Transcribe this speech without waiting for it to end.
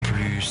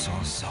pu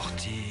s'en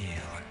sortir.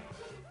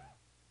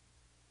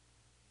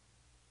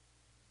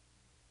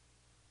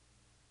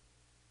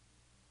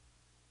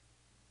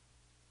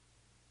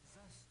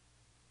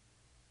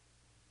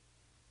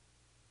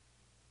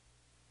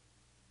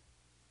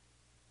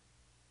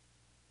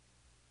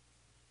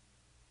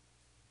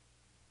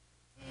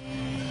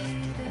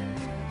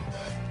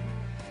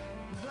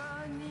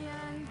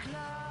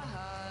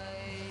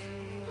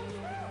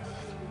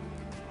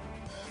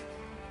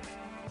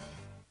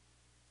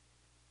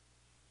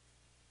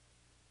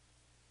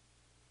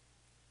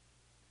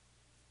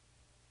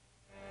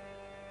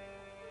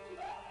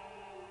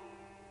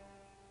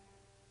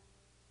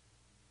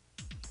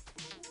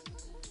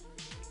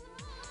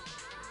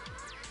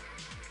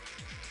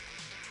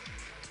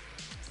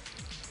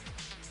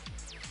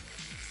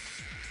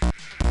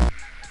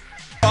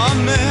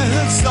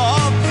 Promise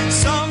of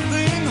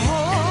something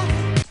whole.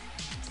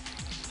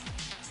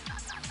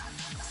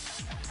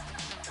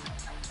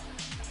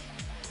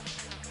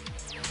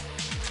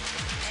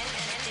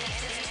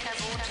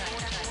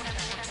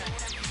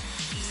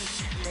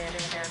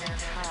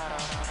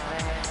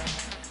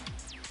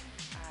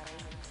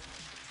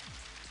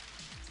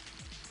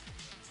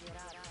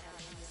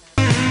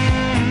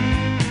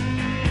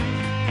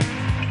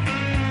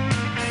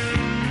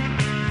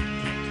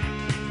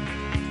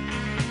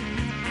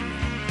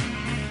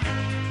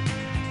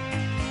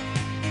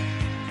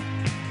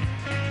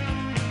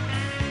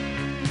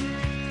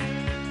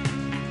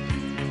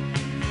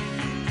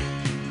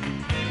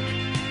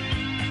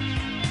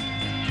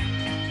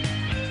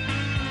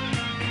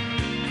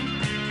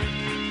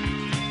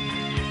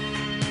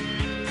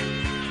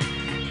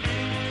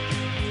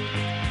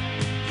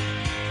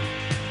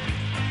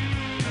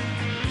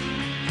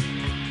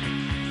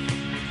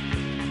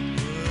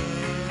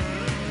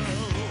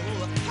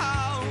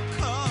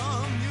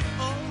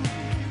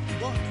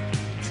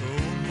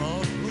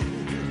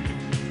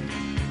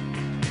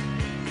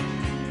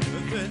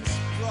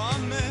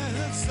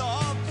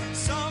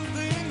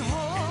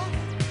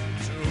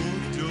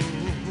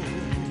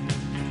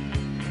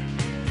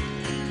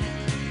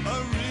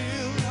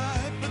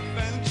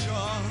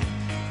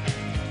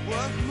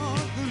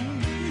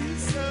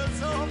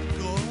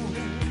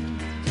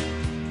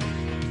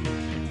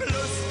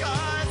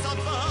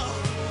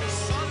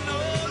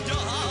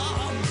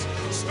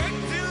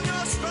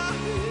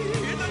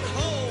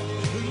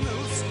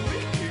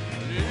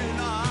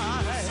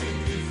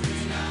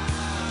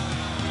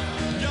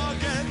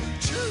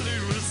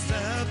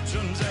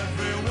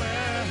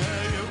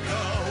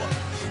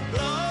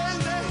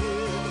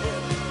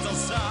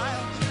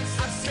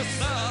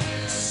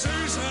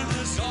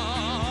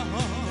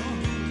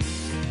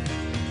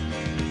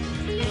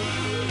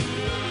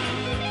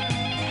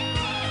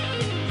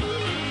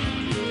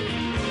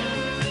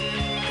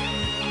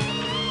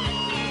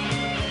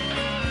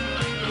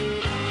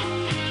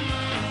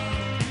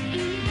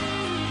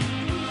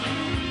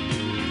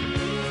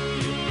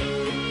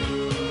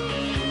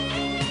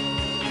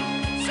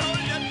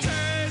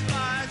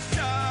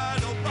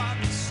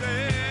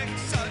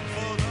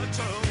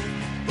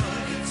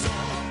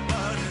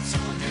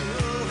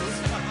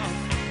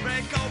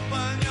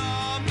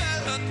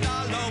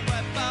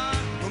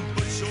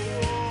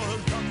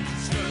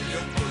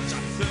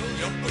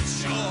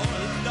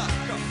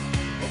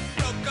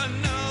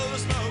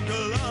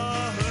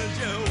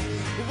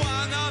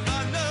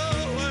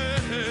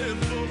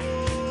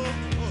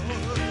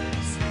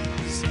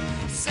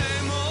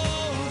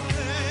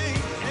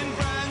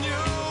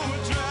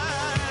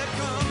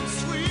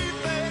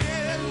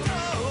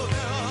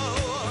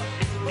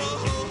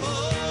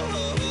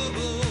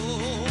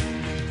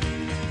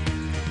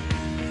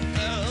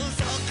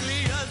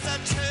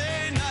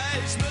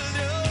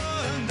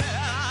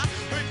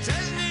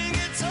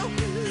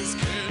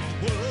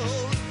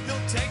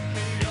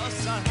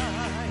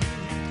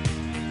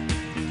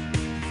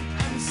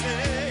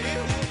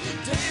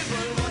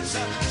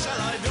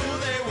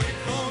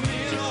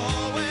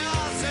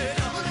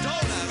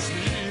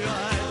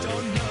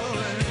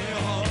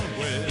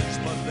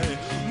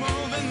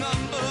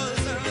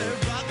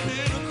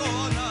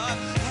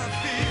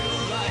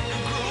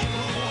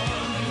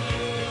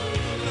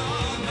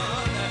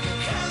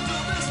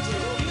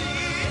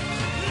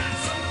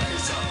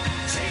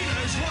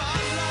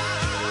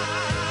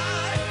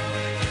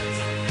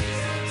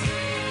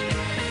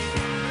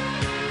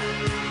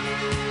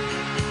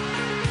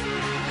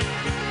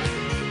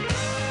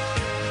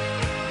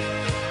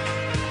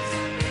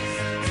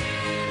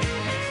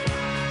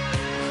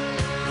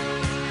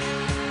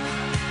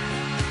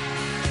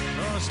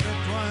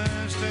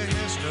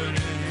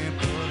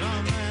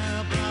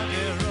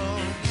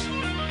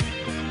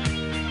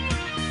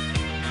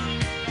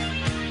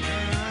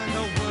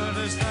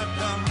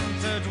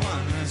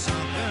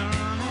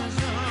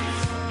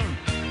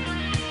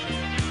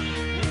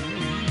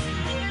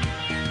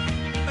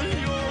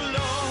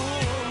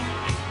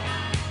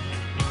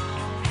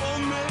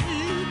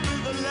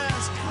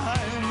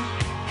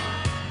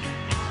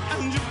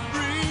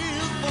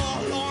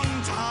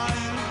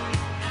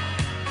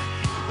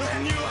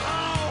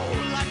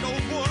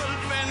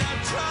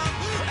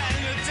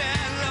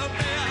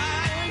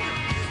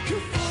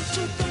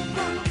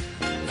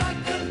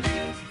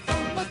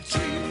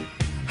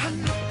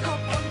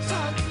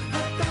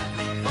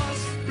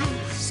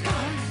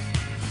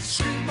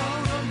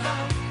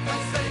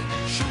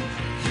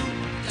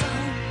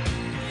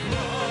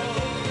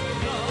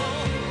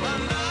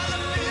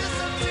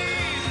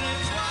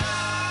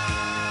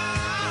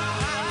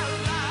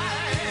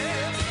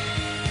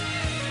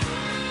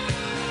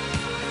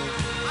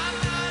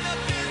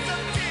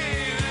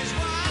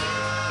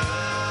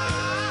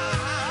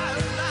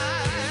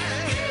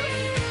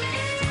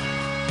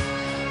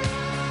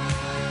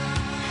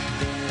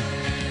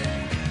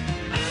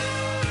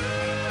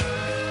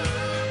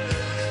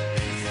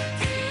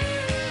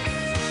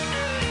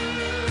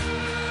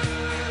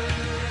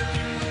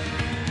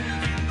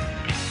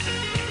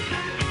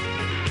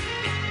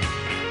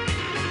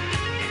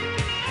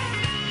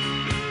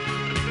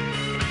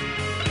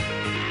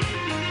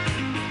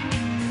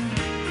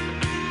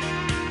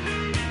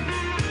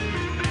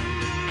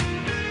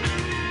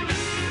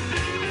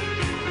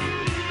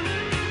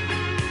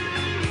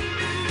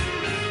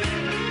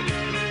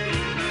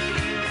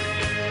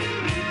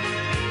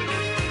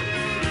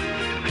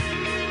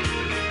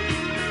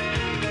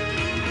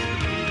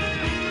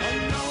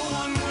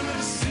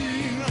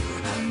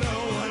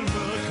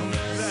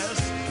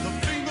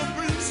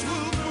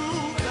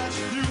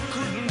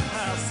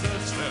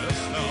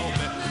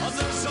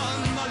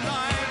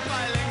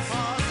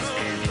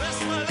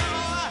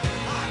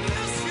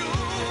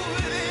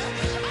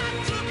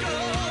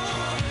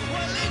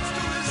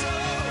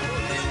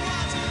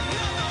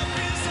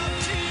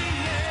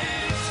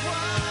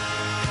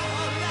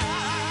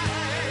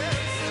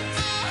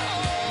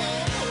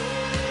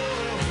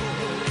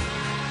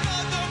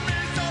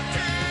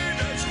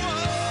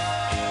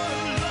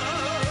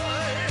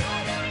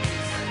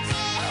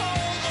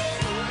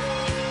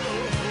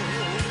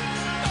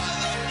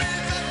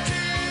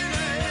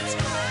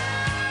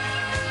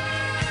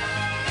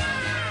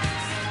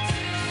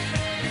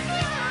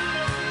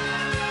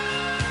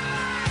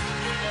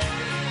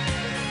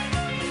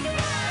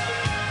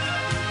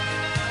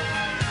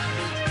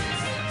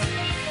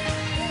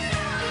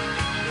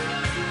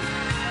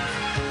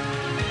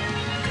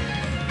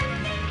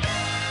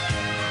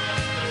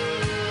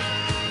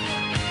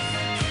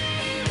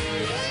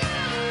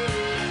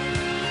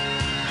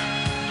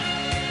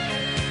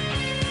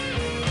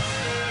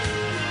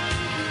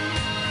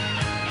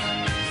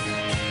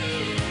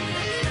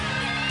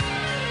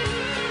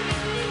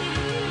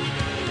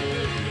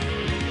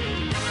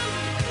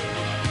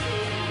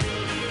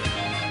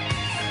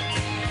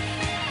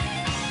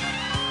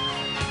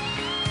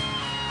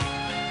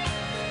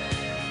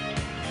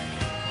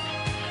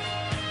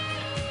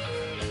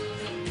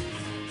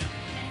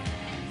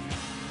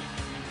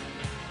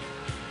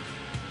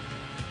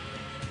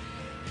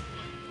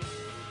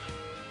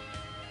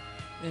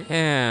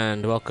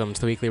 And welcome to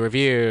the weekly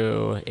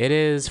review. It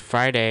is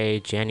Friday,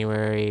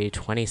 January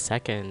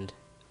 22nd,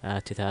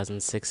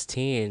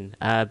 2016.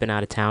 I've been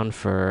out of town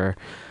for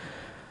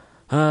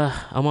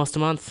almost a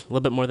month, a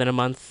little bit more than a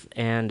month,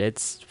 and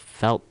it's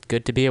felt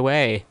good to be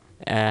away.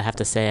 I have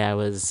to say I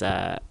was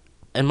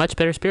in much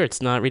better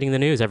spirits not reading the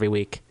news every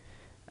week.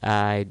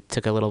 I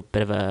took a little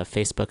bit of a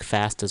Facebook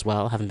fast as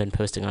well. Haven't been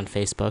posting on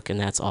Facebook, and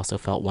that's also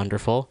felt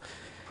wonderful.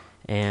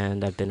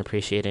 And I've been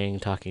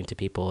appreciating talking to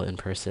people in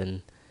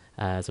person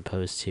as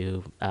opposed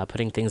to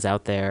putting things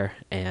out there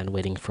and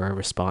waiting for a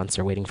response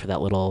or waiting for that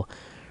little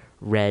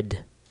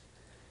red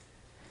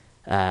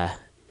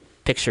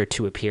picture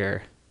to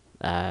appear.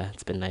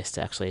 It's been nice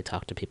to actually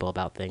talk to people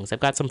about things. I've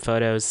got some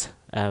photos.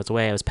 I was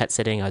away. I was pet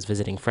sitting. I was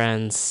visiting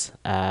friends,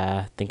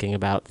 thinking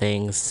about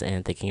things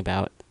and thinking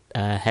about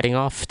heading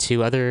off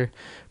to other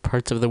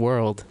parts of the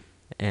world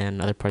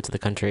and other parts of the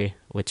country,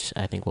 which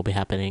I think will be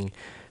happening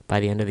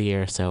by the end of the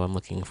year. So I'm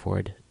looking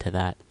forward to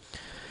that.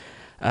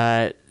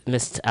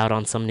 Missed out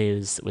on some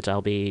news, which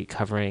I'll be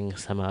covering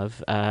some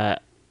of.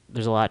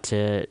 There's a lot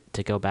to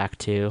go back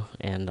to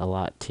and a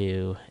lot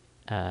to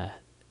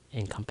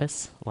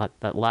encompass. A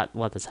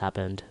lot that's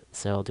happened.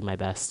 So I'll do my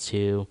best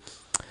to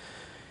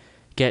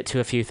get to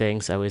a few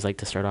things. I always like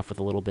to start off with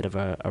a little bit of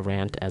a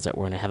rant, as it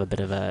were, and I have a bit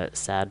of a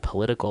sad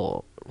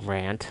political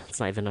rant. It's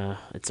not even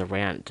it's a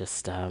rant.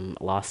 Just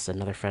lost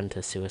another friend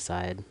to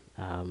suicide.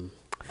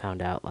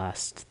 Found out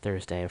last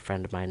Thursday, a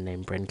friend of mine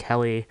named Bryn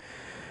Kelly,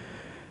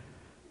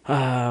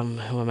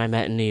 whom I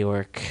met in New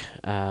York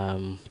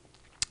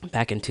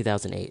back in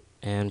 2008.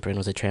 And Bryn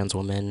was a trans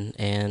woman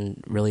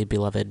and really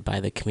beloved by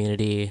the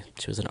community.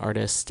 She was an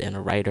artist and a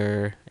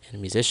writer and a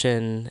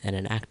musician and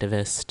an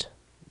activist.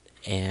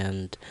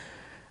 And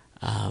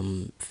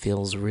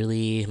feels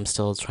really, I'm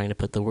still trying to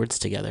put the words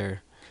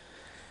together.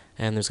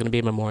 And there's going to be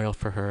a memorial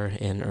for her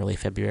in early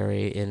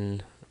February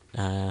in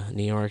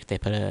New York. They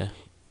put a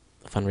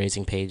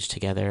fundraising page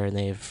together, and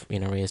they've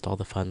raised all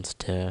the funds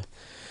to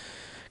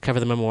cover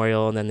the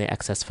memorial, and then the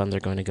excess funds are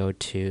going to go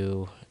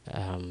to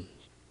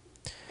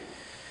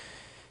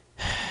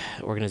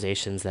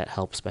organizations that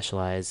help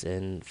specialize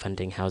in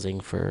funding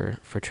housing for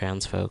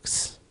trans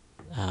folks.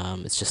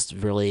 It's just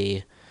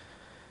really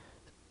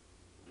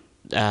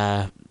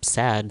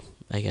sad,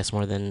 I guess,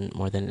 more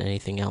than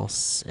anything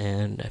else,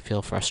 and I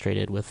feel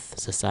frustrated with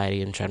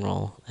society in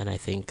general. And I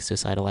think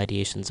suicidal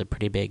ideation is a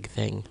pretty big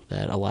thing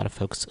that a lot of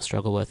folks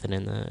struggle with, and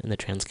in the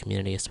trans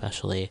community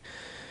especially.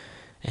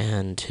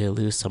 And to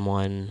lose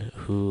someone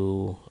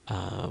who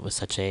was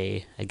such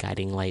a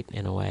guiding light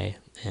in a way,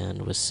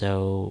 and was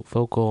so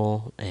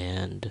vocal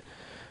and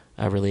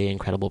a really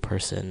incredible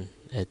person,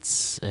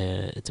 it's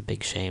a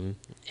big shame.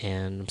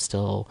 And I'm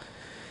still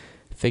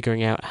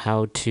figuring out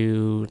how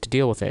to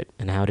deal with it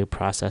and how to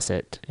process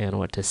it and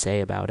what to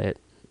say about it.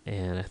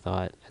 And I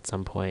thought at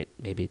some point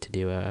maybe to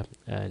do a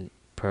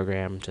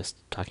program just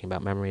talking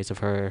about memories of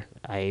her.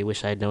 I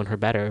wish I'd known her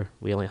better.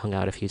 We only hung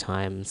out a few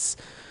times.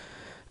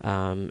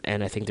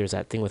 And I think there's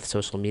that thing with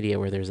social media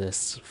where there's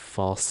this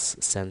false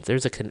sense.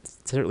 There's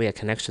certainly a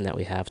connection that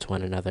we have to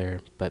one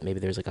another, but maybe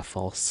there's like a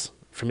false,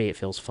 for me it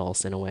feels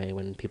false in a way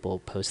when people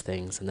post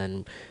things, and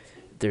then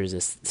there's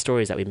this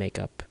stories that we make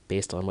up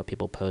based on what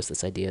people post,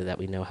 this idea that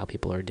we know how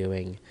people are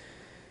doing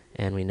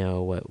and we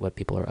know what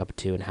people are up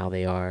to and how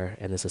they are,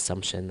 and this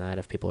assumption that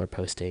if people are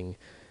posting,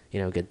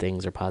 good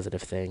things or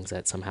positive things,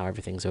 that somehow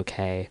everything's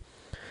okay.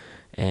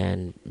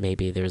 And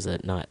maybe there's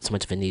not so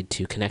much of a need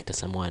to connect to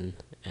someone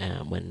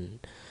when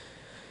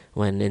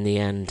in the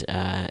end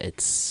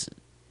that's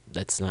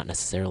not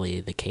necessarily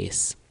the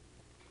case.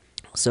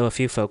 So a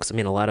few folks, we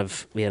had a lot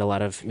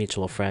of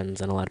mutual friends,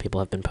 and a lot of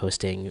people have been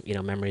posting,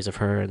 memories of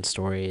her and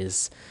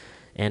stories,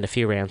 and a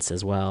few rants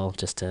as well,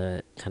 just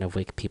to kind of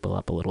wake people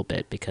up a little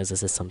bit, because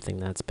this is something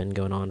that's been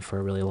going on for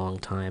a really long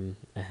time,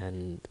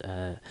 and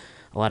a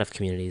lot of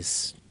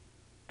communities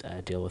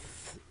deal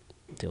with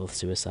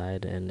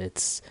suicide, and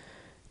it's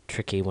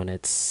tricky when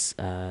it's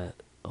a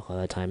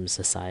lot of times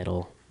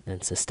societal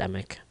and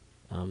systemic.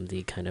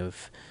 The kind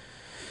of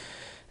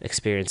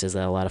experiences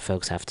that a lot of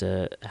folks have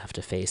to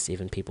face,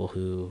 even people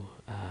who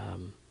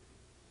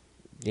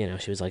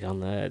she was like on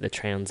the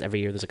trans, every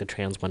year there's like a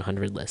trans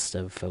 100 list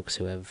of folks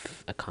who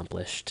have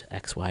accomplished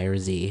X, Y, or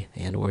Z,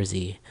 or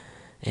Z,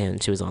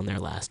 and she was on there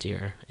last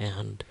year.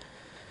 And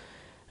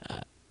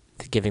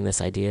giving this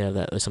idea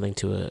that there's something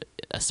to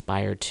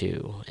aspire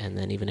to, and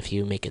then even if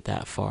you make it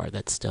that far,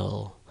 that's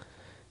still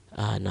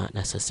not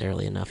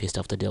necessarily enough. You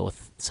still have to deal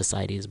with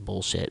society's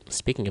bullshit.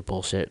 Speaking of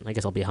bullshit, I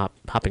guess I'll be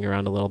hopping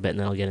around a little bit, and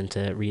then I'll get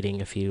into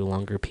reading a few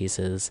longer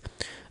pieces.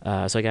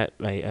 So I got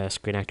my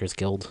Screen Actors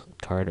Guild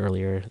card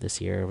earlier this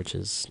year, which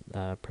is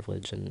a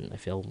privilege, and I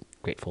feel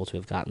grateful to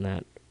have gotten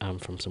that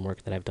from some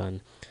work that I've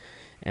done.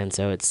 And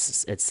so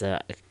it's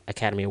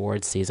Academy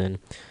Awards season,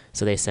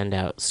 so they send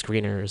out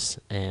screeners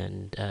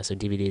and so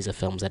DVDs of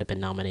films that have been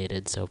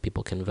nominated, so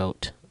people can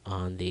vote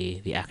on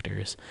the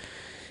actors.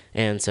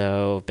 And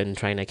so I've been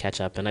trying to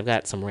catch up, and I've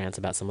got some rants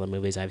about some of the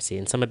movies I've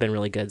seen. Some have been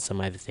really good, some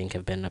I think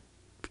have been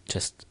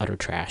just utter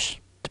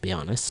trash, to be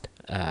honest.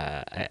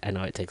 I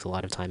know it takes a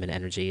lot of time and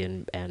energy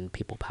and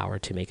people power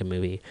to make a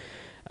movie.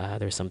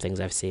 There's some things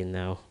I've seen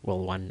though. Well,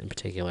 one in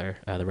particular,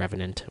 The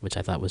Revenant, which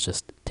I thought was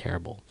just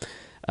terrible.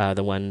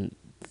 The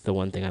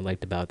one thing I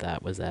liked about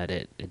that was that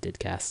it did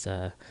cast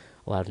a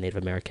lot of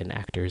Native American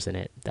actors in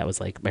it. That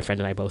was like, my friend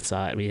and I both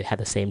saw it. We had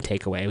the same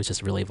takeaway. It was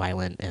just really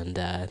violent. And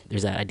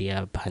there's that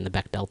idea behind the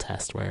Bechdel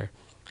test where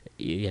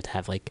you have to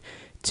have like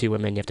two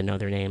women, you have to know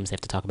their names, they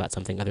have to talk about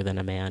something other than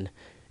a man,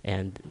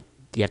 and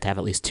you have to have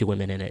at least two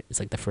women in it. It's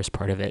like the first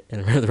part of it.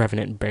 And The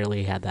Revenant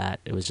barely had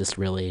that. It was just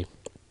really...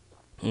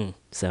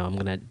 So I'm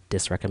going to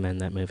disrecommend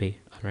that movie.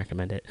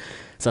 Unrecommend it.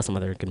 Saw some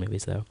other good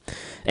movies, though.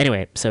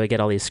 Anyway, so I get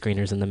all these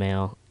screeners in the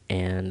mail,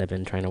 and I've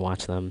been trying to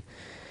watch them.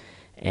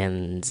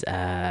 And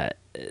I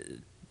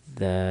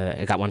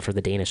got one for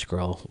The Danish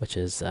Girl, which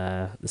is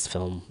this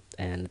film,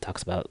 and it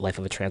talks about life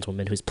of a trans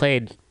woman who's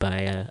played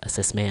by a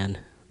cis man.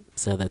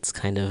 So that's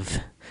kind of...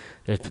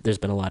 There's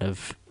been a lot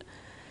of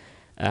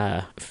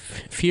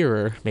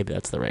furor, maybe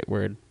that's the right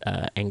word,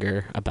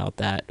 anger about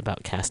that,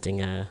 about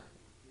casting a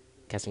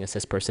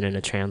cis person in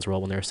a trans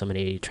role when there are so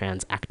many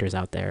trans actors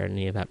out there. And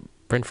you have that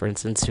Bryn, for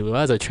instance, who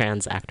was a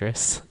trans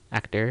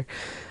actor.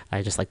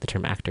 I just like the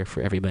term actor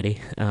for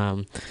everybody.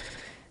 And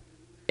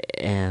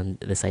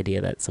this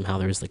idea that somehow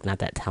there's like not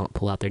that talent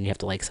pool out there and you have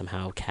to like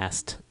somehow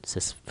cast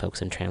cis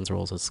folks in trans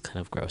roles is kind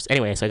of gross.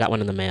 Anyway, so I got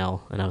one in the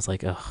mail and I was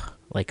like, ugh,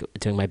 like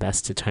doing my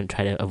best to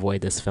try to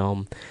avoid this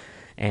film.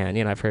 And,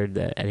 you know, I've heard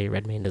that Eddie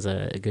Redmayne does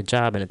a good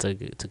job and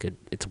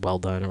it's well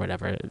done or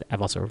whatever.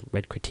 I've also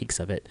read critiques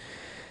of it.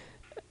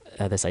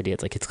 This idea,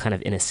 it's kind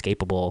of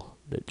inescapable.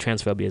 The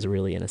transphobia is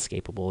really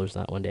inescapable. There's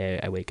not one day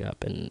I wake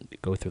up and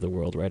go through the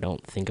world where I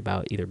don't think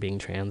about either being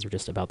trans or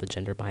just about the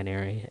gender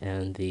binary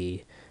and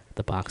the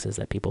boxes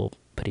that people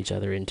put each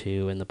other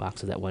into and the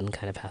boxes that one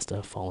kind of has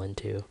to fall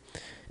into.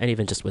 And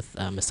even just with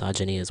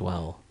misogyny as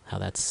well, how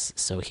that's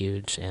so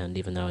huge. And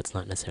even though it's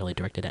not necessarily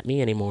directed at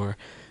me anymore,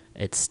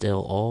 it's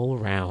still all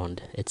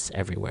around. It's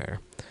everywhere.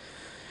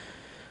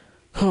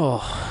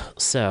 Oh,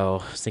 so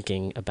I was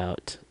thinking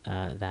about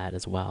that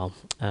as well.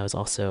 It was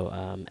also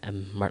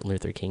Martin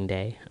Luther King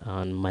Day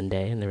on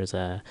Monday, and there was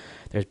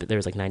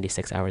like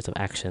 96 hours of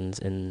actions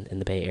in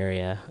the Bay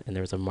Area, and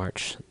there was a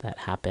march that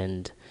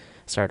happened,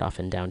 started off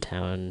in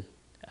downtown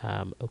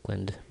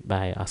Oakland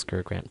by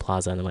Oscar Grant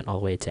Plaza, and then went all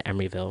the way to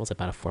Emeryville. It was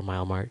about a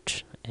 4-mile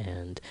march,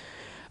 and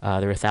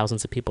there were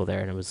thousands of people there,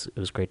 and it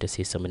was great to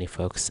see so many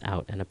folks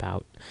out and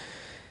about.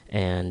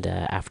 And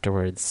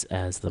afterwards,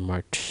 as the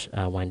march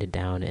winded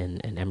down in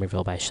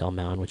Emeryville by Shell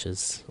Mound, which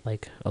is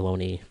like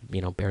Ohlone,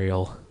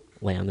 burial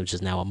land, which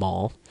is now a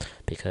mall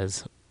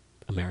because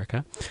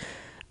America,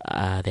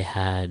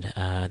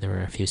 there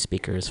were a few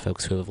speakers,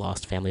 folks who have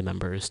lost family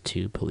members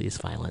to police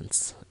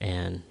violence,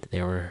 and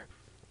they were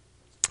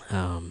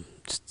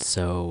just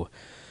so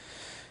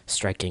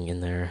striking in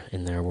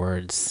their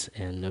words,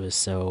 and it was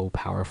so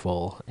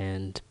powerful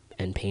and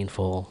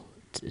painful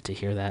to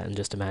hear that, and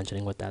just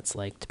imagining what that's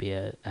like to be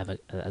a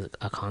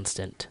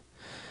constant,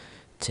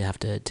 to have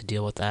to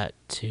deal with that,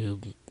 to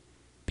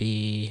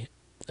be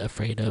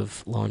afraid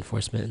of law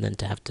enforcement, and then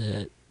to have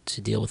to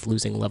deal with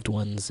losing loved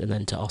ones, and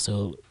then to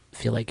also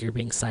feel like you're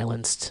being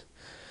silenced.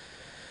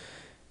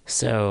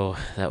 So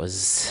that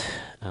was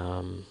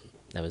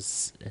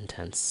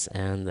intense.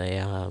 And they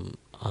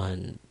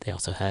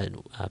also had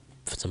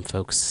some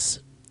folks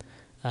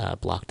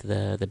blocked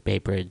the Bay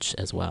Bridge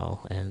as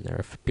well, and there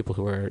were people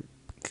who were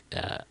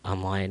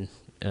online.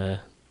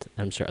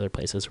 I'm sure other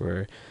places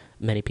were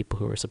many people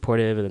who were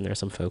supportive, and then there are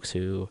some folks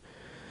who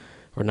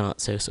were not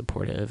so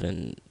supportive.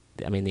 And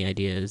I mean, the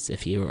idea is,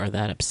 if you are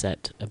that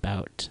upset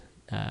about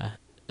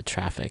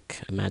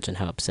traffic, imagine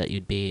how upset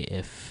you'd be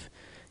if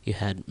you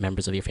had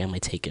members of your family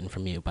taken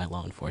from you by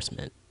law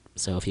enforcement.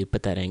 So if you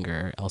put that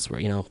anger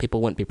elsewhere,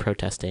 people wouldn't be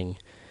protesting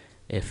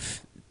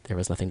if there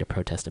was nothing to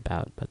protest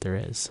about, but there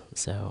is.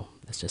 So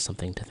that's just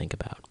something to think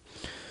about.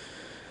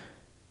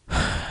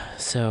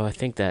 So I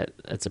think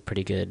that's a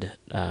pretty good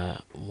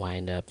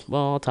wind up.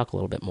 Well, I'll talk a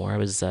little bit more. I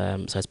was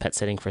pet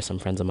sitting for some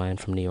friends of mine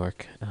from New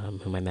York,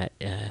 whom I met.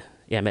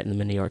 I met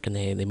them in New York, and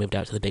they moved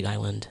out to the Big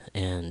Island,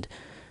 and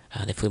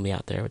they flew me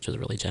out there, which was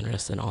really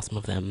generous and awesome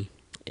of them.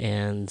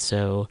 And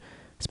so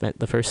I spent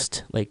the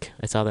first,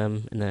 I saw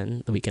them, and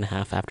then the week and a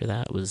half after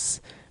that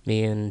was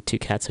me and 2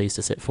 cats I used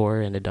to sit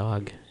for and a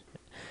dog,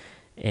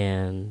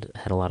 and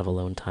had a lot of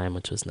alone time,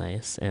 which was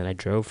nice. And I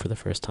drove for the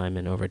first time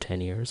in over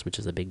 10 years, which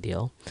is a big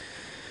deal.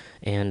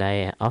 And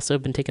I also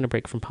been taking a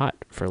break from pot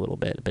for a little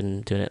bit. I've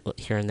been doing it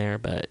here and there,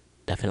 but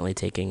definitely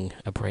taking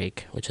a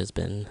break, which has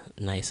been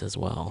nice as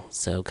well.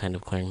 So kind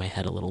of clearing my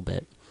head a little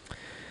bit.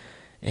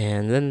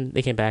 And then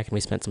they came back and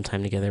we spent some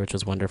time together, which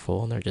was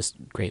wonderful. And they're just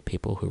great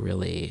people who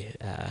really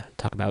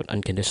talk about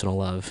unconditional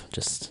love.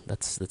 Just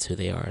that's who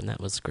they are, and that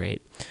was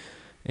great.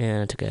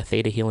 And I took a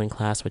theta healing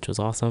class, which was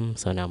awesome.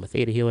 So now I'm a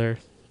theta healer.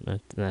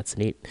 That's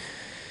neat.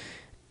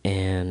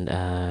 And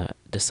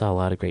just saw a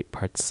lot of great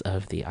parts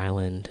of the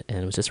island, and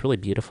it was just really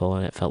beautiful,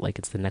 and it felt like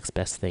it's the next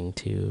best thing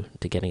to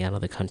getting out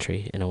of the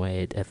country in a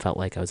way. It felt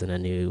like I was in a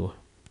new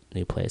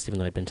place, even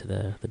though I'd been to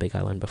the Big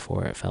Island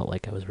before. It felt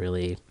like I was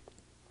really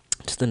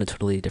just in a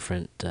totally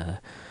different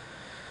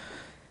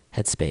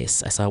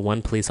headspace. I saw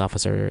one police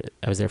officer.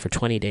 I was there for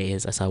 20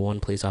 days. I saw one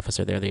police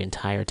officer there the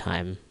entire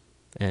time,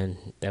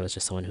 and that was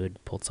just someone who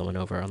had pulled someone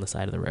over on the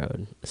side of the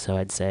road. So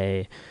I'd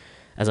say,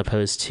 as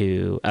opposed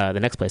to the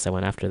next place I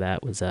went after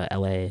that was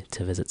LA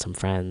to visit some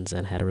friends,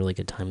 and had a really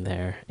good time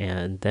there.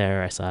 And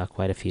there I saw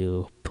quite a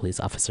few police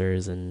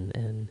officers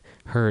and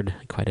heard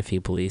quite a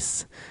few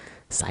police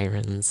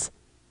sirens.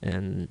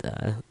 And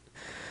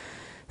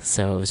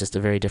so it was just a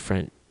very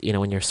different,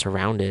 when you're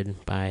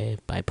surrounded by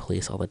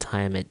police all the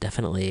time, it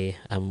definitely,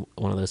 I'm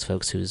one of those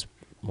folks who's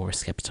more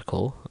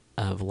skeptical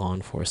of law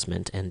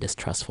enforcement and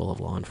distrustful of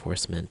law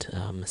enforcement,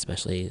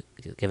 especially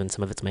given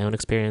some of it's my own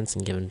experience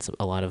and given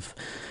a lot of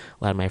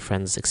my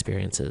friends'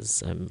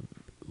 experiences. I'm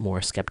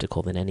more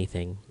skeptical than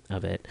anything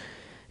of it,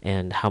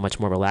 and how much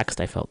more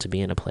relaxed I felt to be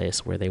in a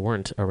place where they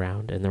weren't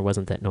around and there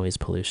wasn't that noise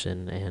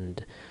pollution,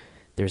 and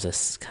there's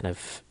this kind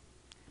of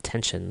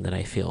tension that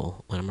I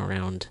feel when I'm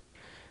around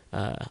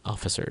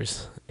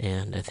officers,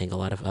 and I think a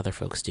lot of other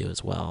folks do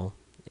as well.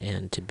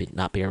 And to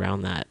not be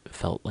around that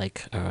felt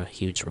like a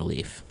huge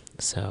relief.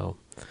 So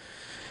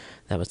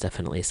that was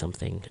definitely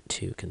something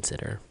to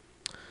consider.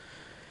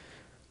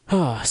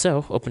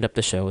 So opened up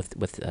the show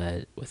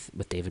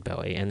with David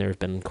Bowie, and there have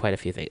been quite a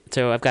few things.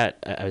 So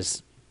I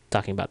was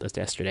talking about this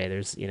yesterday.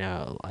 There's,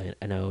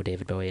 I know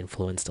David Bowie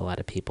influenced a lot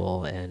of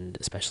people, and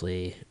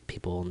especially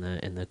people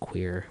in the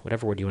queer,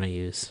 whatever word you want to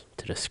use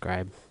to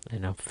describe. I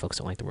know folks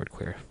don't like the word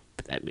queer,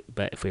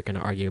 but if we're going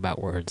to argue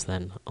about words,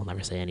 then I'll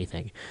never say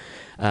anything.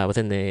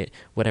 Within the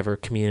whatever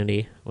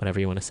community, whatever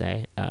you want to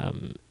say,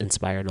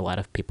 inspired a lot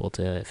of people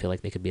to feel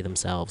like they could be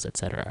themselves,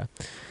 etc.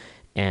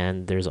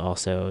 And there's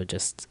also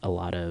just a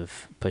lot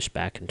of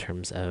pushback in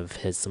terms of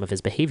some of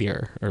his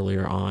behavior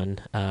earlier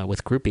on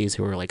with groupies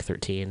who were like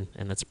 13,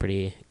 and that's a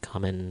pretty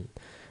common,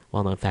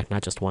 well-known fact.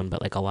 Not just one,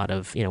 but like a lot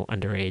of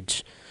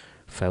underage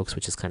folks,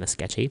 which is kind of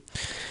sketchy.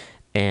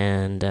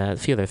 And a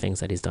few other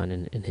things that he's done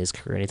in his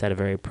career. And he's had a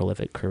very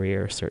prolific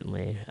career,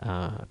 certainly.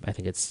 I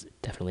think it's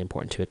definitely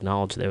important to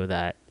acknowledge, though,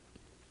 that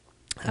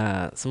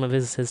some of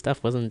his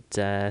stuff wasn't,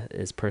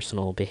 his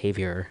personal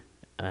behavior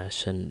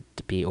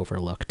shouldn't be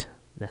overlooked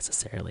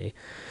necessarily.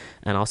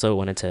 And also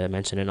wanted to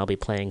mention, and I'll be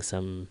playing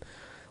some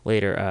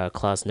later,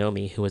 Klaus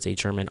Nomi, who was a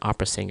German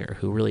opera singer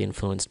who really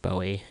influenced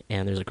Bowie.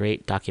 And there's a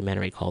great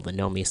documentary called The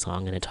Nomi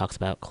Song, and it talks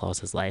about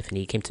Klaus's life. And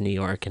he came to New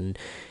York, and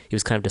he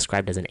was kind of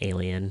described as an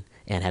alien,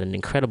 and had an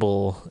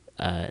incredible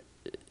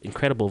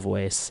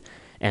voice,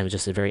 and was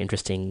just a very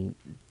interesting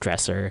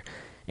dresser.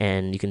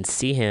 And you can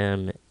see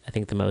him, I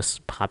think the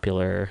most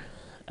popular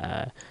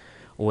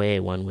way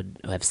one would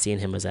have seen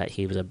him was that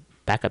he was a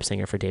backup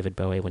singer for David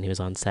Bowie when he was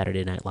on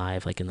Saturday Night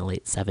Live, like in the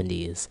late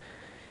 70s.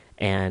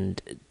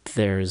 And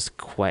there's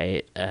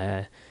quite,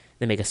 they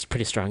make a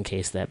pretty strong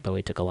case that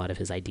Bowie took a lot of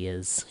his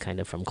ideas kind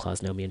of from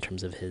Klaus Nomi in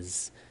terms of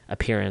his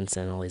appearance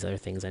and all these other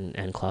things.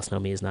 And Klaus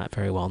Nomi is not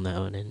very well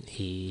known, and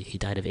he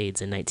died of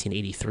AIDS in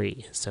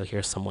 1983. So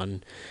here's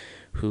someone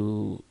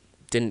who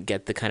didn't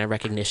get the kind of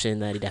recognition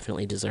that he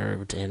definitely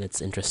deserved. And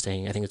it's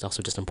interesting. I think it's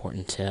also just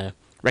important to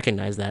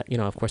recognize that,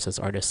 of course, as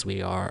artists,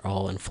 we are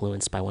all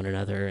influenced by one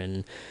another,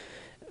 and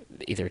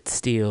either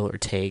steal or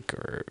take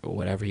or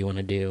whatever you want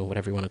to do,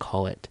 whatever you want to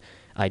call it,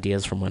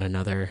 ideas from one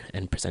another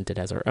and present it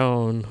as our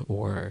own,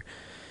 or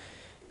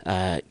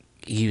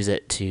use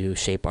it to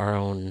shape our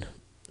own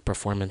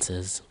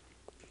performances.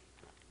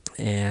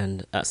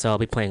 And so I'll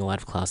be playing a lot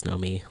of Klaus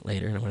Nomi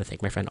later, and I want to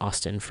thank my friend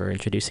Austin for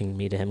introducing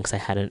me to him, because I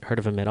hadn't heard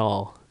of him at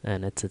all.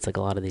 And it's like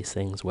a lot of these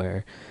things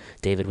where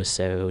David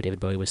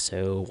Bowie was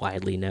so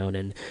widely known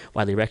and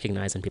widely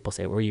recognized, and people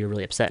say, were you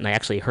really upset? And I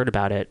actually heard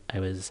about it. I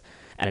was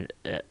at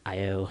an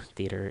IO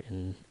theater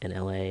in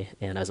LA,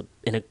 and I was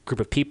in a group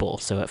of people,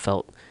 so it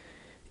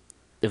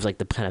was like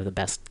the kind of the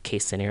best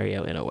case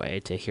scenario in a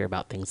way to hear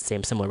about things.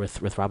 Similar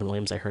with Robin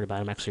Williams. I heard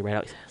about him actually right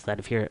outside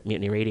of here at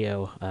Mutiny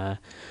Radio.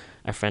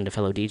 A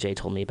fellow DJ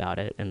told me about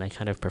it, and I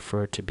kind of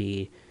prefer to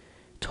be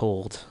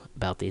told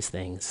about these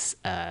things.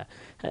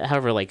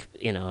 However, I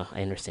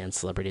understand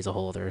celebrity is a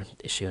whole other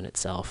issue in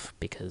itself,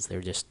 because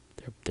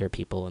they're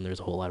people, and there's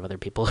a whole lot of other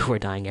people who are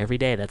dying every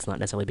day that's not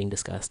necessarily being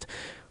discussed,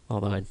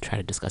 although I try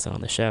to discuss it on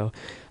the show.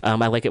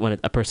 I like it when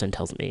a person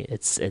tells me.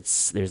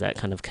 There's that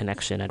kind of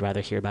connection. I'd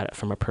rather hear about it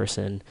from a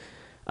person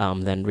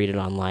than read it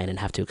online and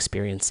have to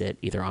experience it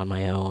either on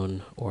my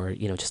own, or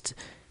just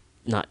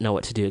not know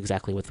what to do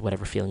exactly with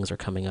whatever feelings are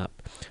coming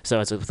up. So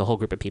it's with a whole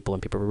group of people,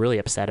 and people were really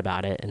upset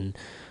about it. And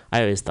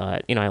I always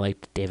thought, I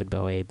liked David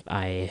Bowie.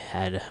 I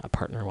had a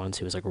partner once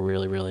who was like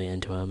really, really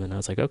into him, and I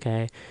was like,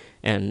 okay.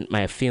 And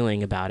my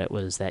feeling about it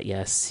was that,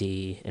 yes,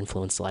 he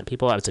influenced a lot of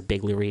people. I was a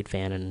big Lou Reed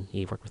fan, and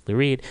he worked with Lou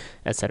Reed,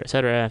 et cetera, et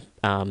cetera.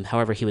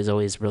 However, he was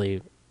always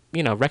really,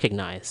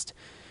 recognized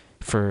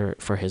for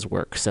his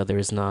work. So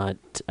there's not,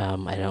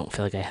 I don't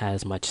feel like I had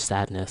as much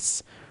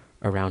sadness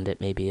around it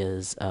maybe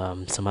as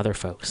some other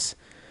folks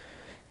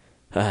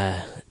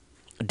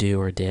do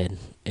or did.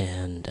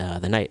 And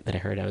the night that I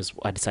heard,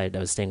 I decided I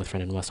was staying with a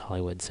friend in West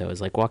Hollywood, so it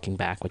was like walking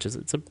back, which is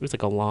it was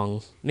like a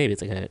long, maybe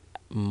it's like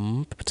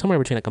somewhere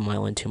between like a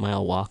mile and 2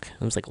 mile walk.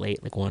 It was like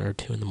late, like 1 or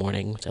 2 in the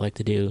morning, which I like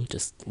to do,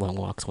 just long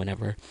walks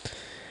whenever.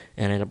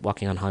 And I ended up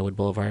walking on Hollywood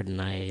Boulevard,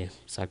 and I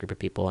saw a group of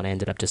people, and I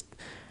ended up just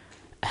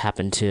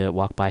happened to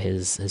walk by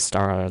his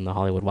star on the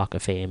Hollywood Walk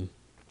of Fame.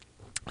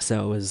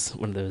 So it was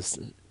one of those,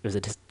 it was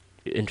just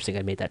interesting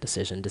I made that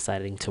decision,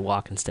 deciding to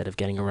walk instead of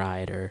getting a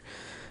ride or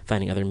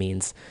finding other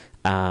means.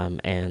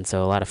 And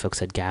so a lot of folks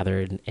had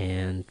gathered,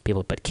 and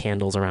people put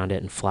candles around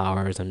it and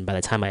flowers. And by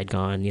the time I had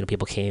gone,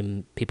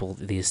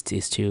 these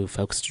two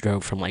folks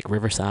drove from like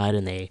Riverside,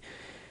 and they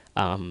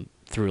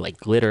threw like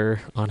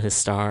glitter on his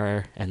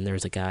star. And there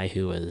was a guy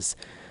who was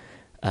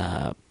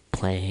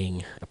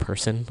playing a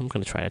person I'm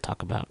going to try to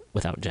talk about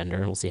without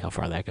gender. We'll see how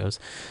far that goes.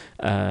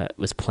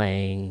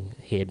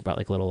 He had brought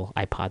like a little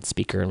iPod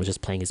speaker and was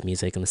just playing his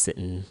music and was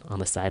sitting on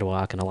the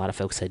sidewalk. And a lot of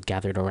folks had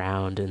gathered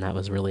around, and that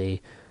was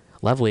really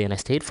lovely. And I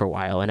stayed for a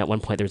while, and at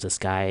one point there was this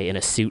guy in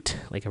a suit,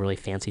 like a really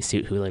fancy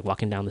suit, who like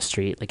walking down the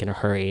street like in a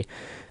hurry.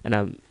 And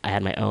I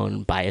had my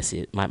own bias.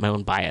 My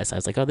own bias. I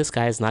was like, oh, this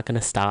guy is not going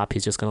to stop.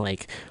 He's just going to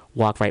like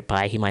walk right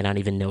by. He might not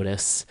even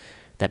notice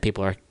that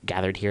people are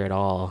gathered here at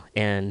all.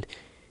 And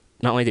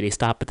not only did he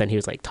stop, but then he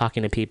was like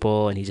talking to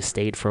people, and he just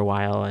stayed for a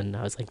while. And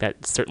I was like,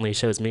 that certainly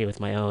shows me with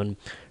my own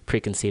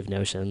preconceived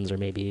notions, or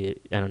maybe,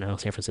 I don't know,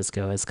 San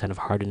Francisco has kind of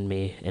hardened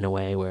me in a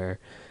way where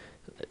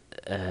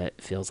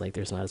it feels like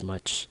there's not as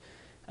much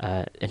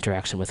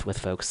interaction with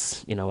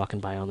folks, walking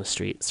by on the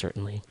street,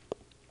 certainly.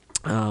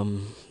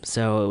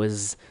 So it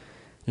was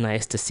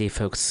nice to see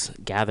folks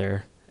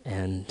gather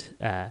and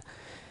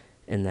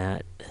in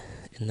that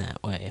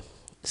way.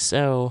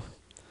 So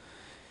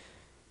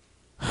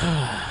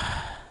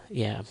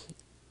yeah,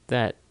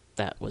 that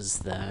was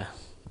the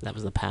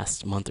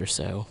past month or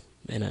so.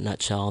 In a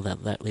nutshell,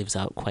 that leaves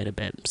out quite a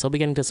bit. So I'll be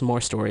getting to some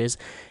more stories,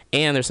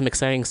 and there's some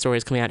exciting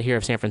stories coming out here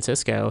of San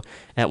Francisco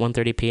at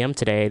 1:30 p.m.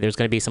 today. There's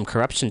going to be some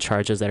corruption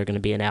charges that are going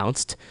to be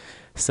announced.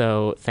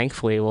 So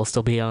thankfully, we'll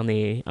still be on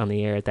the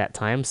air at that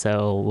time.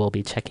 So we'll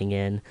be checking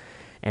in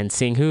and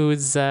seeing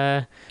who's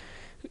in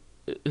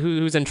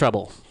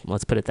trouble.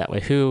 Let's put it that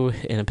way. Who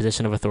in a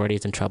position of authority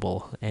is in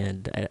trouble?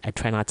 And I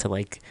try not to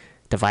like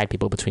divide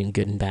people between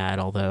good and bad,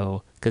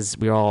 although because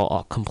we're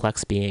all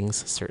complex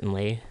beings,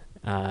 certainly.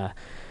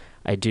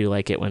 I do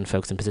like it when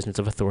folks in positions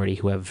of authority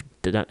who have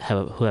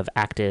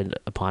acted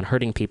upon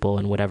hurting people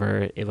and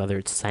whatever, whether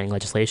it's signing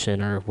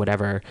legislation or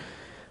whatever,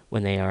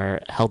 when they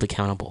are held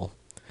accountable.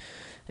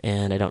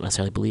 And I don't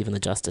necessarily believe in the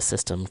justice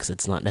system because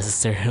it's not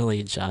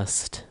necessarily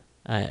just.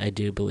 I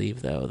do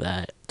believe, though,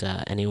 that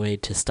any way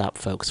to stop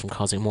folks from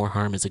causing more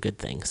harm is a good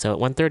thing. So at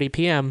 1:30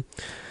 p.m.,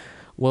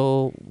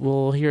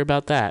 we'll hear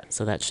about that.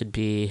 So that should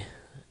be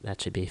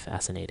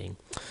fascinating.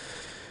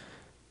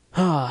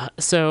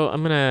 So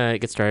I'm going to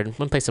get started. I'm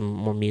going to play some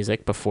more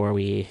music before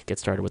we get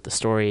started with the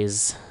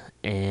stories.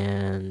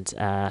 And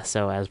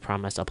so as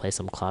promised, I'll play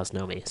some Klaus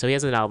Nomi. So he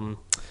has an album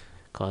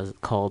called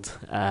Klaus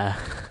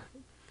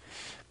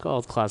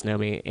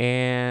Nomi.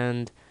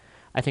 And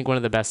I think one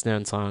of the best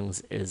known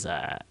songs is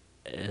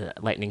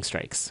Lightning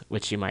Strikes,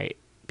 which you might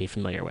be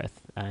familiar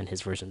with. And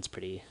his version's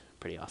pretty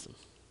awesome.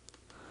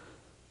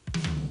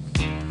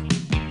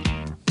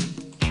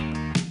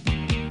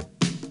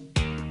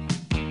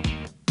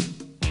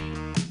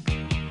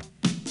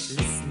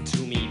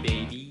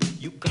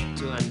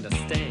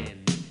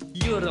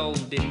 You're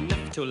old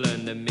enough to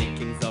learn the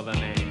makings of a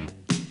man.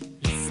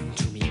 Listen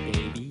to me,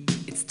 baby,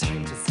 it's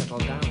time to settle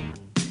down.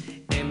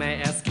 Am I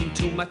asking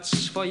too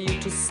much for you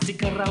to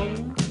stick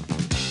around?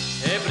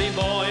 Every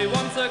boy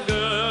wants a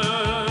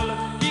girl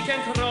he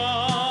can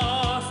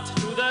trust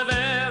to the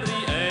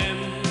very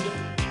end.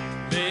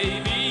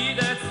 Baby,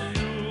 that's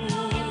you,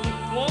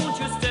 won't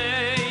you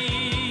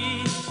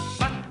stay?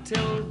 But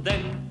till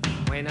then,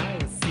 when I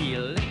see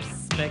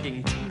lips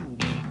begging to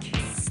be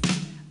kissed,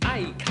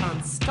 I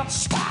can't stop.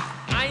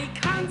 I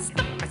can't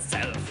stop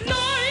myself.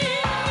 Lightning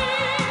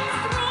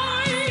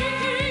striking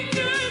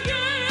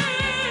again.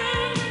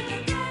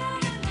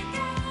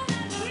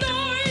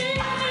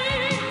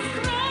 Lightning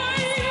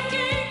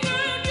striking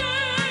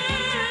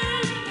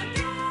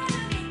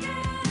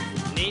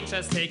again.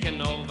 Nature's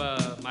taken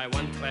over my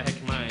one-track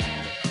mind.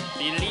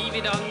 Believe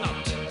it or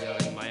not,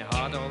 you're in my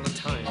heart all the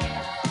time.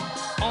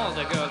 All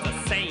the girls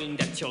are saying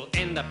that you'll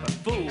end up a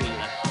fool.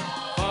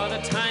 For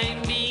the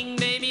time being,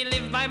 baby,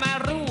 live by my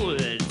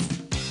rules.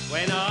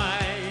 When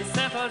I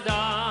settle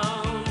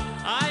down,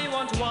 I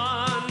want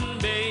one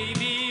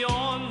baby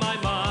on my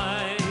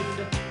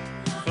mind.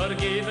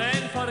 Forgive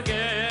and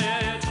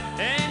forget,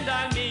 and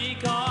I'll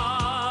make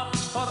up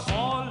for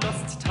all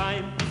lost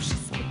time. If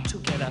she's put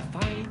together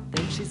fine,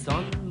 then she's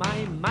on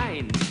my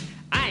mind.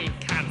 I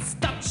can't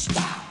stop.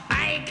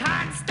 I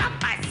can't stop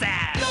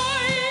myself.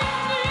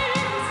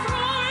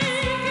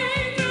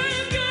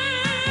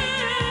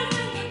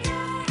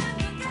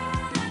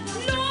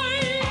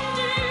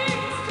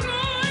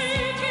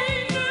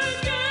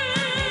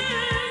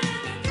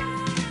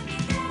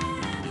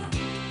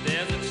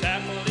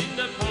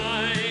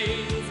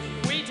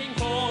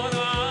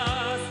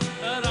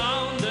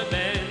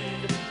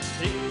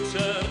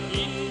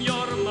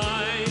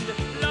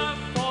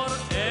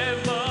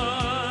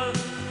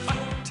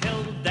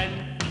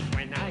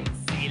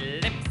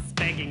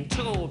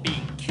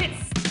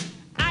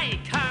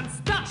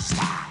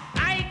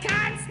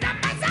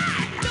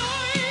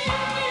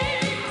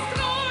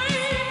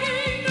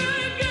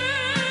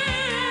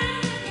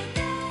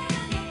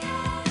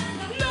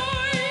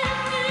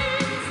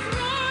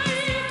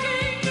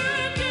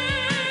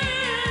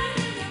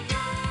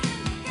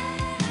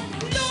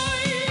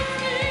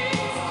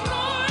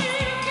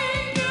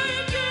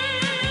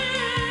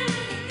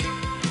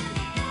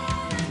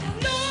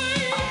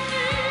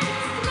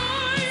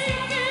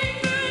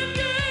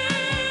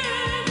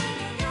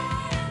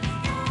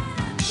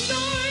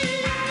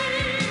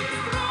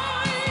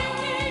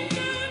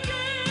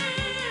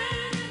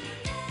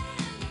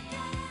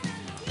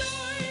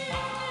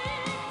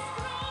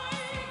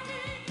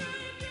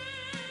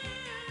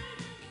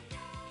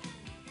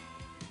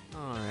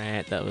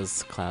 That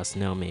was Klaus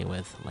Nomi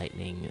with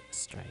Lightning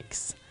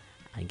Strikes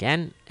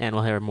Again, and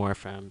we'll hear more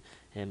from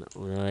him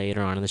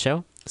later on in the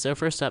show. So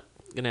first up,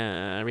 I'm going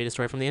to read a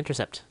story from The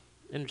Intercept.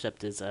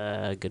 Intercept is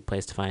a good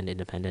place to find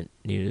independent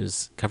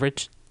news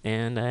coverage,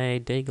 and I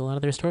dig a lot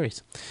of their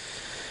stories.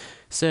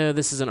 So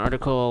this is an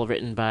article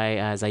written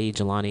by Zaid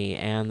Jilani,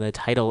 and the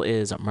title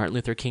is Martin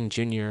Luther King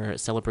Jr.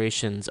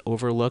 Celebrations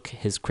Overlook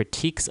His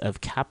Critiques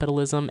of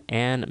Capitalism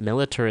and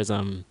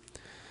Militarism.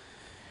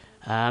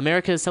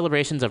 America's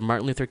celebrations of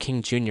Martin Luther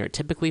King Jr.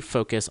 typically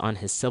focus on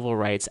his civil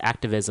rights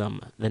activism,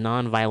 the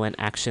nonviolent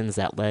actions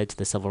that led to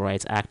the Civil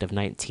Rights Act of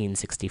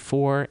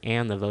 1964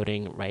 and the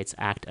Voting Rights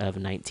Act of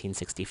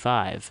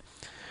 1965.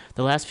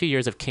 The last few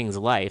years of King's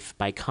life,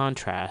 by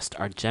contrast,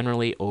 are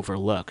generally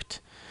overlooked.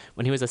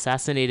 When he was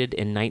assassinated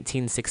in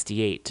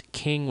 1968,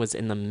 King was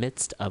in the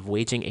midst of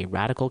waging a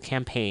radical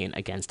campaign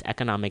against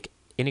economic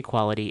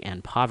inequality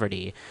and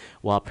poverty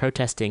while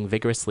protesting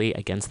vigorously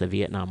against the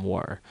Vietnam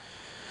War.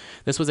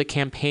 This was a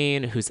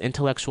campaign whose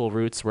intellectual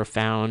roots were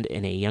found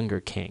in a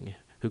younger King,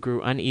 who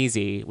grew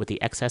uneasy with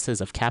the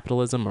excesses of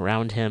capitalism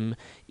around him,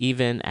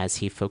 even as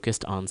he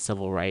focused on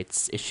civil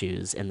rights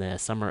issues in the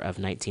summer of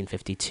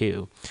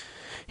 1952.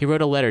 He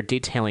wrote a letter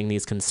detailing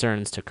these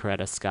concerns to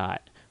Coretta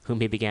Scott, whom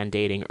he began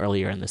dating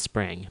earlier in the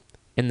spring.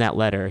 In that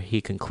letter,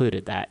 he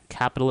concluded that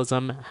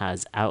capitalism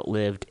has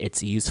outlived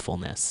its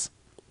usefulness.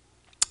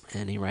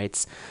 And he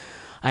writes,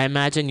 I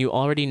imagine you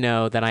already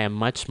know that I am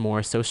much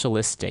more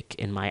socialistic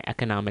in my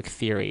economic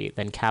theory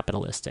than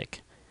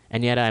capitalistic,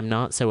 and yet I am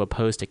not so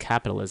opposed to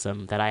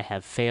capitalism that I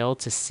have failed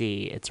to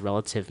see its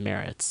relative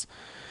merits.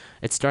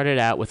 It started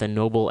out with a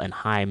noble and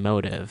high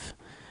motive,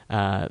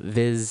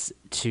 viz.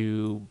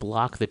 To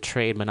block the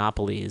trade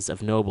monopolies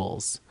of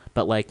nobles,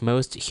 but like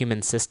most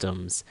human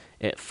systems,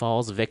 it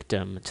falls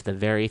victim to the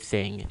very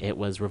thing it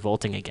was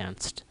revolting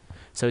against.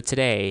 So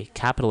today,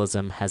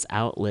 capitalism has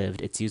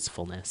outlived its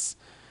usefulness.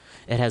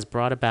 It has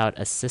brought about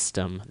a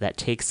system that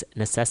takes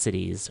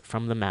necessities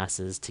from the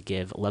masses to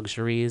give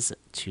luxuries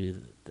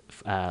to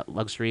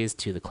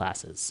the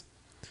classes.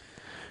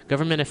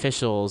 Government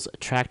officials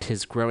tracked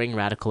his growing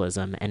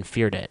radicalism and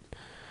feared it.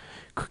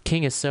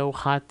 King is so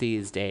hot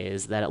these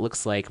days that it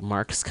looks like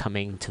Marx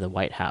coming to the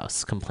White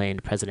House,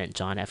 complained President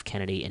John F.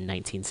 Kennedy in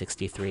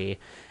 1963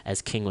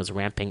 as King was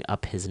ramping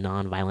up his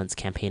nonviolence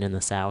campaign in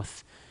the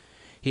South.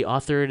 He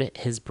authorized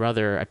his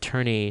brother,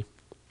 Attorney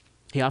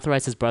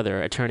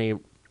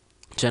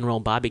General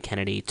Bobby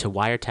Kennedy, to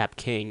wiretap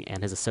King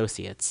and his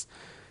associates.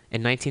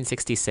 In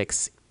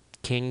 1966,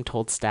 King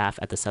told staff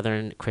at the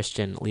Southern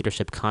Christian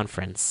Leadership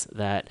Conference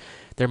that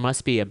there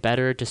must be a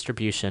better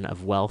distribution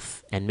of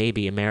wealth and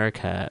maybe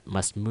America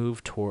must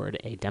move toward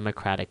a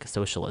democratic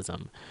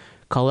socialism.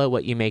 Call it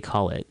what you may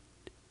call it.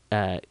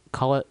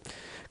 Call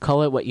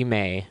it what you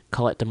may.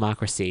 Call it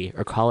democracy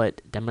or call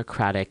it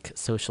democratic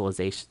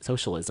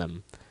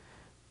socialism.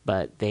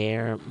 But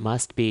there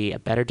must be a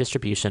better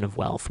distribution of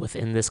wealth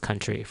within this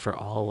country for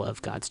all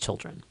of God's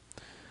children.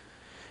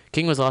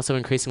 King was also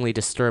increasingly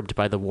disturbed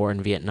by the war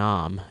in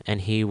Vietnam,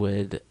 and he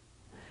would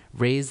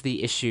raise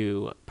the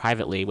issue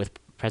privately with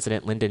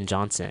President Lyndon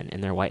Johnson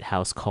in their White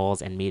House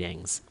calls and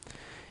meetings.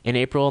 In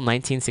April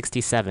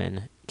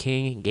 1967,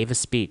 King gave a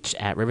speech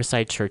at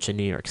Riverside Church in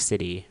New York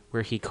City,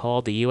 where he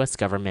called the U.S.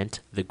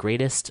 government the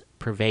greatest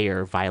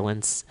purveyor of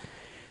violence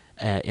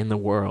in the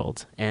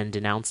world and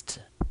denounced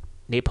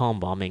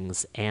napalm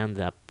bombings and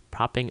the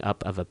propping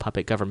up of a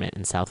puppet government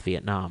in South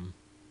Vietnam.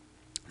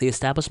 The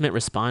establishment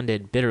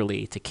responded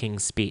bitterly to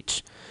King's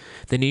speech.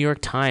 The New York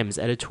Times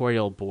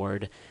editorial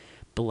board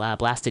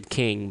blasted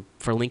King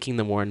for linking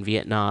the war in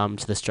Vietnam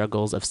to the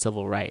struggles of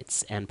civil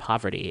rights and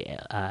poverty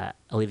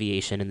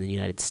alleviation in the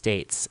United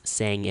States,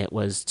 saying it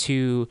was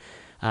too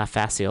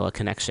facile a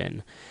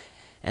connection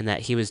and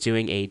that he was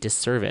doing a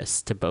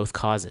disservice to both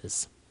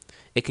causes.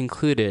 It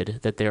concluded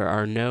that there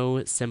are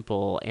no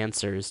simple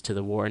answers to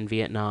the war in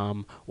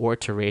Vietnam or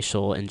to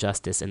racial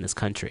injustice in this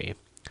country.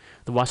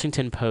 The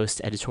Washington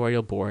Post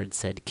editorial board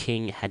said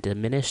King had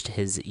diminished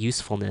his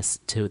usefulness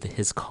to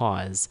his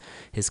cause,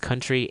 his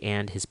country,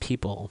 and his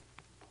people.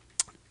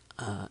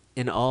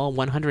 In all,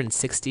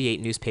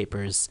 168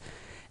 newspapers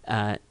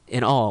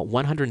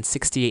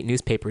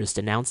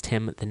denounced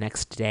him the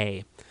next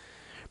day.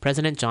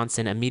 President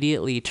Johnson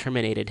immediately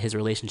terminated his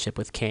relationship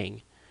with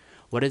King.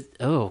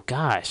 Oh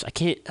gosh, I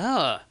can't,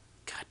 God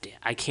damn,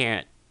 I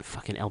can't,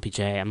 fucking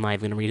LBJ, I'm not even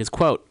going to read his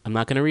quote. I'm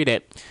not going to read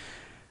it.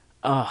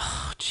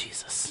 Oh,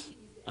 Jesus.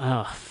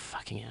 Oh,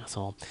 fucking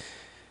asshole.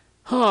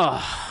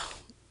 Oh.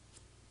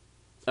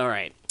 All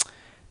right.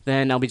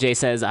 Then LBJ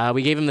says,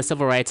 we gave him the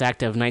Civil Rights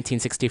Act of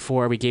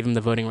 1964. We gave him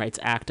the Voting Rights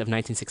Act of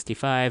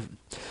 1965.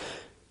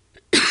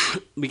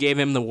 We gave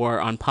him the war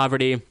on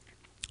poverty.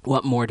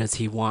 What more does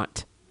he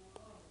want?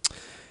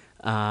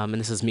 And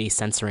this is me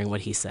censoring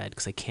what he said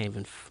because I'm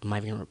not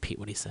even going to repeat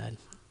what he said.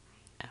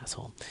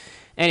 Asshole.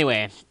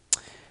 Anyway,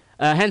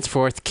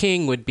 henceforth,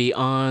 King would be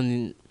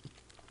on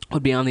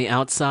the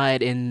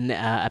outside in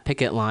a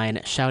picket line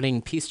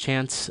shouting peace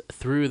chants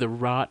through the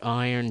wrought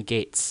iron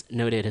gates,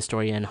 noted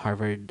historian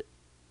Harvard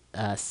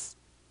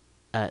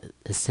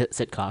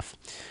Sitkoff.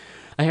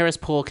 A Harris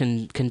poll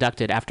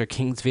conducted after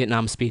King's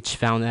Vietnam speech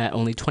found that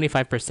only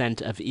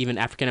 25% of even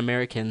African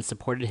Americans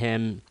supported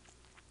him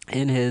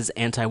in his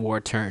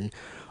anti-war turn.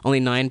 Only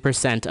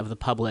 9% of the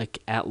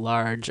public at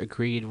large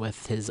agreed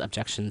with his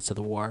objections to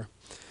the war.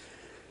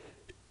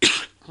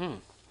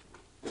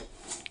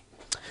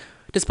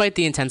 Despite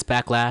the intense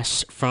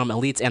backlash from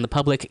elites and the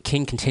public,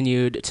 King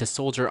continued to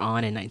soldier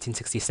on in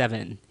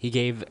 1967. He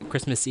gave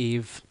Christmas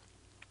Eve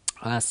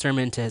a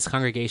sermon to his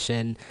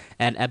congregation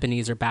at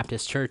Ebenezer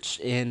Baptist Church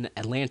in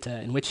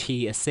Atlanta, in which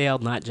he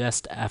assailed not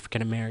just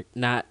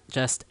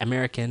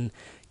American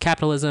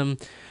capitalism,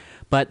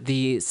 but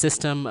the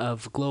system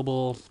of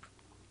global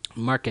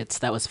markets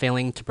that was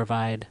failing to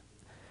provide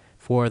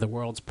for the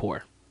world's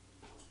poor.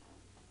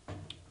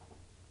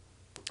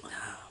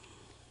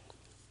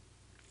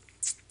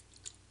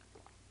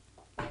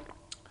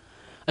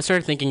 I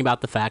started thinking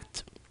about the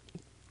fact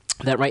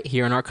that right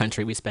here in our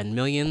country, we spend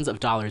millions of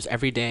dollars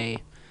every day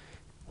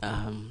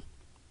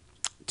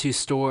to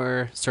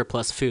store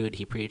surplus food,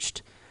 he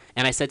preached.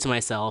 And I said to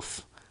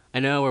myself, I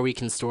know where we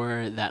can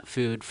store that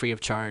food free of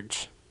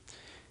charge.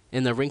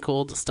 In the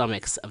wrinkled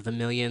stomachs of the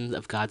millions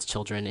of God's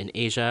children in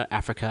Asia,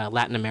 Africa,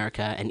 Latin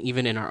America, and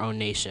even in our own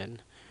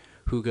nation,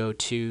 who go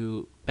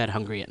to bed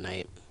hungry at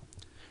night.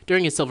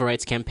 During his civil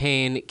rights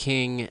campaign,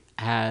 King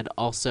had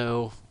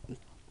also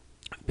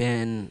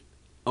been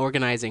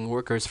organizing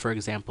workers, for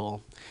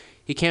example.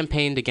 He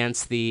campaigned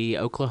against the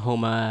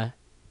Oklahoma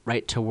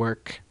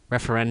right-to-work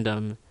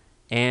referendum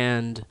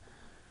and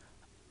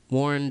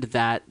warned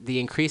that the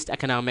increased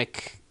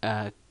economic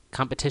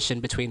competition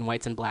between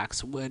whites and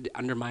blacks would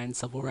undermine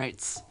civil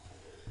rights.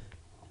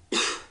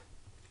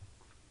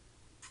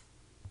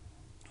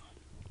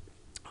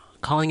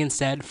 Calling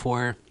instead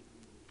for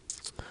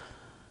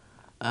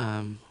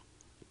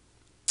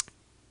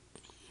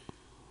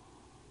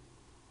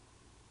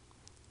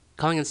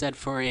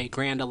a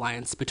grand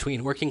alliance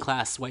between working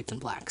class whites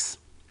and blacks.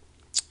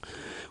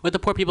 With the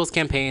Poor People's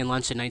Campaign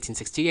launched in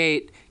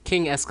 1968,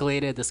 King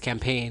escalated this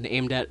campaign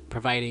aimed at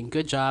providing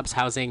good jobs,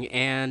 housing,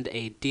 and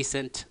a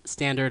decent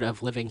standard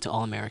of living to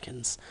all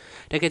Americans.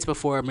 Decades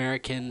before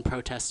American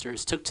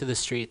protesters took to the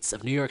streets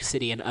of New York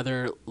City and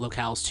other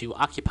locales to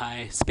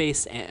occupy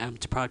space and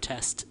to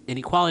protest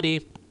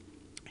inequality,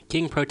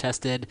 King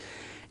proposed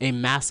a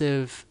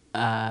massive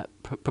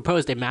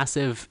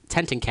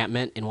tent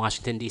encampment in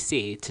Washington,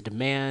 D.C. to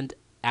demand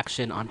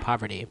action on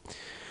poverty.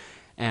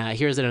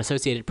 Here's an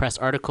Associated Press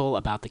article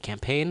about the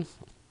campaign,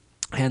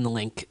 and the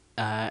link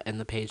in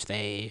the page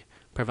they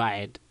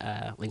provide,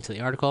 link to the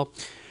article.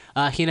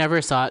 He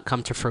never saw it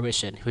come to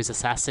fruition. He was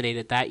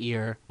assassinated that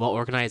year while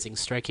organizing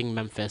striking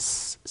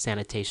Memphis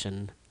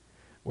sanitation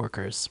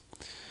workers.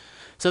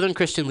 Southern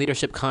Christian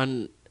Leadership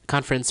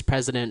Conference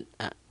President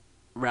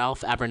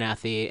Ralph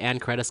Abernathy and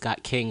Coretta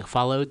Scott King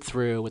followed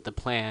through with the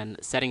plan,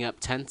 setting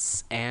up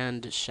tents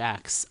and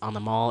shacks on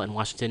the mall in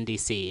Washington,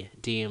 D.C.,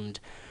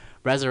 deemed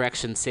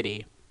Resurrection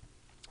City.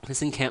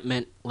 This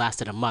encampment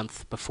lasted a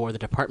month before the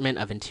Department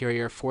of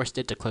Interior forced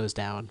it to close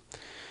down.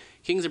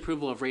 King's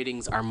approval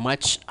ratings are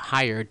much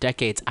higher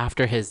decades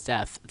after his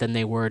death than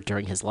they were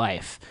during his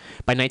life.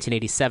 By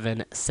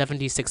 1987,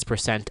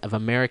 76% of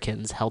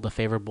Americans held a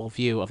favorable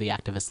view of the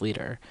activist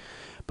leader.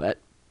 But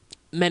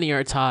many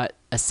are taught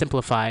a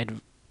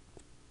simplified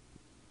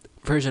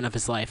version of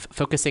his life,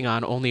 focusing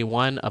on only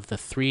one of the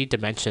three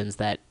dimensions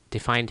that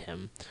defined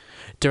him.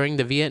 During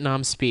the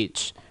Vietnam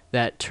speech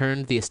that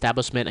turned the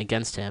establishment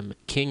against him,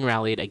 King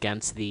rallied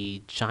against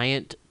the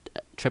giant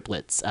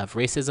triplets of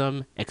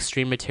racism,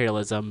 extreme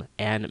materialism,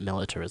 and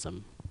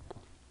militarism.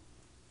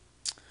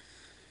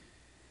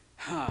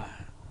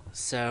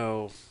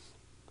 So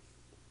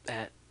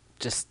that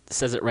just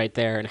says it right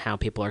there, and how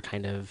people are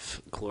kind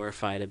of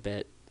glorified a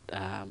bit.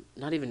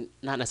 Not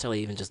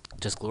necessarily even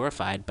just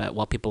glorified, but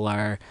while people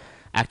are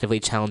actively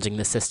challenging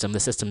the system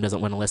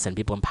doesn't want to listen.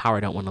 People in power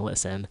don't want to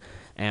listen.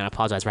 And I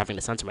apologize for having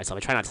to censor myself.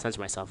 I try not to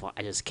censor myself.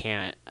 I just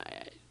can't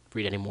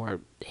read any more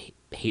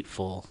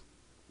hateful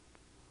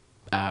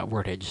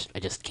wordage. I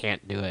just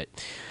can't do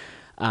it.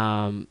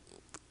 Coming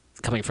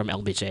from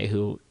LBJ,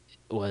 who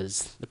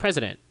was the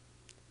president.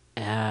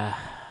 I'm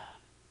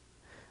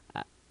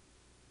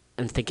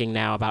thinking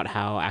now about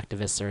how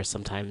activists are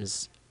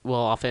sometimes,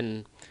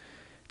 often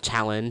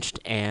challenged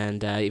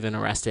and even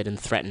arrested and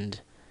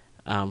threatened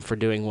for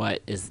doing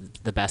what is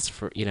the best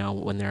for,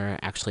 when they're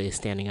actually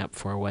standing up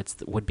for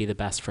would be the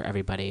best for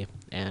everybody.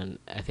 And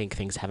I think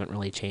things haven't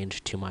really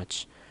changed too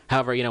much.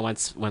 However,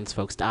 once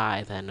folks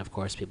die, then of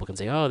course people can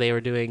say, oh, they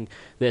were doing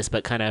this,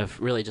 but kind of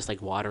really just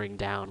like watering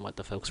down what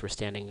the folks were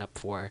standing up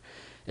for,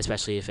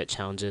 especially if it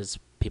challenges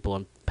people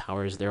in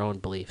power's their own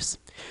beliefs.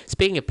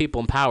 Speaking of people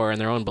in power and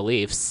their own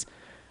beliefs,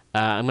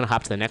 I'm going to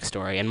hop to the next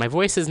story. And my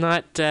voice is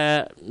I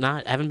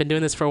haven't been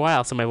doing this for a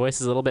while, so my voice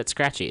is a little bit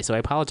scratchy, so I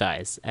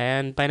apologize.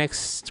 And by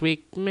next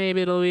week,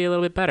 maybe it'll be a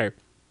little bit better.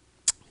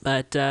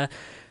 But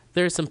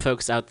there's some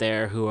folks out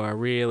there who are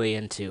really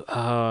into,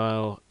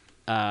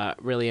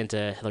 really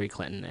into Hillary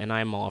Clinton, and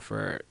I'm all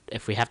for,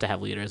 if we have to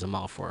have leaders, I'm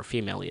all for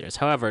female leaders.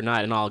 However,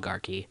 not an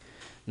oligarchy,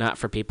 not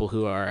for people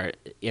who are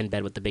in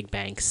bed with the big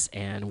banks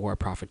and war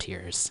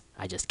profiteers.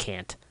 I just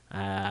can't.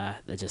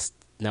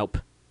 Nope.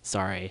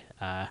 Sorry.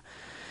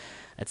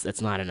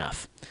 That's not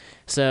enough.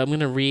 So I'm going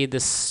to read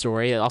this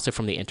story, also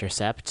from The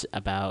Intercept,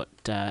 about,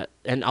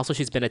 and also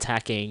she's been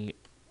attacking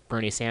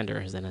Bernie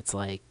Sanders, and it's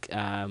like,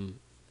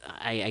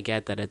 I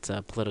get that it's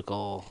a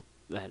political,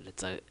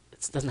 it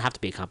doesn't have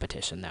to be a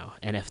competition though.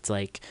 And if it's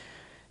like,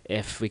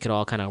 if we could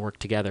all kind of work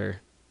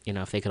together,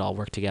 if they could all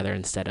work together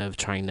instead of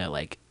trying to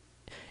like,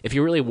 if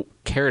you really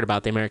cared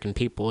about the American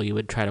people, you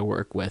would try to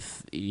work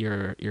with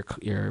your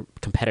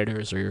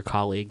competitors or your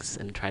colleagues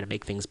and try to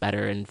make things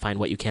better and find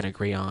what you can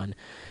agree on,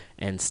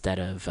 instead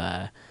of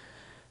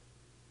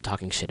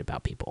talking shit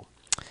about people.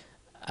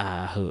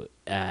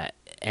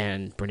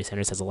 And Bernie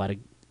Sanders has a lot of.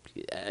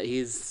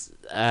 He's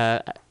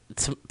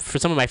for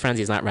some of my friends,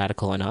 he's not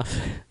radical enough,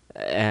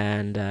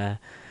 and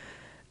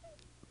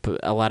but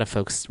a lot of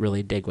folks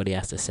really dig what he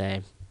has to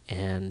say.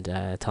 And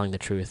telling the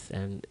truth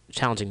and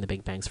challenging the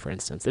big banks, for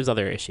instance. There's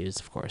other issues,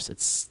 of course.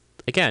 It's,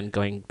 again,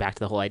 going back to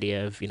the whole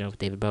idea of,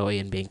 David Bowie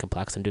and being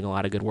complex and doing a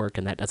lot of good work,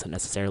 and that doesn't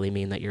necessarily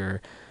mean that you're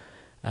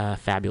a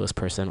fabulous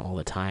person all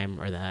the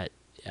time, or that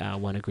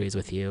one agrees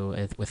with you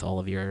with all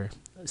of your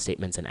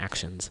statements and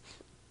actions.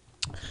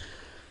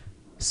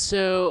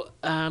 So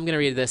I'm going to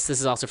read this. This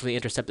is also from The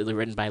Intercept,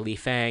 written by Li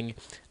Fang.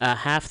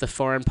 Half the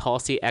foreign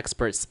policy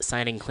experts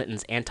signing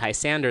Clinton's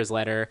anti-Sanders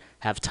letter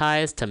have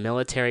ties to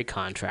military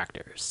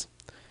contractors.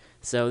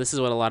 So this is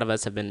what a lot of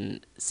us have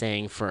been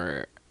saying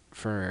for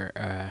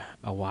a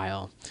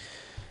while.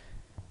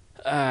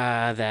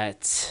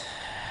 That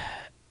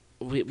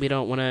we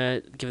don't want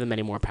to give them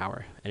any more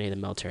power, any of the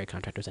military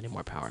contractors any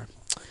more power.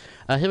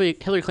 Hillary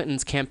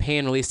Clinton's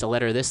campaign released a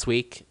letter this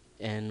week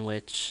in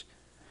which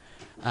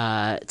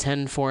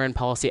 10 foreign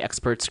policy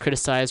experts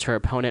criticized her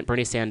opponent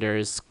Bernie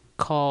Sanders'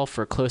 call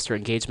for closer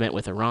engagement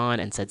with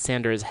Iran, and said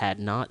Sanders had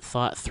not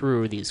thought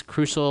through these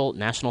crucial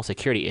national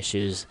security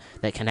issues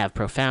that can have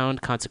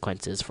profound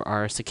consequences for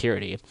our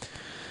security.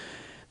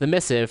 The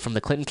missive from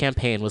the Clinton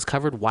campaign was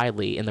covered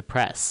widely in the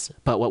press,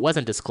 but what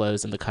wasn't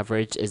disclosed in the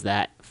coverage is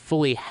that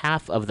fully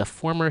half of the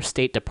former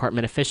State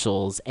Department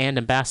officials and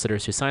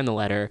ambassadors who signed the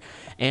letter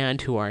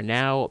and who are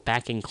now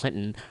backing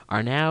Clinton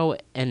are now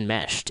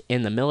enmeshed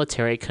in the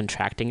military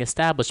contracting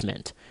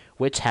establishment,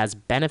 which has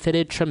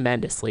benefited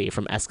tremendously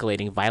from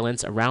escalating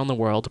violence around the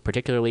world,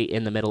 particularly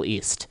in the Middle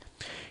East.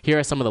 Here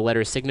are some of the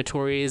letter's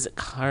signatories'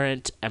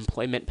 current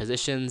employment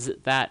positions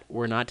that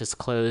were not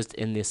disclosed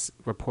in this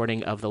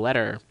reporting of the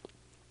letter.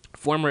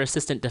 Former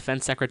Assistant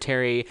Defense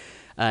Secretary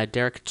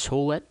Derek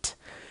Chollet,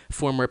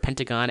 former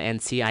Pentagon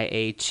and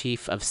CIA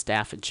Chief of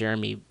Staff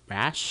Jeremy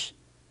Bash,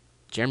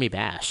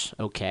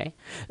 okay,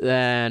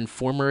 and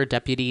former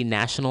Deputy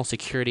National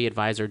Security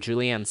Advisor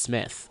Julianne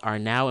Smith are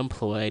now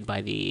employed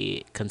by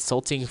the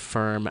consulting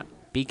firm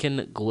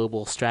Beacon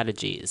Global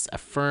Strategies, a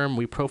firm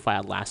we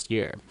profiled last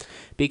year.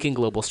 Beacon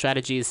Global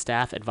Strategies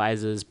staff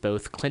advises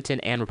both Clinton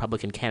and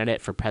Republican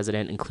candidate for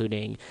president,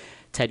 including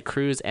Ted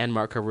Cruz and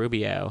Marco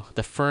Rubio.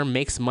 The firm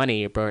makes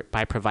money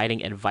by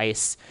providing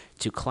advice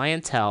to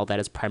clientele that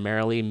is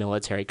primarily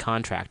military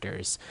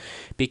contractors.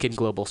 Beacon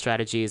Global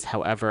Strategies,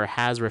 however,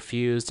 has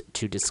refused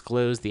to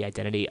disclose the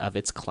identity of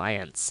its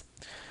clients.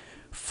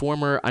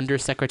 Former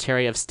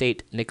Undersecretary of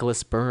State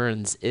Nicholas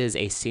Burns is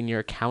a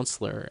senior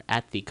counselor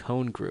at the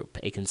Cohn Group,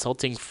 a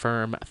consulting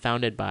firm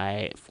founded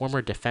by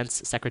former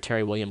Defense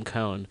Secretary William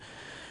Cohn.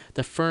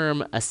 The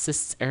firm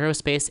assists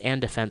aerospace and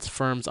defense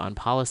firms on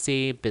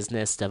policy,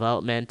 business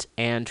development,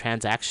 and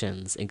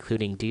transactions,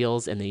 including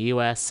deals in the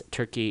U.S.,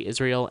 Turkey,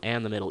 Israel,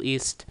 and the Middle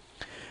East.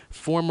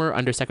 Former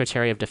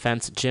Undersecretary of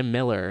Defense Jim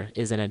Miller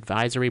is an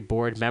advisory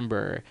board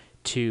member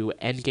to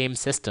Endgame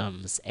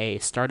Systems, a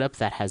startup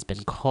that has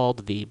been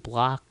called the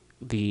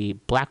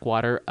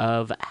Blackwater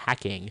of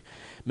hacking.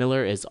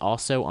 Miller is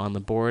also on the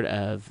board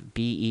of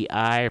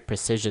BEI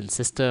Precision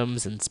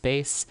Systems in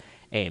Space,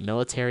 a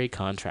military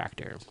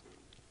contractor.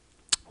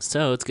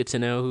 So it's good to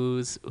know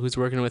who's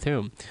working with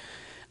whom.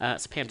 So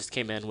Pam just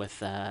came in with,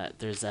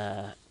 there's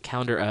a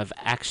calendar of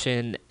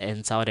action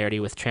in solidarity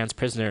with trans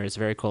prisoners.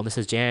 Very cool. And this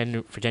is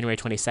for January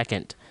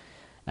 22nd.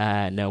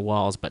 No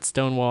walls but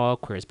Stonewall,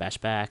 Queers Bash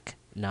Back,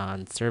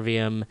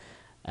 Non-Servium,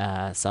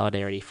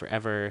 Solidarity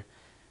Forever.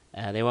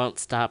 They won't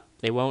stop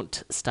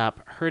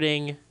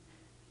hurting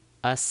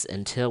us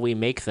until we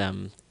make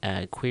them.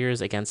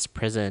 Queers Against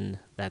Prison.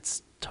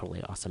 That's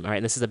totally awesome. All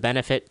right, this is a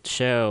benefit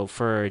show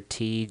for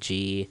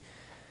TGIJF.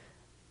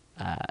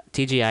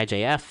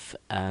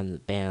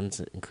 Bands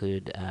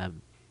include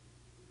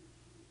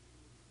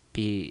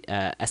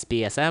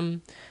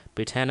SBSM,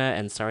 Butana,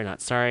 and Sorry Not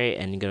Sorry,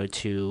 and you go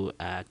to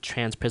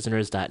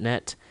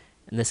transprisoners.net.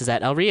 And this is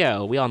at El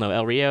Rio. We all know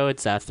El Rio.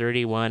 It's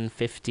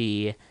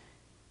 3150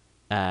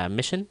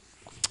 Mission.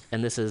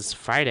 And this is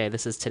Friday.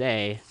 This is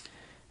today.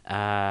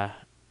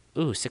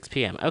 6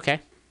 p.m. Okay,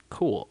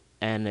 cool.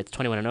 And it's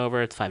 21 and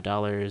over. It's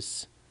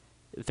 $5.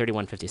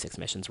 3156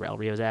 Missions where El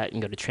Rio's at. You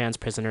can go to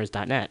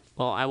transprisoners.net.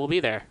 Well, I will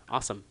be there.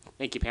 Awesome.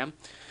 Thank you, Pam.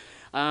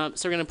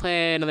 So we're going to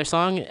play another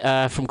song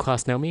from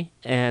Klaus Nomi,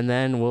 and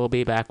then we'll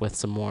be back with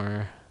some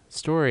more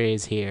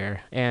stories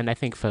here. And I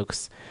think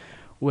folks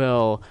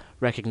will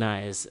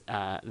recognize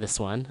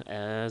this one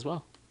as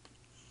well.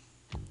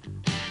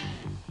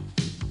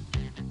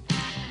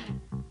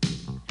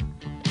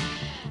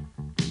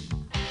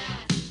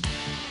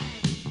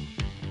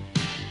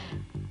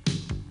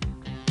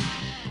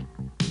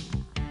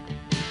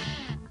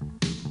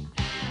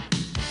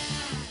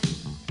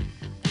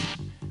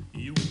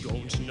 You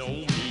don't know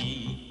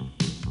me.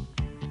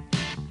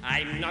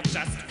 I'm not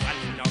just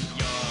one of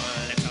your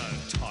little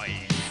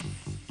toys.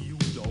 You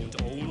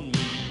don't own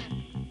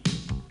me.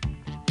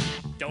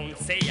 Don't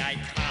say I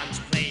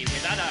can't play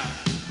with other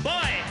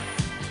boys.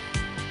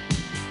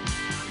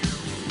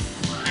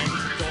 And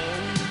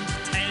don't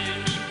tell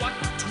me what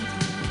to do.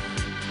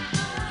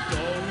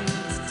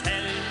 Don't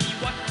tell me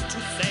what to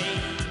say.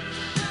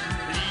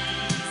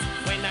 Please,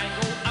 when I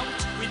go out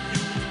with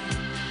you,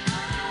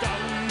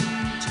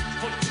 don't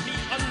put me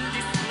on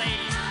display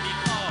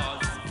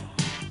because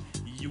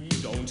you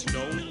don't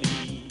know me.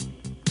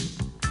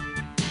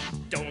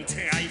 Don't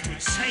try to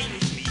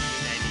change me in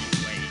any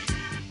way.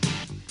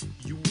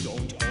 You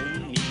don't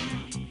own me.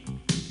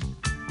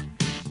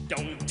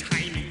 Don't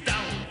tie me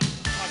down,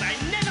 cause I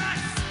never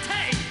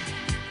stay.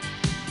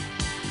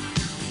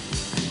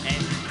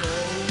 And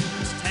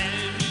don't tell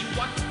me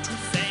what to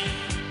say.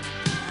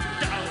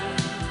 Don't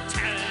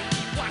tell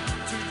me what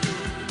to do.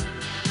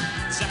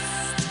 Just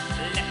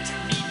let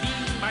me be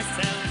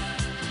myself.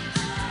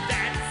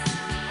 That's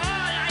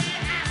all I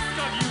ask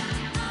of you.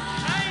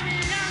 I'm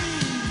young,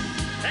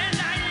 and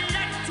I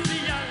like to be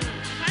young.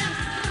 I'm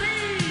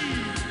free,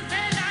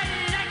 and I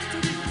like to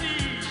be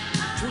free.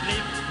 To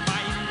live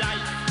my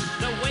life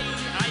the way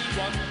I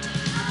want.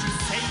 To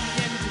say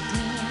and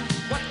do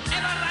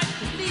whatever I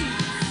please.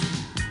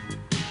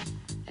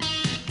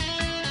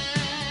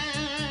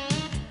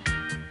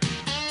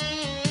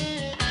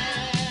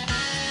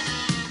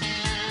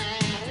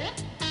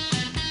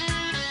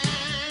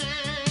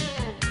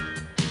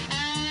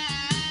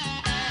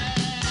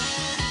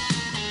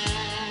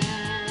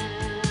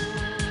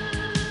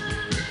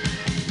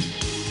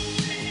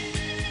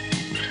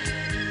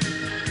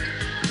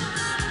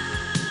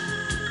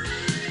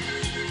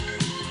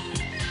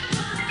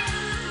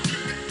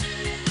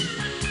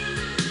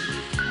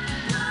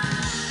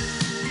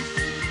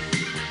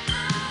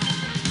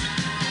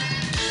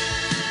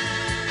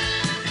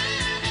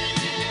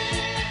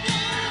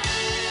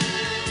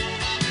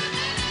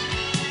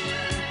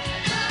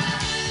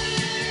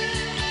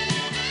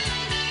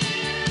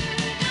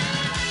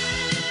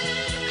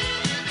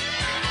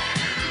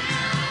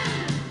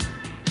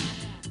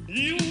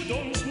 You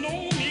don't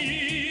know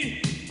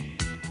me.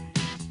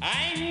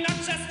 I'm not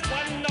just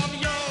one of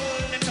your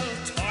little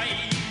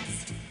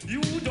toys.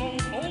 You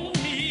don't own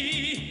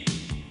me.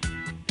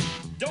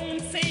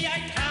 Don't say I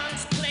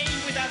can't play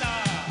with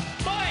other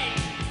boys.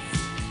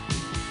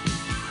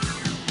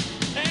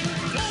 And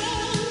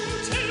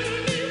don't tell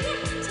me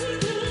what to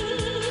do.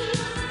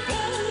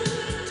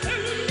 Don't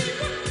tell me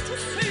what to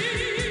say.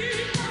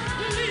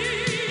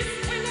 Please,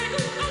 when I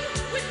go out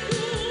with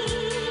you,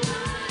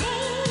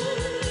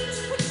 don't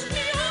put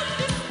me on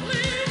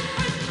display.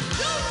 I'm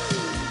young,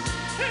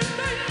 and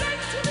I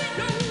like to be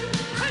young.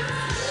 I'm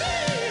free,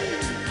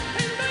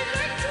 and I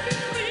like to be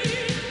free.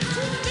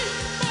 To live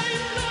my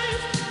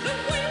life the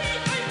way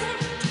I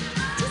want.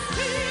 To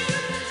say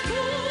and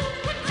do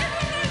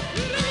whatever I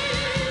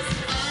please.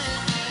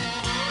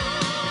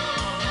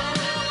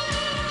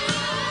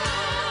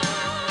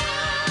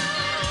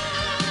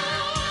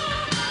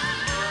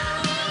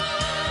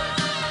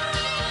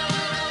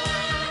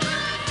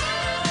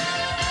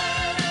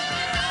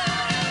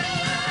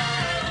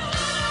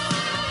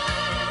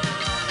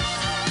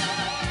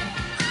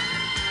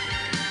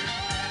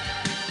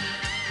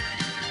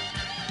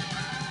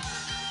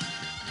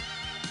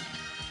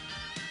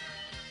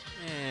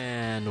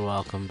 And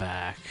welcome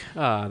back.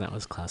 That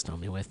was Klaus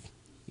Nomi with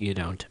You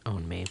Don't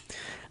Own Me.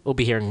 We'll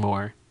be hearing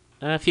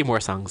a few more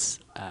songs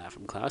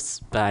from Klaus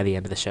by the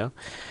end of the show.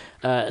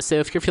 So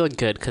if you're feeling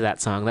good because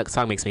that song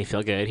makes me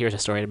feel good, here's a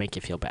story to make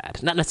you feel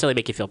bad. Not necessarily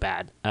make you feel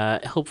bad.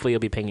 Hopefully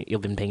you've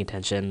been paying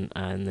attention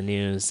in the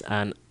news.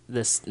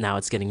 This now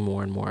it's getting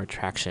more and more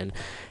traction.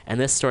 And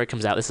this story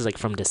comes out, this is like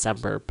from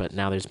December, but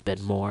now there's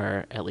been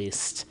more, at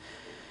least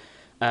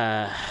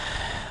there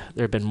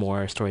have been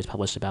more stories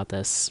published about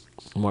this,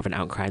 more of an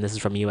outcry. And this is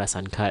from US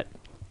Uncut.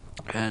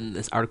 And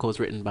this article was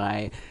written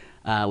by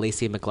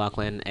Lacey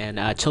McLaughlin.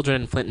 And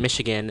children in Flint,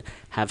 Michigan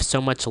have so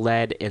much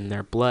lead in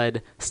their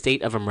blood,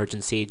 state of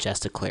emergency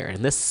just declared.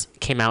 And this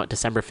came out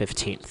December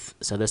 15th.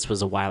 So this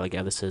was a while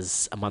ago. This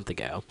is a month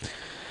ago.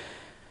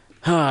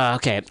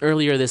 Okay,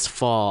 earlier this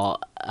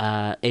fall,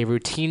 a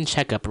routine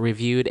checkup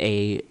reviewed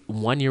a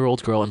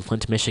 1-year-old girl in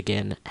Flint,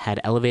 Michigan had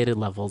elevated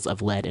levels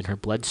of lead in her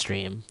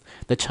bloodstream.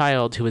 The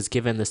child, who was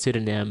given the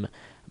pseudonym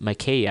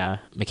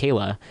Michaela,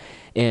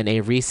 in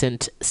a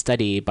recent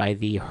study by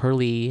the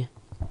Hurley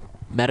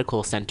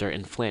Medical Center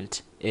in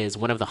Flint, is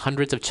one of the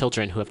hundreds of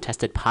children who have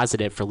tested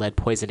positive for lead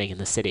poisoning in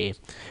the city.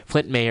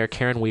 Flint Mayor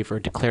Karen Weaver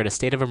declared a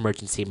state of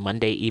emergency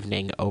Monday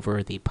evening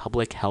over the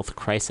public health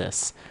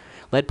crisis.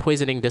 Lead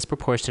poisoning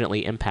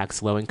disproportionately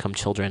impacts low-income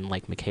children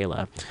like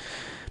Michaela.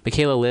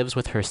 Michaela lives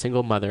with her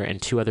single mother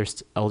and two other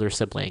older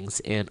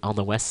siblings on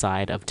the west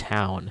side of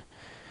town.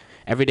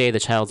 Every day, the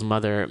child's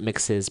mother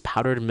mixes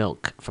powdered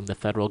milk from the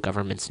federal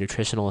government's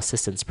nutritional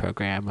assistance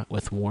program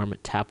with warm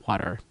tap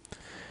water.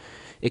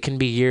 It can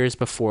be years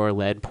before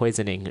lead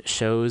poisoning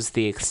shows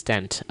the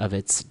extent of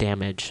its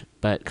damage,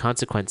 but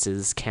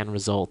consequences can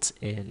result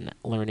in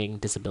learning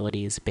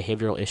disabilities,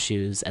 behavioral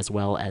issues, as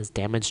well as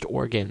damaged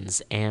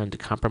organs and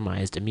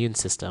compromised immune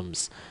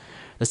systems.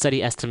 The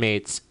study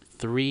estimates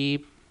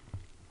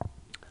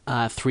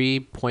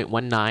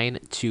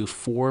 $3.19 to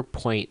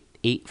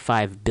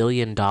 $4.85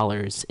 billion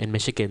in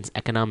Michigan's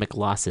economic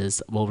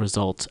losses will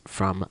result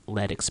from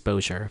lead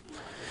exposure.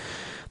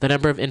 The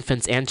number of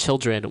infants and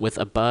children with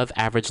above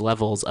average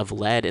levels of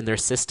lead in their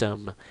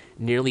system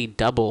nearly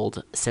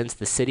doubled since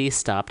the city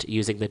stopped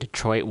using the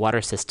Detroit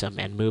water system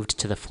and moved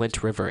to the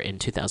Flint River in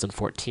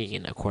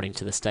 2014, according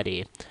to the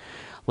study.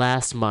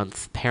 Last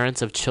month,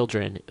 parents of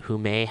children who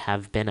may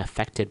have been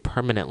affected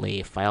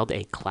permanently filed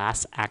a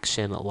class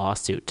action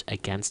lawsuit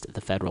against the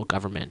federal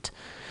government.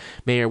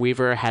 Mayor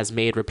Weaver has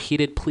made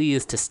repeated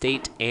pleas to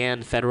state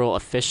and federal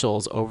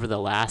officials over the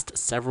last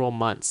several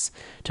months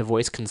to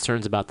voice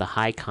concerns about the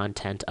high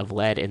content of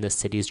lead in the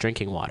city's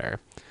drinking water.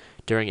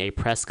 During a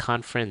press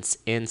conference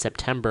in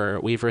September,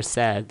 Weaver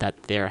said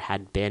that there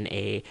had been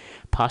a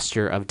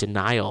posture of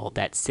denial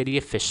that city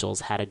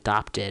officials had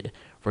adopted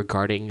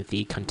regarding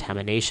the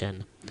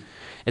contamination.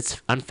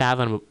 It's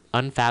unfathomable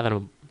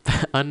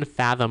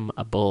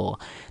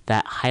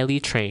that highly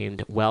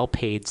trained,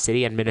 well-paid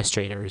city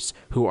administrators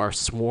who are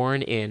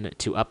sworn in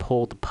to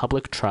uphold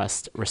public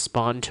trust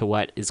respond to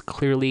what is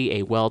clearly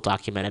a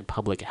well-documented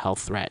public health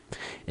threat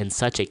in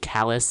such a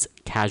callous,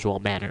 casual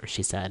manner,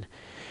 she said.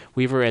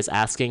 Weaver is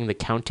asking the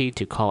county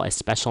to call a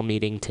special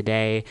meeting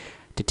today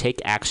to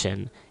take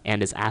action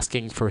and is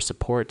asking for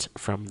support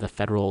from the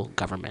federal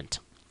government.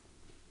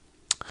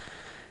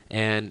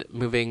 And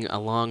moving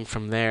along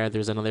from there,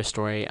 there's another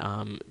story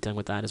dealing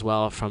with that as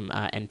well from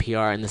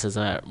NPR, and this is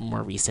a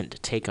more recent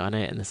take on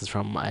it, and this is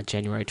from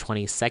January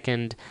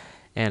 22nd,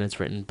 and it's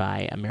written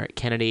by Merritt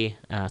Kennedy.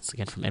 It's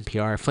again from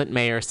NPR. Flint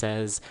mayor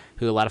says,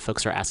 who a lot of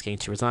folks are asking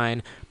to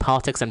resign,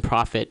 politics and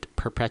profit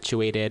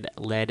perpetuated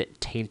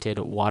lead-tainted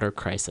water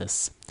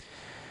crisis.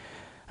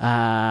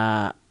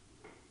 And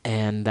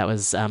that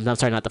was, no,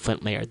 sorry, not the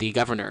Flint mayor, the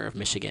governor of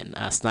Michigan,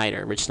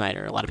 Rich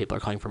Snyder. A lot of people are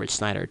calling for Rich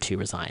Snyder to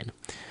resign.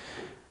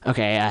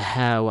 Okay,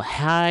 how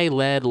high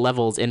lead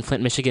levels in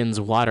Flint,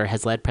 Michigan's water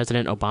has led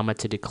President Obama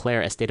to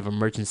declare a state of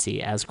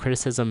emergency as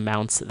criticism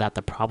mounts that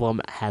the problem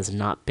has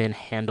not been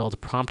handled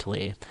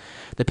promptly.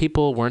 The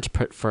people weren't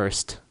put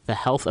first. The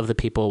health of the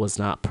people was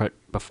not put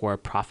before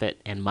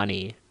profit and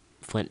money,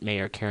 Flint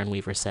Mayor Karen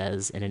Weaver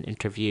says in an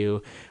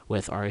interview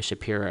with Ari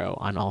Shapiro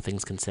on All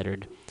Things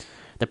Considered.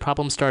 The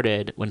problem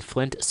started when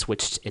Flint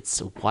switched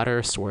its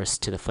water source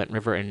to the Flint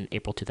River in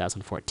April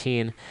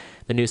 2014.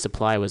 The new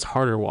supply was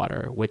harder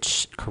water,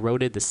 which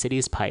corroded the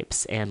city's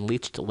pipes and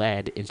leached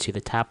lead into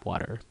the tap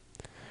water.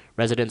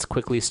 Residents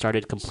quickly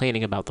started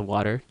complaining about the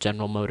water.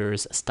 General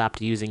Motors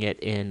stopped using it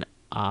in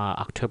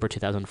October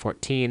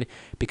 2014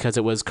 because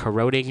it was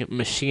corroding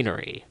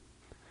machinery.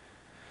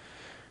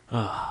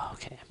 Oh,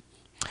 okay.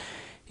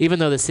 Even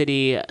though the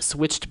city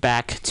switched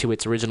back to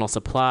its original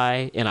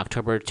supply in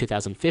October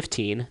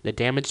 2015, the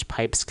damaged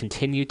pipes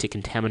continue to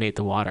contaminate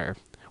the water.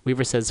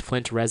 Weaver says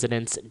Flint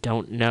residents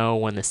don't know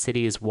when the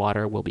city's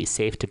water will be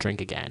safe to drink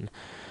again,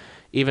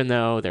 even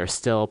though they're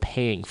still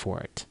paying for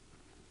it.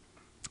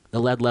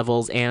 The lead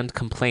levels and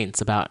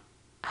complaints about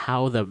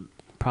how the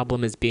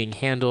problem is being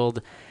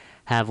handled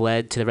have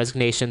led to the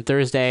resignation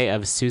Thursday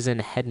of Susan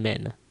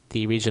Hedman,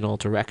 the regional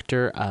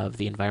director of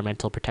the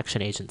Environmental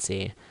Protection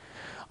Agency.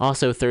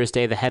 Also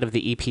Thursday, the head of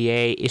the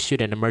EPA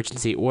issued an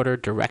emergency order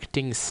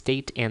directing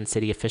state and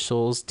city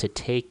officials to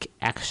take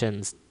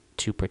actions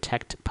to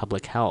protect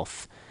public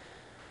health.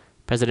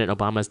 President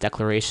Obama's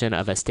declaration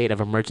of a state of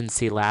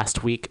emergency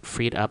last week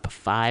freed up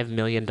 $5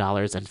 million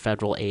in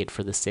federal aid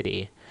for the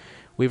city.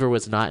 Weaver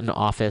was not in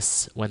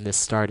office when this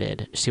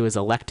started. She was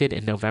elected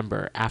in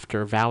November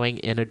after vowing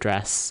to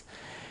address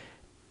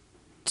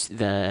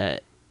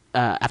the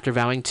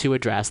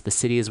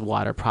city's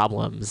water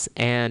problems,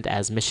 and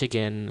as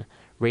Michigan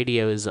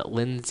Radio's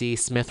Lindsay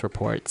Smith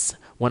reports,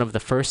 one of the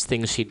first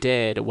things she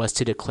did was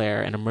to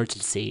declare an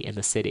emergency in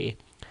the city.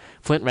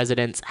 Flint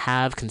residents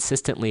have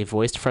consistently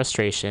voiced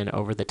frustration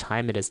over the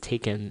time it has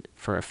taken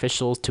for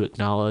officials to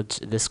acknowledge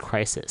this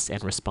crisis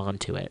and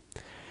respond to it.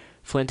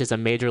 Flint is a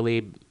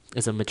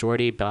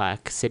majority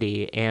black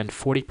city, and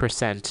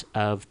 40%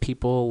 of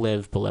people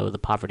live below the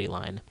poverty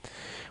line.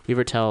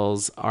 Weaver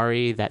tells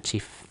Ari that she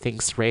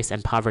thinks race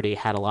and poverty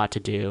had a lot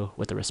to do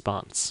with the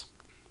response.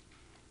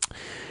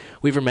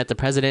 Weaver met the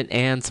president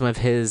and some of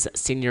his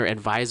senior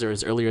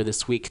advisors earlier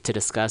this week to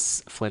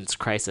discuss Flint's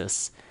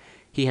crisis.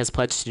 He has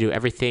pledged to do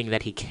everything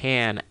that he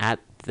can at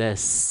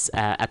this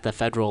at the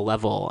federal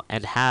level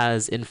and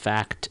has, in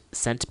fact,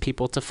 sent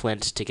people to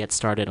Flint to get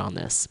started on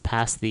this,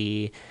 past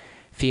the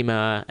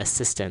FEMA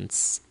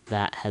assistance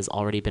that has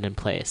already been in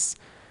place.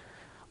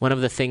 One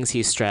of the things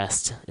he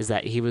stressed is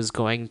that he was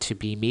going to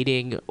be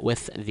meeting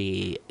with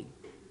the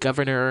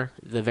governor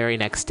the very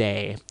next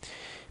day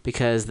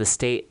because the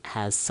state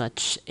has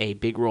such a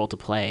big role to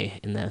play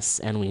in this,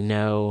 and we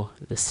know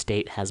the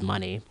state has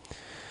money.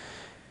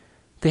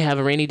 They have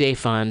a rainy day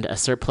fund, a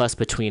surplus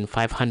between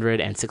 $500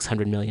 and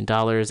 $600 million,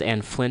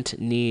 and Flint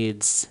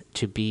needs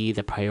to be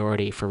the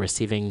priority for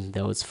receiving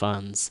those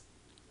funds.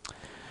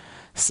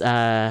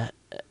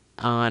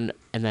 On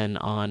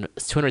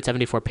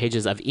 274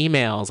 pages of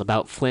emails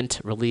about Flint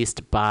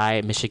released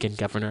by Michigan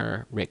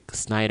Governor Rick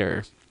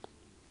Snyder.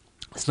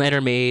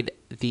 Snyder made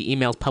the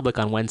emails public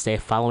on Wednesday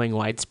following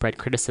widespread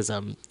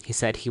criticism. He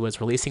said he was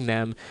releasing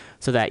them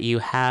so that you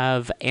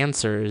have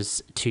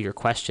answers to your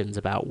questions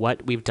about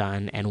what we've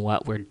done and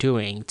what we're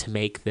doing to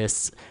make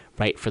this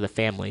right for the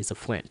families of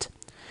Flint.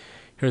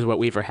 Here's what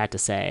Weaver had to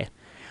say.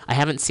 I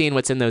haven't seen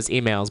what's in those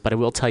emails, but I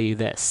will tell you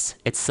this.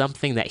 It's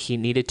something that he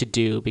needed to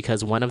do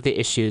because one of the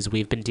issues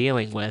we've been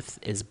dealing with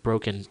is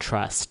broken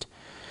trust.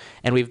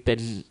 And we've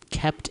been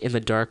kept in the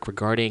dark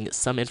regarding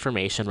some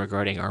information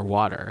regarding our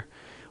water.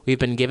 We've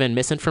been given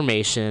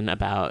misinformation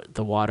about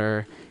the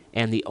water,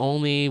 and the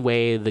only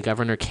way the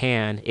governor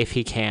can, if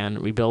he can,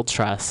 rebuild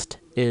trust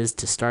is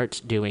to start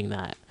doing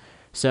that.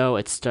 So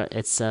it's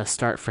a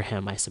start for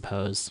him, I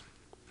suppose.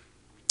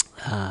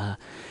 On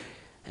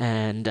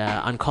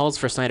calls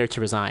for Snyder to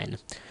resign.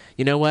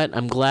 You know what?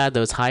 I'm glad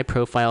those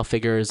high-profile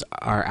figures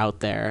are out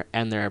there,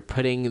 and they're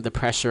putting the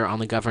pressure on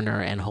the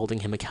governor and holding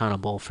him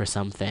accountable for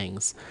some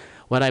things.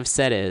 What I've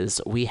said is,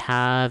 we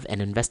have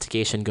an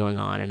investigation going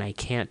on, and I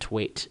can't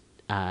wait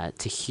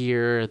to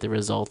hear the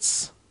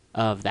results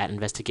of that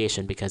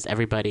investigation because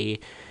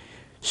everybody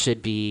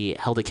should be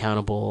held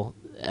accountable.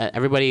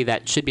 Everybody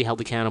that should be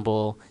held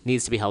accountable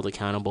needs to be held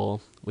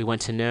accountable. We want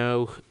to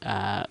know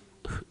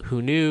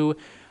who knew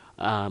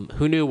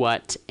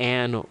what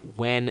and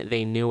when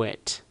they knew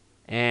it.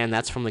 And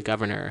that's from the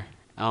governor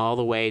all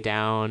the way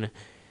down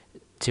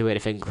to it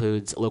if it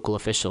includes local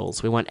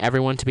officials. We want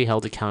everyone to be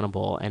held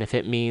accountable, and if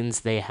it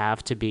means they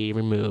have to be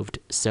removed,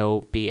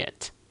 so be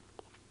it.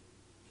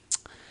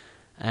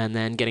 And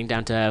then getting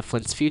down to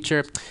Flint's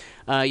future,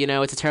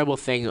 it's a terrible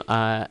thing.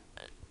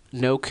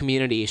 No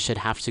community should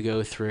have to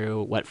go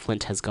through what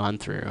Flint has gone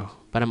through.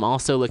 But I'm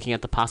also looking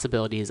at the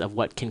possibilities of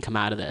what can come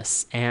out of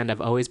this, and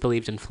I've always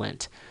believed in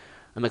Flint.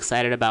 I'm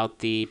excited about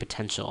the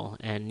potential,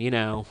 and,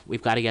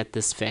 we've got to get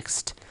this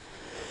fixed.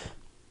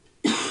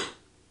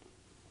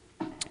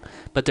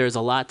 But there's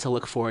a lot to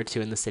look forward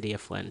to in the city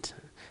of Flint.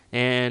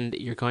 And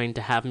you're going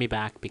to have me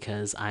back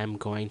because I'm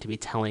going to be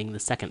telling the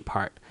second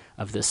part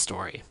of this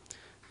story.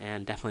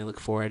 And definitely look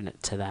forward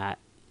to that.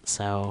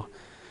 So,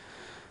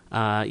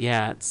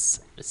 it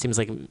seems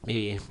like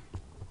maybe,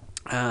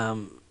 I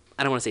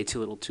don't want to say too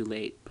little too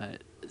late,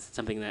 but it's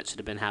something that should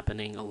have been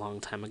happening a long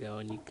time ago.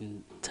 And you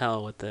can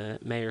tell with the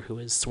mayor who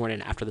was sworn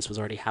in after this was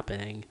already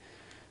happening.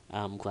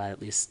 I'm glad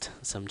at least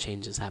some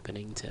change is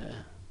happening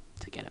to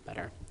get it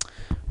better.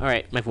 All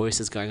right, my voice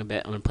is going a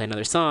bit. I'm going to play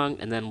another song,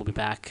 and then we'll be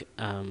back.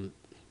 I'm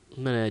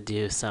going to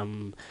do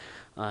some...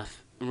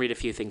 read a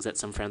few things that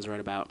some friends wrote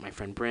about my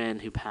friend Bryn,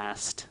 who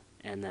passed,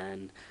 and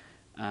then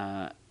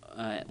at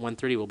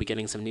 1:30 we'll be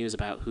getting some news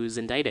about who's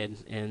indicted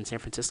in San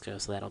Francisco,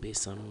 so that'll be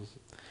some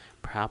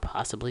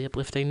possibly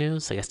uplifting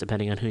news, I guess,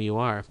 depending on who you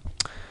are.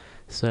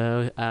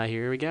 So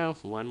here we go.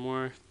 One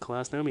more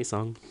Klaus Nomi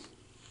song.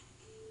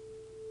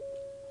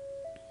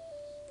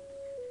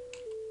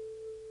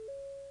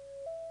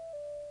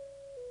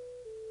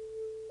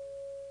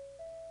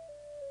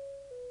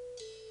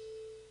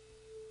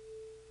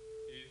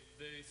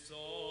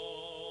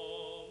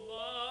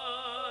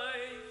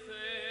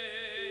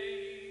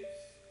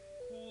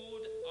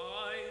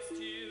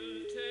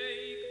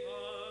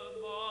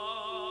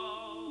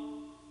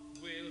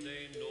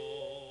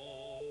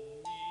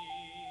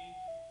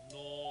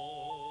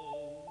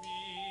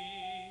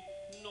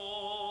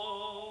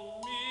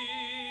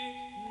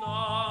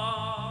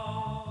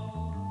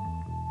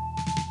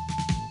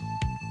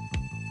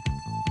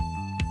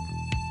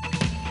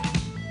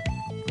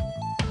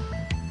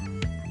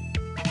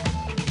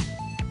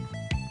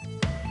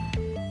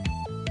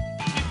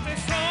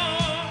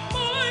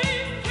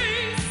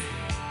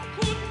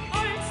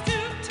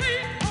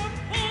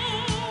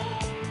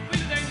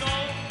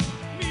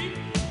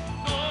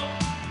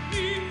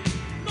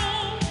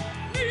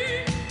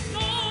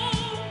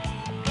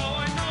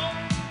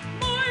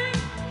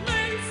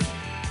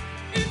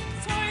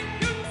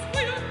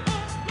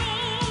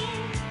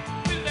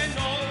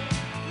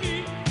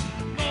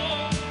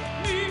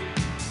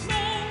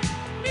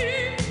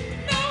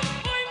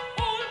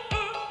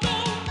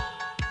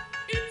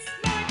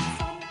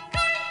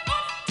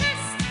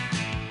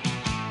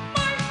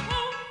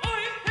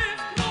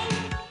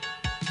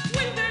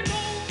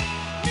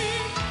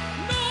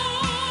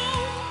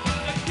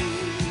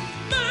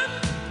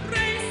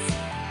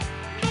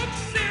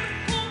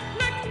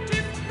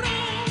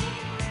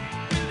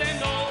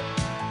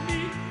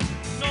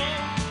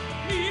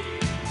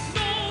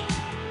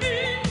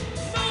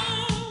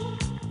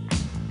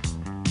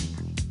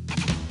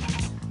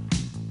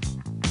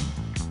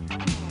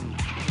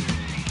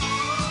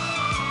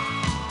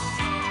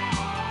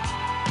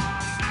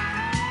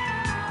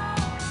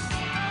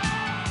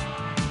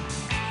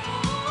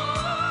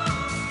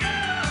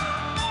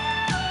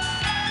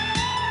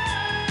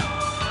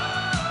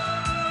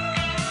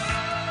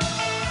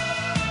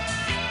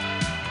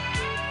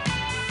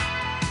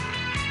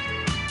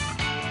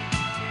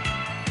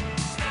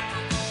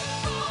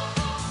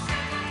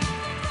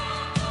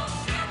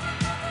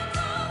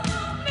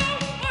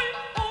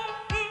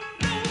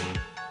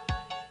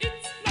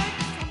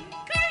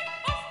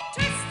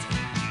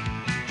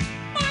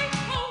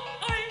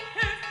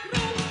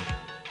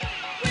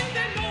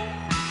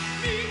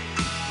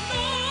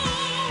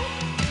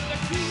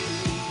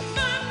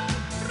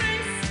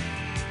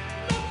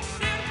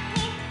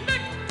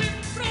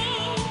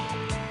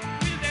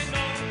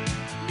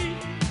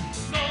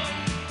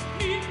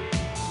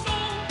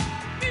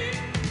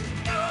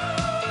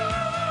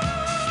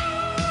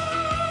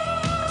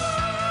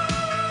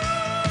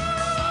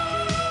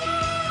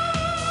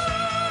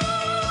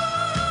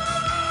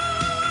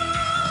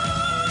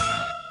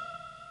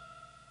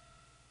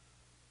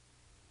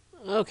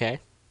 Okay.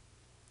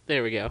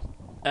 There we go.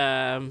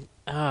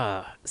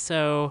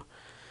 So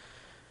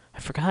I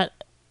forgot.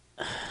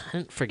 I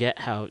didn't forget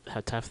how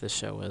tough this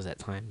show was at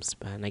times,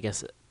 and I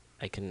guess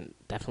I can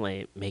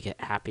definitely make it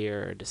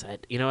happier or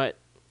decide. You know what?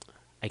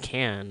 I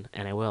can,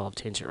 and I will. I'll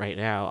change it right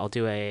now. I'll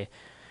do a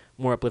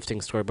more uplifting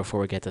story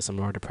before we get to some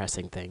more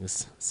depressing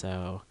things.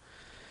 So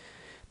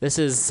this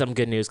is some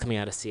good news coming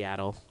out of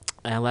Seattle.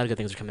 A lot of good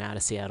things are coming out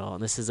of Seattle.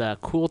 And this is a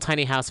cool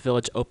tiny house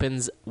village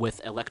opens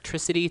with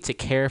electricity to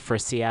care for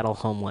Seattle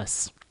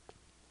homeless.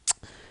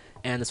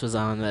 And this was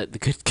on the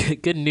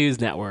Good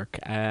News Network.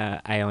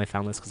 I only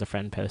found this because a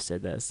friend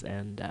posted this.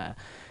 And it'd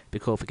be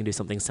cool if we can do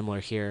something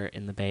similar here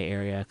in the Bay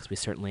Area, because we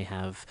certainly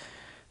have...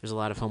 There's a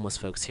lot of homeless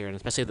folks here, and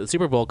especially with the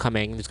Super Bowl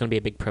coming, there's going to be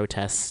a big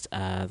protest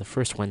the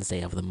first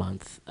Wednesday of the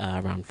month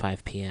around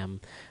 5 p.m.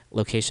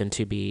 Location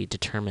to be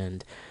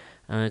determined.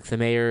 The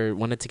mayor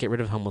wanted to get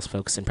rid of homeless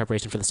folks in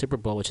preparation for the Super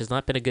Bowl, which has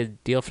not been a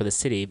good deal for the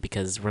city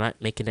because we're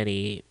not making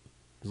any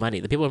money.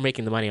 The people who are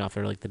making the money off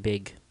are like the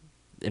big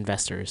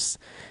investors,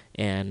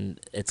 and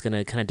it's going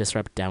to kind of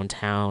disrupt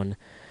downtown.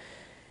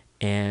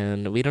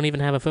 And we don't even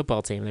have a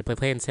football team. They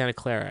play in Santa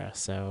Clara,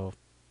 so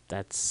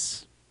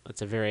that's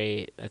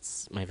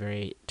my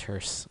very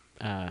terse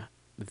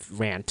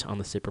rant on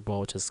the Super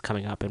Bowl, which is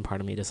coming up, and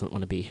part of me doesn't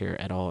want to be here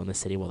at all in the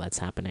city while that's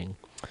happening.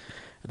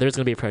 There's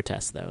going to be a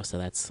protest, though, so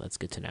that's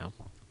good to know.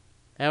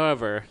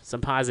 However,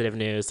 some positive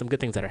news, some good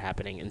things that are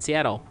happening in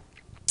Seattle.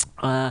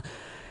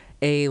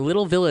 A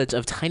little village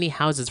of tiny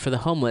houses for the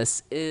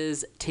homeless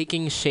is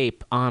taking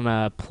shape on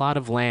a plot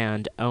of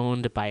land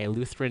owned by a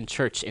Lutheran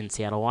church in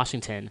Seattle,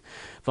 Washington.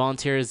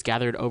 Volunteers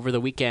gathered over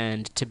the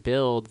weekend to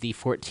build the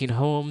 14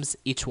 homes.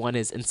 Each one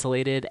is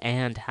insulated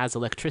and has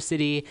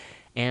electricity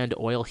and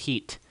oil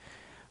heat.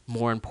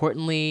 More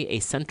importantly, a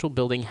central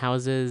building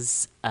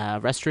houses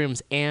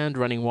restrooms and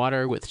running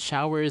water with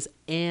showers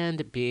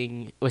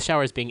being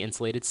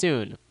insulated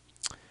soon.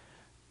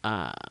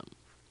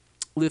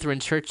 Lutheran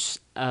Church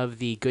of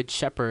the Good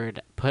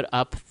Shepherd put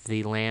up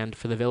the land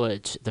for the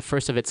village, the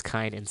first of its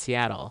kind in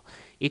Seattle.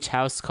 Each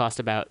house cost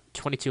about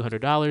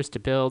 $2,200 to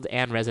build,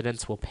 and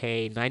residents will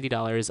pay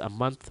 $90 a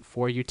month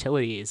for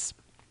utilities.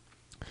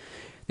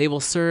 They will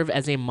serve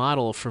as a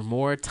model for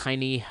more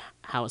tiny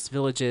house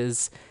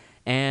villages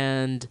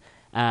and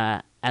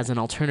as an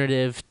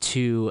alternative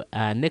to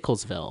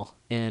Nicholsville,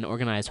 an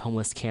organized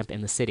homeless camp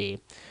in the city.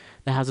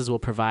 The houses will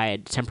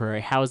provide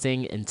temporary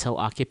housing until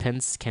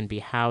occupants can be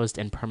housed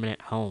in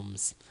permanent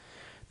homes.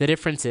 The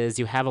difference is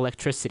you have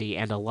electricity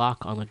and a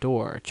lock on the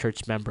door,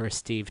 church member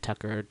Steve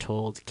Tucker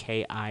told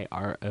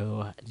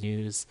KIRO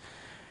News.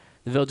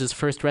 The village's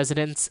first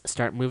residents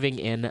start moving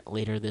in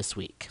later this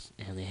week.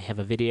 And they have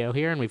a video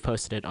here, and we've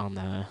posted it on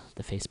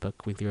the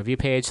Facebook Weekly Review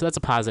page, so that's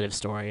a positive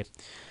story.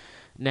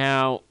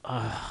 Now,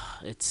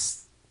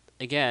 it's,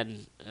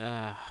 again,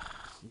 I'm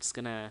just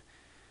going to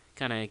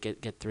kind of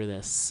get through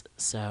this.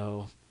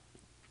 So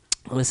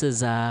this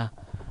is an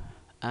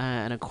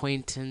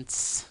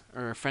acquaintance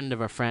or a friend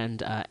of a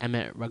friend,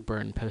 Emmett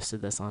Rugburn,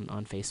 posted this on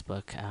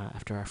Facebook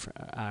after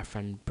our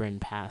friend Bryn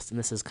passed. And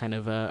this is kind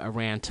of a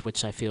rant,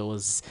 which I feel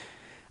was,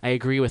 I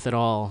agree with it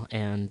all,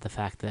 and the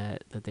fact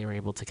that they were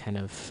able to kind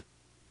of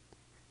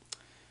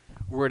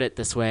word it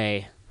this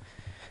way.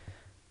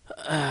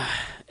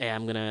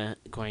 I'm going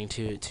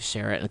to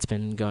share it. It's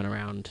been going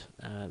around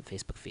the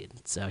Facebook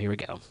feed. So here we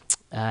go.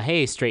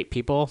 Hey, straight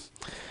people.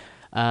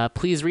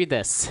 Please read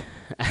this.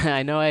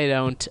 I know I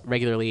don't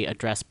regularly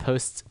address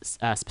posts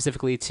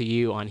specifically to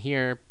you on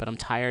here, but I'm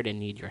tired and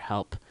need your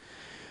help.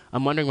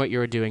 I'm wondering what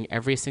you're doing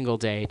every single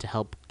day to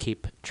help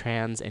keep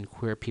trans and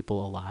queer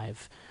people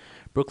alive.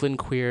 Brooklyn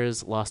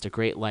queers lost a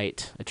great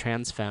light, a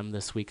trans femme,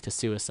 this week to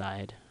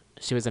suicide.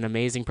 She was an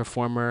amazing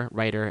performer,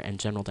 writer, and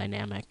general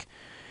dynamic.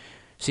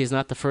 She is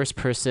not the first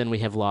person we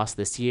have lost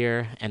this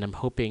year, and I'm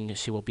hoping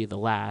she will be the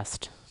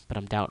last, but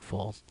I'm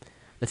doubtful.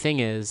 The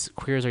thing is,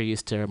 queers are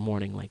used to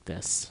mourning like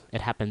this.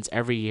 It happens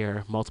every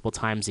year, multiple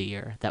times a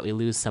year, that we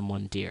lose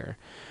someone dear.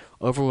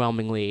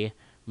 Overwhelmingly,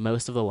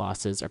 most of the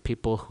losses are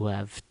people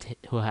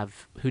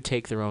who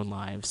take their own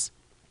lives.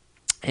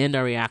 And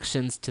our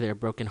reactions to their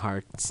broken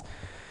hearts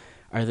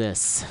are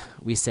this.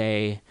 We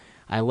say,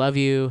 I love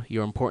you,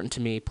 you're important to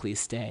me, please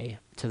stay,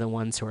 to the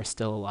ones who are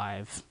still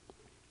alive.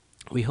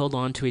 We hold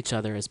on to each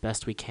other as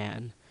best we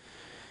can.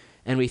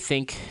 And we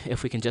think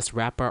if we can just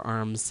wrap our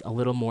arms a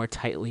little more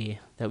tightly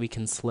that we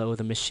can slow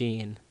the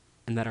machine,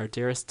 and that our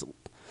dearest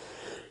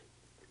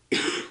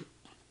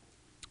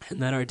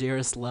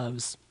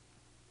loves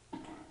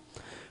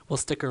will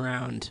stick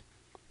around.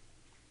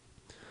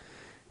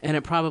 And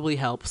it probably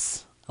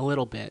helps a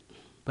little bit,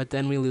 but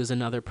then we lose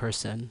another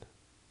person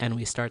and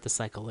we start the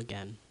cycle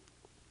again.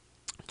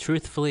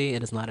 Truthfully,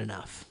 it is not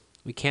enough.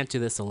 We can't do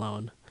this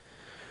alone.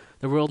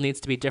 The world needs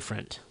to be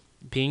different.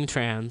 Being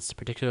trans,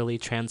 particularly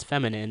trans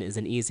feminine,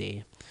 isn't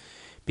easy.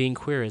 Being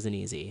queer isn't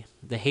easy.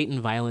 The hate and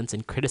violence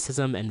and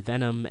criticism and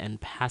venom and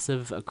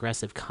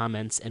passive-aggressive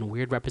comments and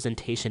weird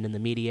representation in the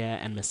media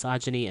and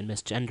misogyny and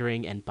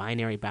misgendering and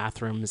binary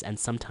bathrooms and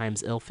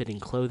sometimes ill-fitting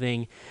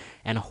clothing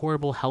and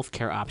horrible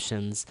healthcare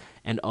options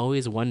and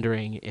always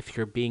wondering if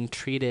you're being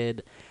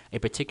treated a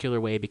particular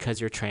way because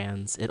you're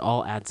trans, it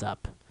all adds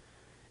up.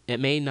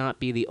 It may not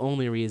be the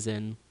only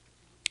reason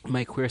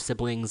my queer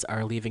siblings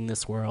are leaving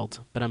this world,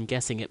 but I'm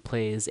guessing it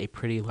plays a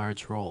pretty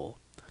large role.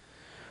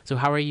 So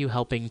how are you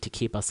helping to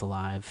keep us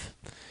alive?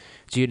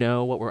 Do you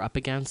know what we're up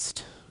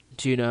against?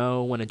 Do you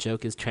know when a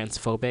joke is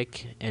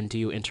transphobic, and do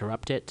you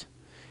interrupt it?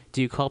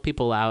 Do you call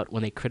people out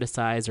when they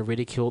criticize or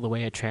ridicule the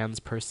way a trans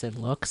person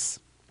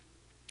looks?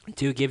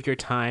 Do you give your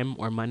time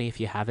or money, if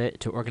you have it,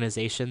 to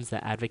organizations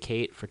that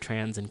advocate for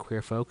trans and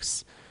queer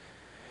folks?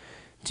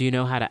 Do you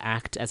know how to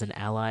act as an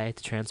ally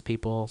to trans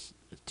people?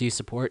 Do you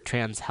support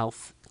trans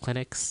health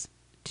clinics?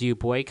 Do you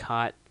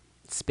boycott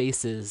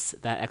spaces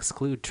that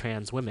exclude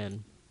trans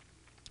women?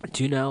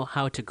 Do you know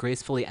how to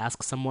gracefully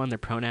ask someone their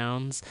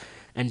pronouns,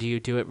 and do you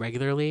do it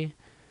regularly?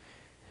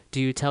 Do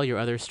you tell your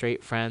other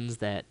straight friends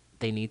that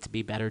they need to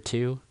be better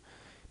too?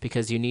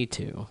 Because you need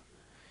to.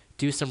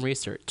 Do some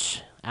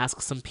research.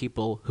 Ask some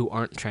people who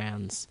aren't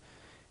trans,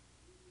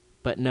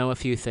 but know a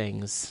few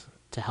things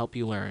to help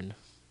you learn.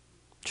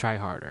 Try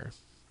harder.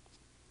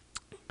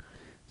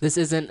 This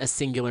isn't a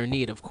singular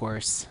need, of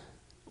course.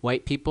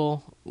 White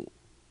people,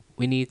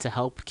 we need to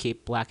help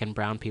keep black and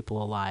brown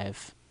people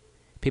alive.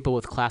 People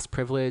with class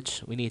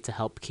privilege, we need to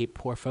help keep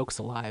poor folks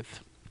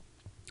alive.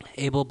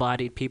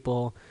 Able-bodied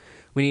people,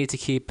 we need to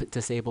keep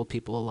disabled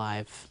people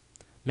alive.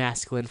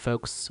 Masculine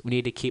folks, we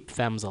need to keep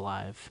femmes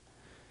alive.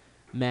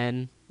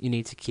 Men, you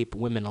need to keep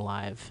women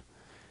alive.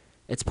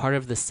 It's part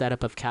of the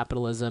setup of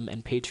capitalism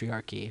and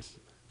patriarchy.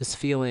 This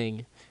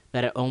feeling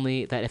that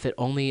if it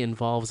only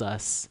involves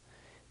us,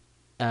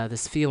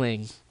 this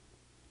feeling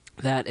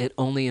that it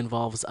only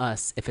involves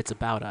us if it's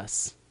about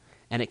us.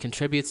 And it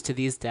contributes to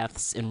these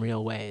deaths in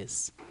real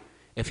ways.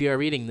 If you are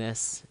reading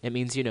this, it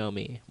means you know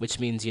me, which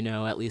means you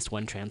know at least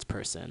one trans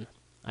person.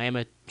 I am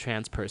a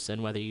trans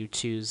person, whether you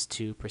choose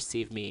to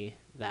perceive me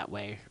that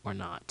way or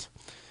not.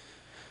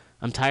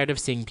 I'm tired of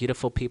seeing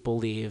beautiful people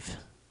leave.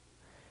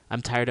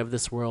 I'm tired of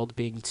this world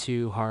being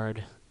too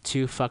hard,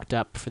 too fucked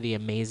up for the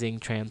amazing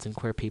trans and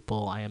queer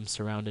people I am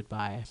surrounded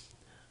by.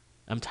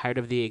 I'm tired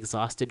of the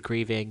exhausted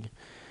grieving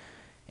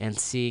and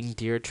seeing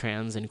dear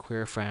trans and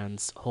queer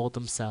friends hold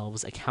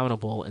themselves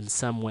accountable in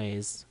some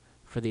ways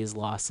for these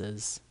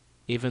losses,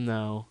 even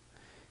though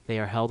they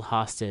are held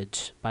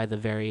hostage by the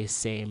very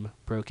same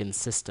broken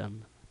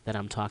system that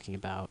I'm talking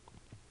about.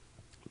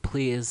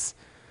 Please,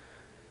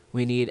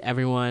 we need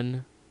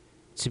everyone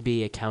to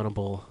be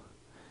accountable,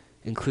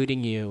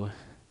 including you.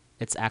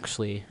 It's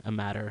actually a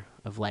matter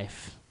of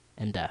life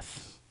and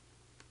death.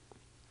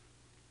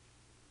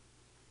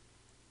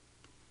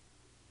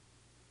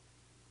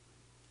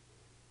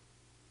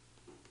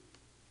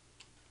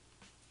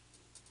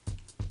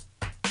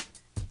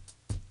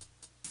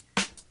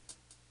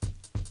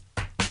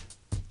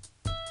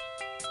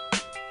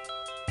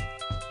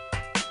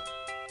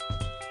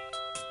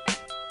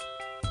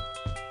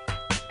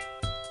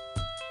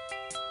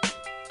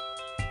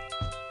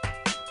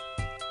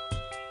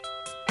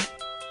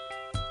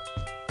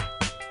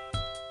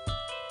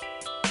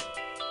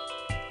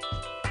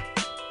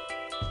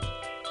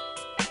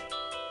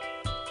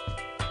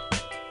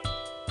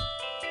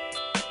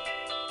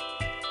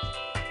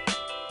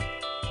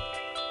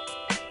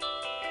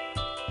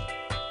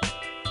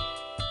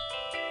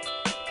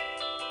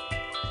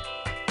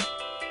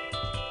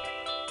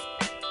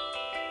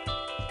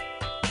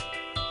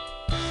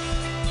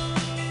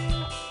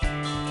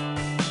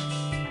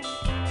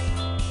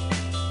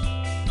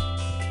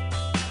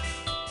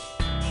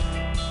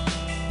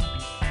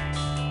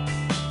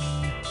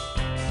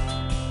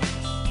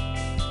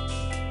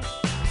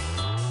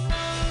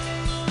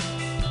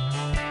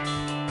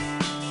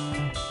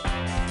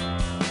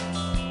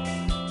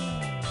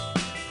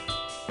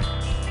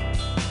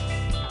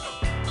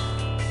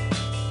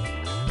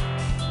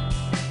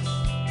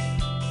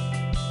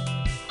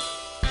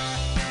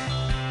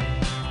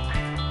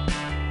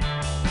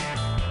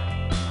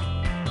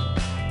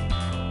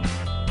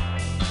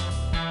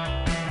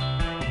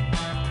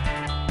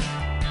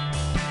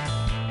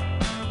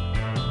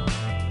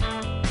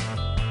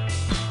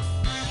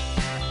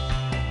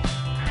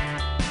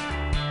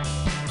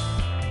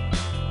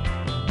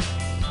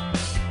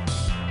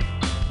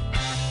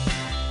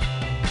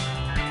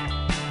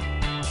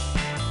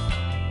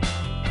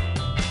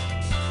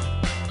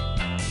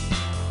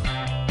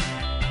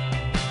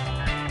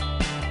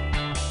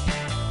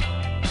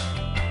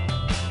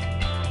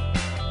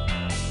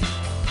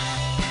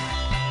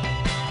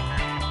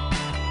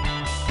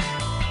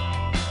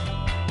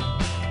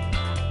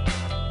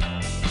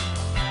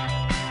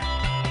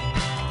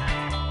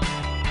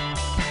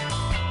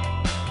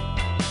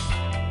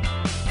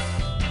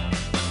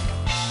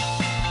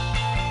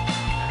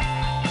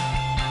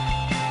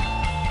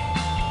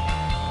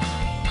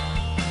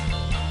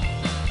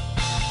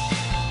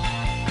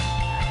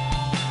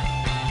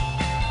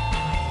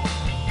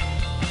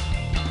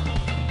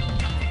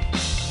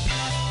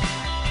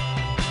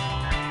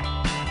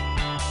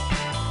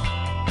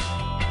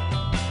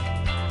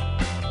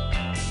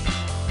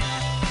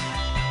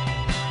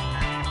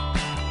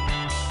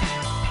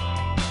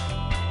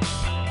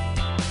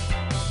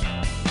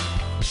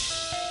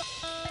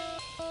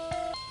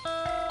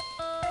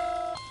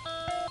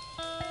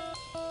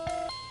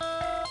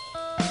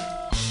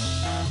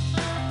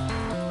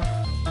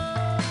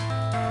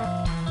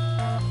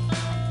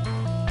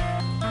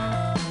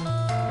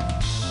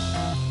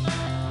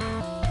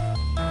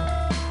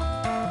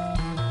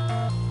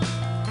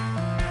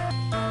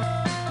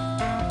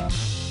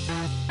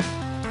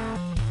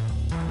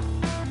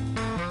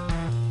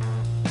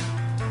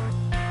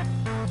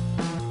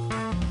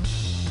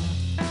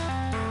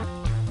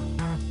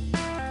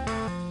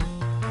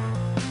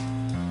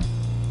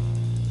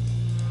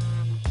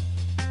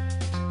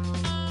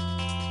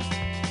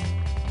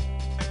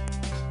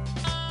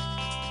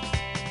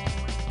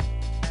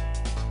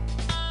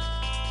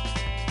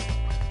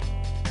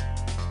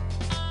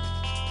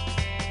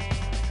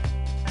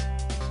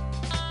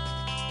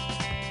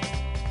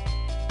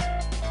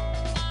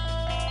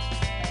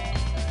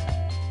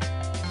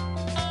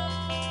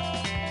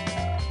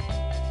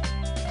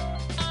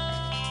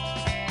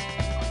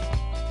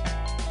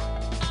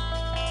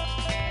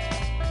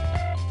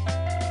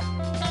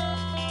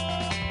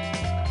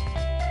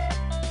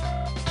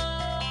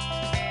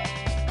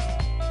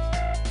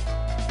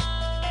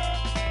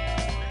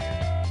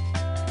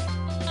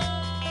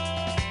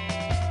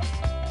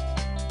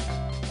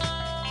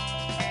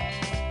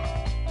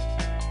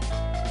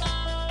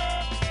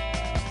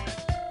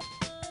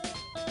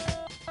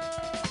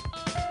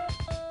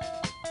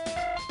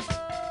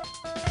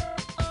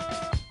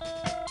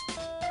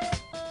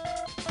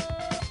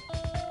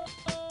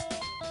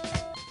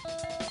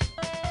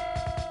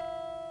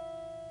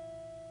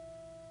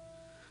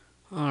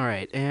 All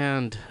right,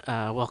 and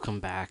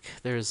welcome back.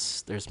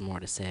 There's more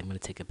to say. I'm going to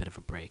take a bit of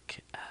a break.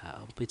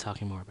 I'll be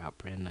talking more about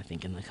Bryn, I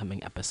think, in the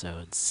coming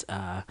episodes.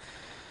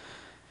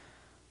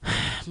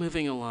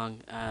 Moving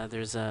along,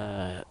 there's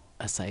a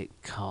site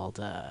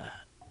called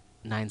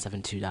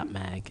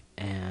 972.mag,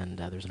 and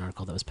there's an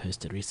article that was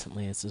posted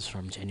recently. This is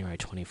from January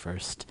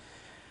 21st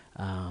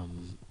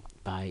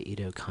by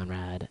Ido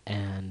Conrad,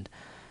 and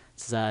it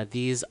says,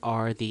 these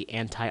are the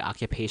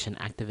anti-occupation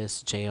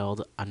activists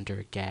jailed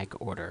under gag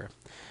order.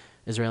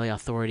 Israeli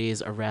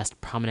authorities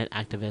arrest prominent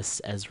activists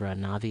Ezra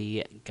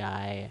Navi,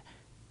 Guy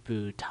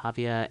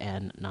Butavia,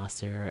 and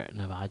Nasser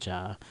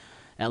Navaja.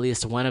 At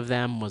least one of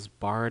them was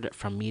barred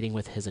from meeting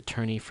with his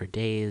attorney for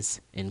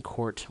days. In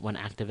court, one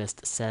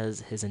activist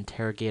says his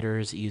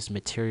interrogators used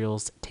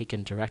materials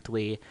taken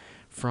directly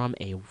from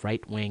a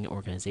right-wing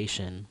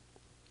organization.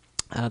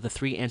 The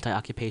three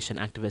anti-occupation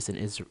activists in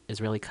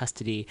Israeli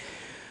custody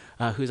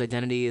whose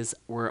identities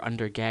were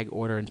under gag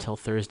order until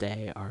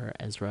Thursday are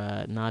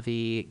Ezra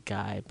Navi,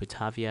 Guy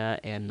Butavia,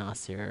 and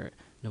Nasser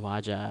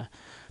Nawaja.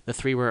 The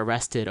three were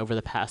arrested over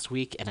the past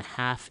week and a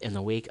half in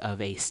the wake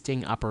of a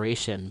sting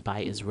operation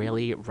by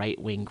Israeli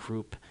right-wing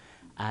group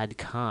Ad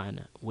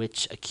Khan,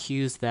 which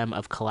accused them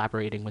of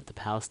collaborating with the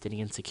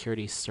Palestinian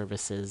security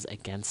services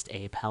against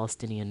a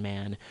Palestinian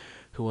man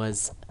who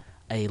was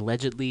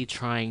allegedly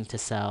trying to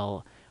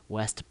sell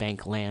West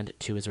Bank land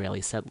to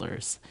Israeli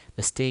settlers.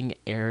 The sting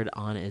aired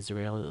on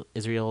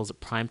Israel's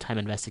primetime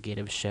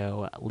investigative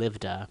show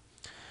Livda.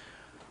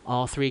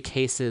 All three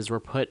cases were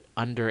put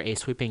under a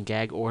sweeping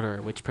gag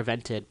order, which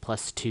prevented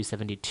Plus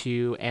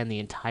 272 and the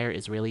entire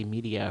Israeli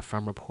media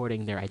from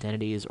reporting their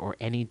identities or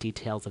any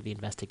details of the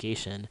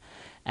investigation.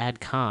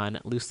 Ad Khan,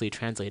 loosely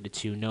translated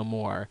to No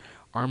More,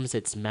 arms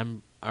its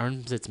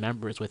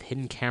members with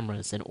hidden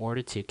cameras in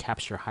order to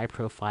capture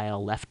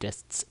high-profile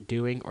leftists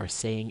doing or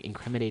saying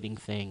incriminating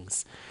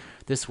things.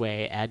 This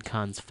way, Ad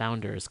Khan's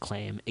founders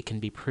claim it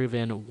can be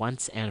proven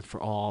once and for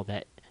all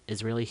that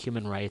Israeli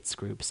human rights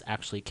groups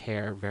actually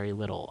care very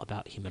little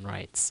about human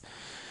rights.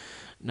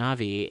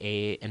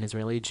 Navi, an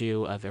Israeli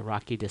Jew of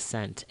Iraqi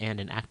descent and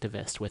an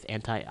activist with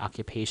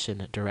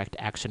anti-occupation direct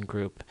action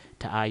group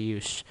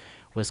Ta'ayush,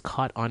 was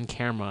caught on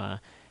camera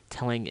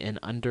telling an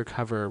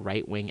undercover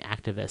right-wing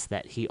activist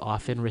that he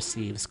often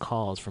receives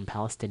calls from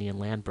Palestinian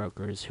land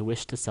brokers who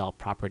wish to sell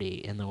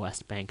property in the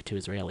West Bank to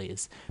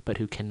Israelis, but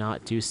who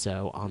cannot do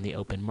so on the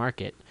open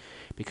market,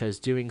 because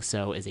doing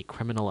so is a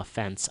criminal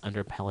offense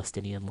under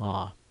Palestinian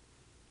law.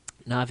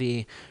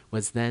 Navi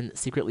was then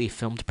secretly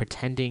filmed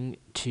pretending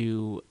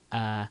to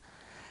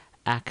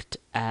act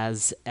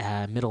as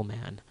a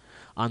middleman.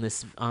 On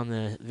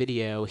the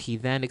video, he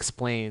then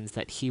explains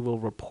that he will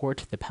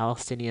report the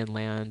Palestinian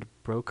land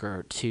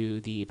broker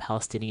to the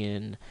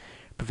Palestinian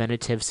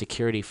Preventative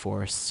Security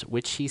Force,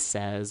 which he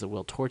says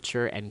will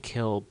torture and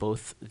kill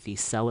both the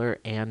seller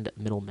and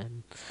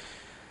middleman.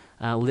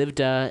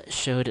 Livda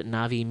showed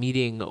Navi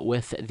meeting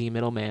with the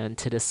middleman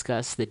to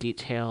discuss the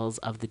details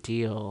of the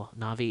deal.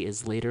 Navi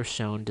is later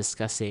shown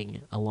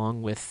discussing,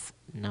 along with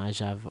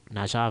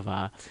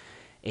Najava,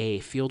 a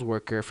field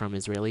worker from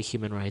Israeli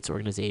human rights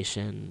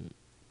organization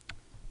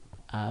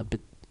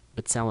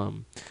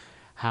B'Tselem,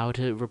 how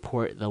to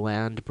report the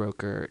land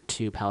broker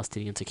to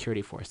Palestinian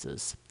security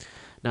forces.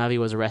 Navi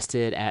was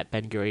arrested at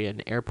Ben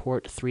Gurion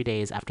Airport 3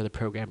 days after the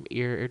program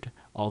aired,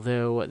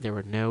 although there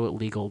were no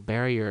legal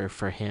barrier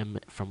for him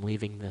from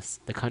leaving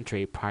the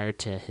country prior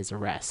to his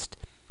arrest.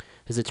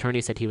 His attorney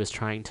said he was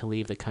trying to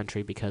leave the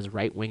country because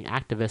right-wing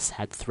activists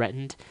had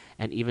threatened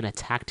and even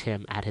attacked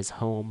him at his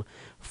home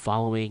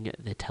following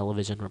the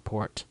television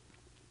report.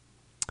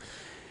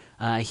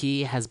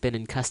 He has been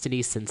in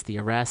custody since the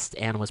arrest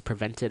and was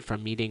prevented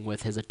from meeting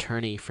with his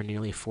attorney for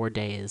nearly 4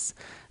 days.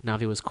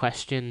 Navi was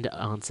questioned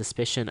on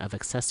suspicion of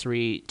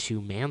accessory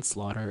to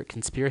manslaughter,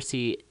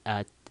 conspiracy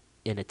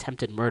in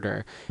attempted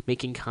murder,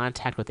 making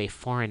contact with a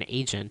foreign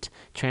agent,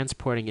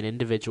 transporting an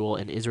individual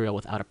in Israel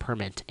without a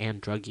permit, and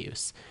drug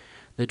use.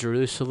 The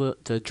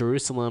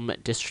Jerusalem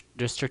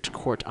District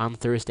Court on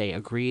Thursday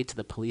agreed to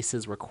the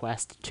police's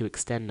request to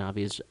extend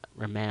Navi's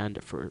remand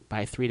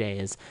by 3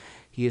 days.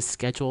 He is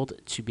scheduled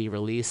to be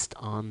released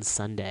on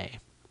Sunday.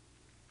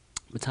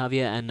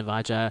 Batavia and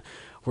Navaja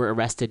were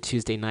arrested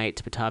Tuesday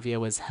night. Batavia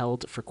was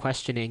held for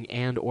questioning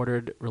and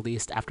ordered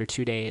released after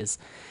 2 days,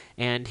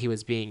 and he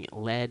was being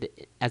led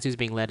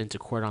into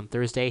court on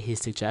Thursday. He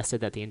suggested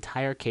that the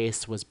entire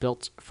case was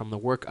built from the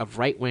work of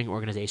right-wing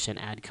organization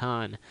Ad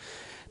Khan.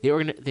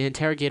 The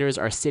interrogators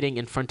are sitting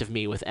in front of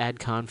me with Ad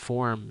Khan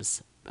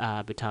forms,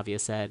 Batavia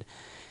said.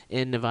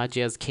 In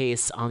Navaja's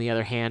case, on the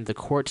other hand, the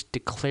court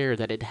declared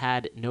that it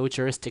had no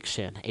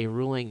jurisdiction, a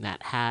ruling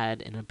that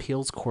had an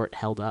appeals court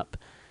held up.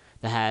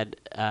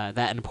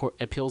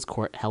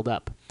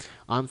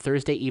 On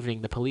Thursday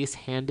evening, the police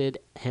handed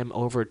him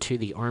over to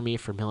the army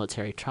for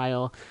military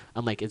trial.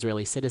 Unlike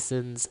Israeli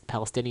citizens,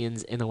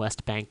 Palestinians in the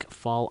West Bank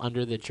fall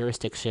under the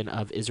jurisdiction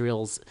of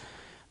Israel's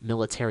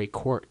military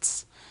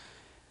courts.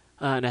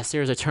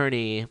 Nasser's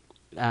attorney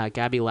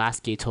Gabby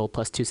Lasky told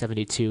Plus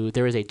 272,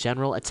 there is a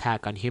general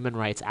attack on human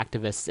rights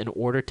activists in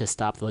order to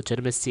stop the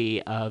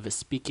legitimacy of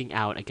speaking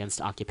out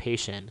against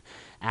occupation,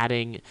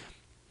 adding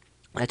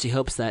that she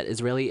hopes that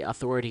Israeli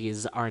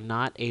authorities are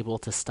not able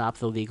to stop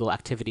the legal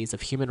activities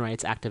of human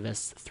rights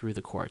activists through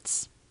the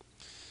courts.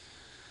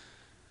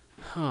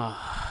 All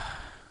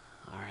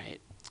right.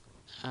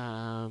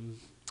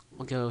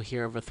 We'll go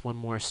here with one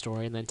more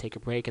story and then take a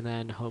break, and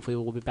then hopefully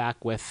we'll be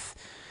back with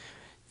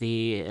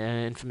the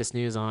infamous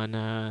news on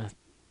the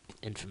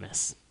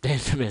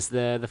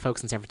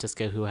folks in San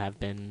Francisco who have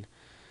been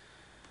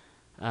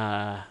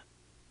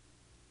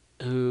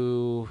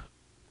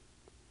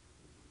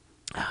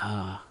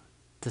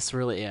this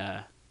really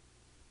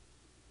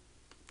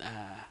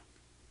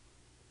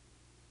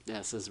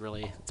this is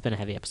really, it's been a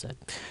heavy episode.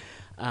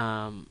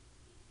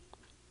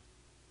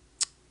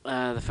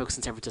 The folks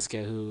in San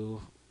Francisco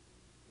who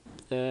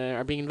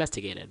are being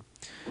investigated.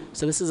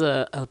 So this is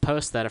a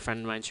post that a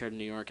friend of mine shared in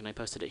New York, and I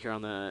posted it here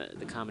on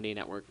the Comedy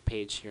Network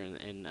page here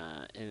in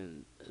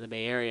the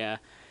Bay Area.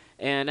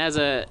 And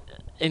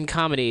in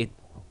comedy,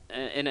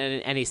 in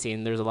any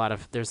scene, there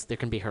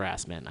can be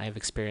harassment. I have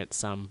experienced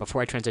some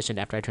before I transitioned,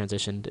 after I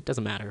transitioned. It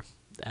doesn't matter.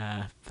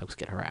 Folks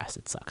get harassed.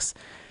 It sucks.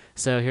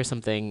 So here's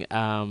something,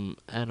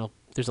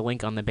 there's a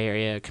link on the Bay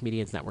Area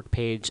Comedians Network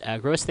page.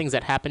 Gross things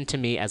that happened to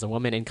me as a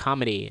woman in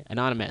comedy,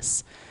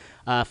 anonymous.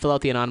 Fill out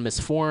the anonymous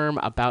form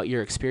about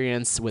your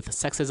experience with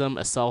sexism,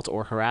 assault,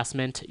 or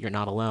harassment. You're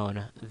not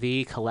alone.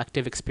 The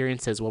collective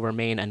experiences will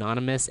remain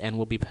anonymous and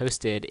will be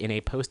posted in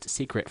a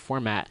post-secret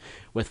format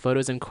with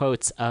photos and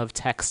quotes of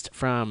text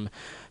from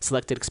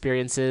selected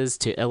experiences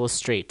to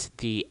illustrate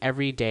the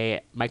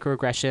everyday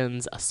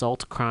microaggressions,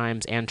 assault,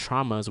 crimes, and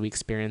traumas we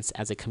experience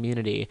as a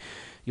community.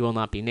 You will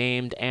not be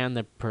named, and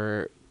the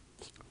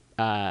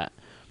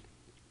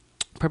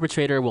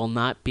perpetrator will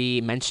not be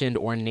mentioned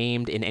or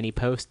named in any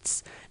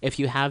posts. If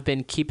you have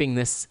been keeping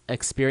this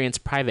experience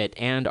private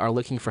and are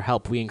looking for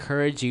help, we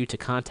encourage you to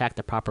contact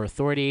the proper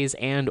authorities,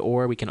 and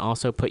or we can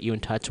also put you in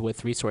touch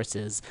with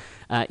resources.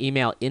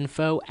 Email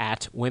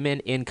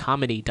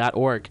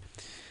info@womenincomedy.org.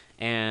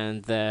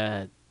 And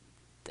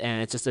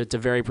it's a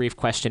very brief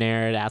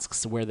questionnaire. It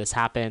asks where this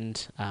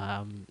happened,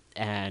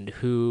 and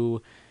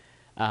how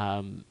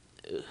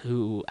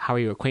are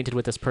you acquainted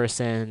with this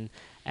person.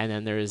 And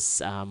then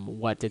there's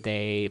what did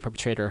the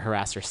perpetrator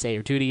harass or say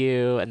or do to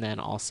you, and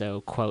then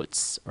also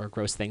quotes or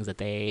gross things that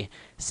they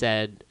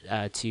said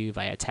to you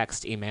via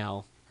text,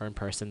 email, or in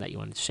person that you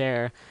wanted to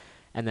share.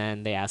 And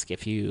then they ask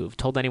if you've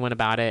told anyone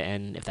about it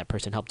and if that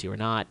person helped you or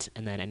not,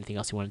 and then anything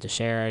else you wanted to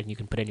share. And you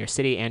can put in your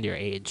city and your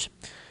age.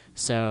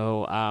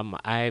 So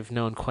I've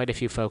known quite a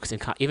few folks,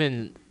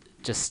 even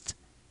just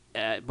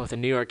both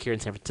in New York, here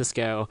in San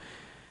Francisco.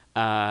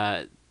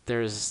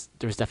 There's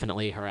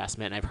definitely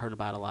harassment. I've heard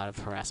about a lot of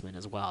harassment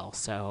as well.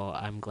 So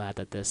I'm glad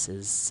that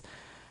this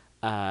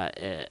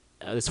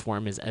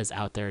forum is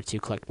out there to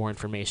collect more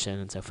information,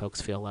 and so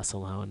folks feel less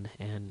alone,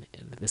 and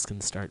this can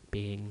start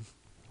speaking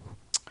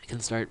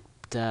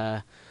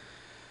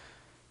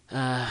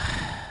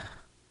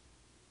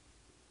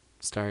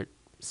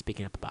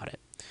up about it.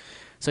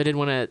 So I did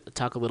want to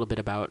talk a little bit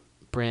about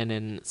Bryn,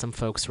 and some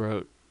folks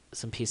wrote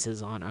some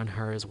pieces on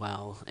her as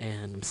well,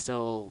 and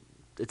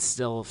it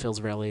still feels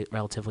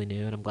relatively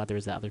new, and I'm glad there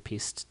was that other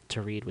piece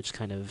to read, which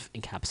kind of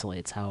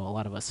encapsulates how a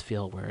lot of us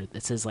feel, where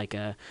this is like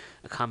a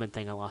common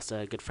thing. I lost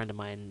a good friend of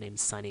mine named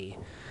Sunny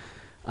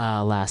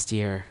last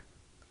year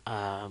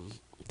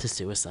to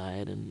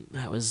suicide, and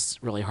that was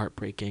really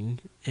heartbreaking.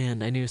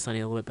 And I knew Sunny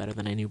a little bit better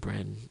than I knew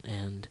Bryn,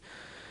 and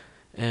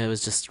it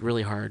was just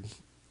really hard.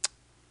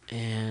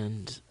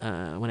 And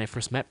when I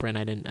first met Bryn,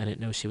 I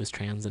didn't know she was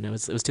trans, and it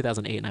was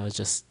 2008, and I was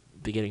just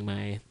beginning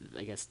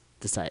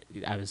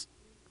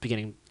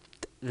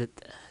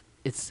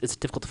it's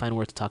difficult to find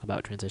words to talk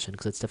about transition,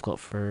 because it's difficult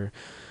for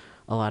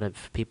a lot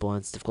of people,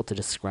 and it's difficult to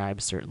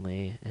describe,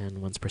 certainly, and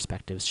one's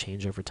perspectives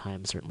change over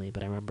time, certainly.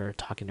 But I remember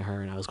talking to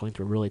her, and I was going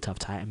through a really tough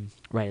time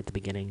right at the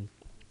beginning,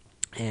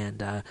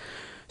 and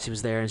she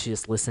was there, and she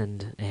just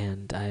listened,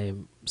 and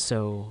I'm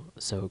so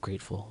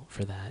grateful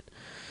for that.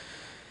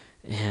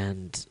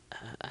 And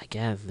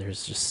again,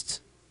 there's just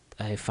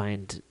I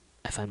find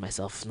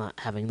myself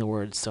not having the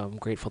words, so I'm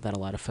grateful that a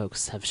lot of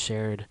folks have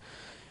shared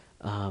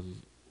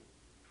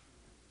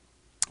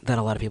that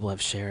a lot of people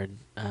have shared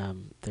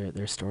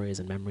their stories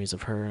and memories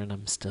of her, and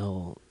I'm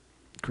still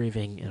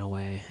grieving in a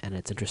way. And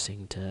it's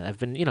interesting I've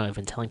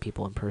been telling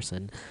people in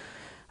person,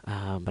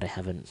 but I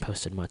haven't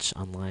posted much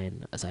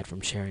online aside from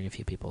sharing a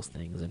few people's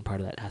things, and part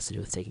of that has to do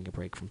with taking a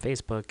break from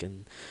Facebook,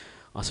 and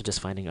also just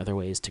finding other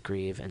ways to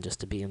grieve and just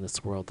to be in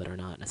this world that are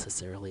not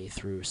necessarily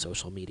through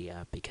social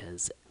media,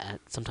 because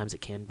sometimes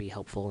it can be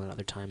helpful, and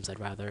other times if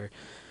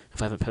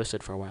I haven't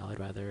posted for a while, I'd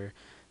rather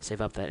save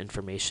up that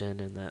information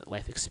and that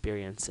life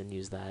experience and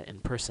use that in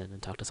person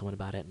and talk to someone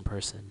about it in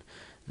person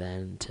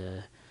than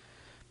to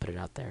put it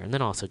out there. And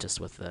then also just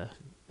with the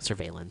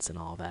surveillance and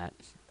all that,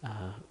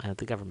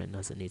 the government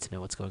doesn't need to know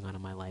what's going on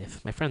in my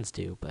life. My friends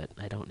do, but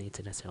I don't need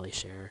to necessarily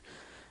share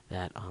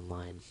that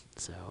online.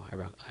 So I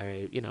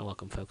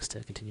welcome folks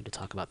to continue to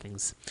talk about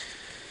things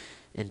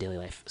in daily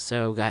life.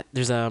 So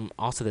there's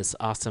also this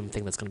awesome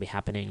thing that's going to be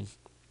happening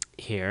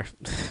here.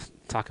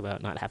 Talk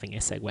about not having a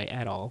segue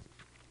at all.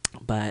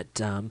 But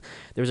there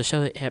was a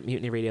show at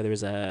Mutiny Radio. There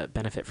was a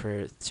benefit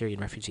for Syrian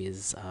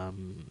refugees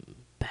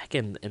back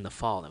in the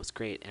fall. That was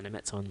great. And I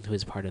met someone who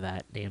was part of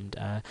that named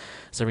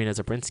Zarina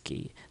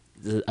Zabriskie.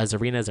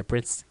 Zarina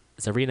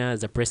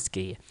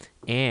Zabriskie.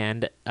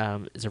 And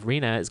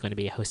Zarina is going to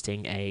be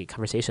hosting a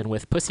conversation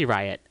with Pussy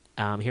Riot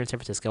here in San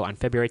Francisco on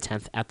February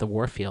 10th at the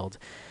Warfield.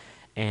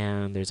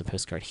 And there's a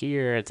postcard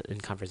here. It's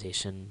in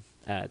conversation.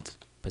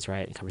 Pussy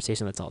Riot in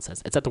conversation. That's all it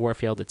says. It's at the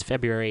Warfield. It's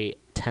February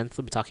 10th.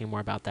 We'll be talking more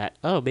about that.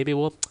 Oh, maybe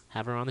we'll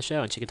have her on the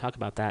show and she can talk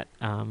about that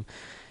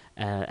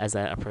as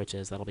that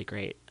approaches. That'll be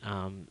great.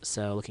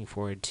 So looking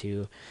forward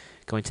to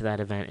going to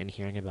that event and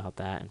hearing about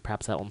that. And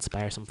perhaps that will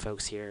inspire some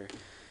folks here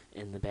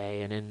in the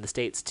Bay and in the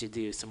States to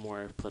do some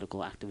more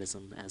political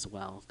activism as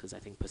well. Because I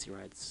think Pussy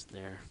Riot's,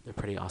 they're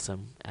pretty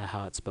awesome at how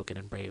outspoken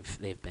and brave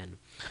they've been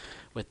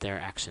with their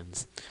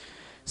actions.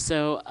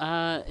 So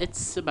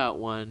it's about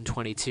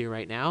 1:22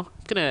 right now.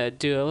 I'm going to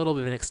do a little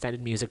bit of an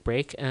extended music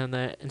break, and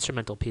the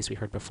instrumental piece we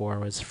heard before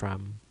was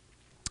from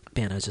a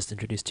band I was just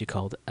introduced to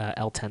called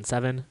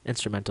L107.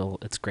 Instrumental,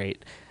 it's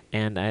great.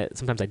 And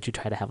sometimes I do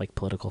try to have like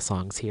political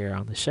songs here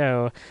on the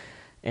show,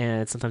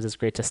 and sometimes it's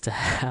great just to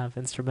have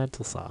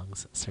instrumental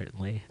songs,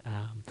 certainly.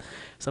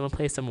 So I'm going to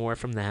play some more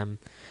from them,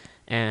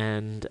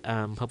 and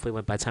hopefully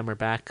by the time we're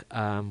back,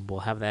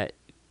 we'll have that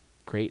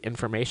great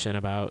information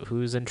about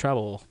who's in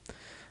trouble.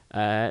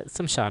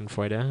 Some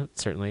Schadenfreude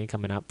certainly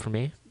coming up for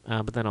me,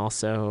 but then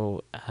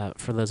also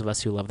for those of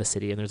us who love the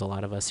city, and there's a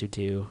lot of us who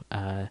do,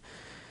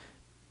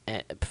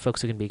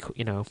 folks who can be,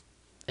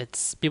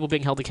 it's people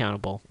being held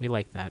accountable. We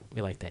like that.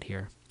 We like that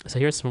here. So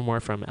here's some more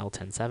from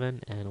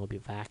L107, and we'll be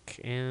back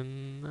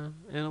in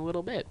a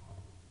little bit.